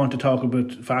obviously we want to talk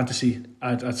about fantasy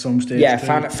at some stage. Yeah,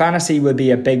 fantasy will be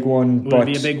a big one. Will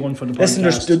be a big one for the podcast.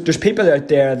 Listen, there's people out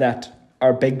there that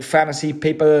are big fantasy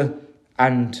people,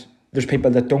 and there's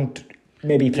people that don't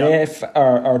maybe play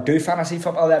or do fantasy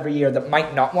football every year that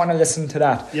might not want to listen to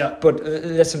that. But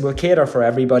listen, we'll cater for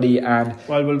everybody, and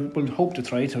we'll hope to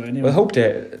try to anyway. We'll hope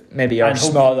to maybe our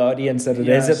small audience that it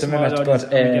is at the minute, but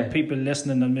we get people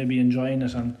listening and maybe enjoying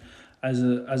it. And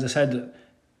as I said,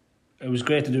 it was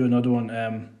great to do another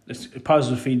one. It's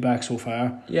positive feedback so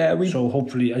far. So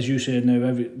hopefully, as you said,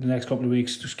 now the next couple of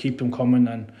weeks, just keep them coming,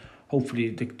 and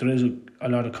hopefully there is a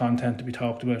lot of content to be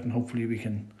talked about, and hopefully we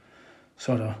can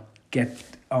sort of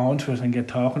get onto it and get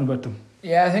talking about them.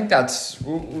 Yeah, I think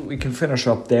we can finish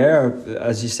up there.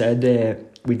 As you said,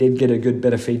 we did get a good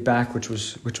bit of feedback, which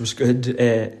was good.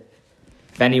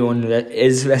 If anyone that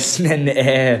is listening,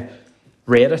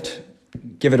 rate it,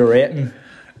 give it a rating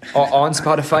on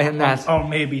Spotify and that, or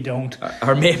maybe don't,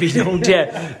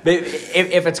 Yeah,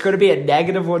 if it's going to be a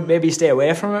negative one, maybe stay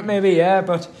away from it. Maybe, yeah,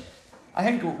 but. I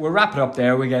think we'll wrap it up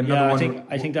there. We get another one.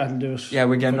 I think that'll do us. Yeah,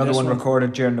 we get another one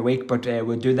recorded during the week, but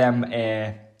we'll do them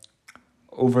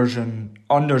overs and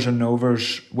unders and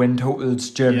overs win totals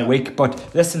during the week.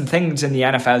 But listen, things in the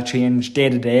NFL change day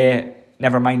to day,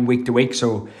 never mind week to week,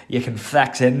 so you can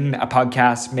flex in a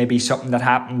podcast, maybe something that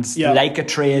happens like a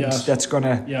trade that's going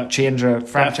to change a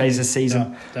franchise's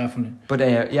season. Yeah, definitely. But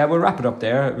we'll wrap it up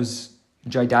there. It was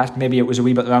enjoyed that. Maybe it was a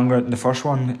wee bit longer than the first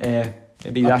one.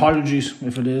 Maybe apologies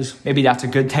if it is. Maybe that's a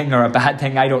good thing or a bad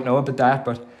thing. I don't know about that,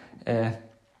 but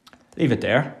leave it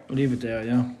there. We'll leave it there,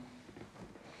 yeah.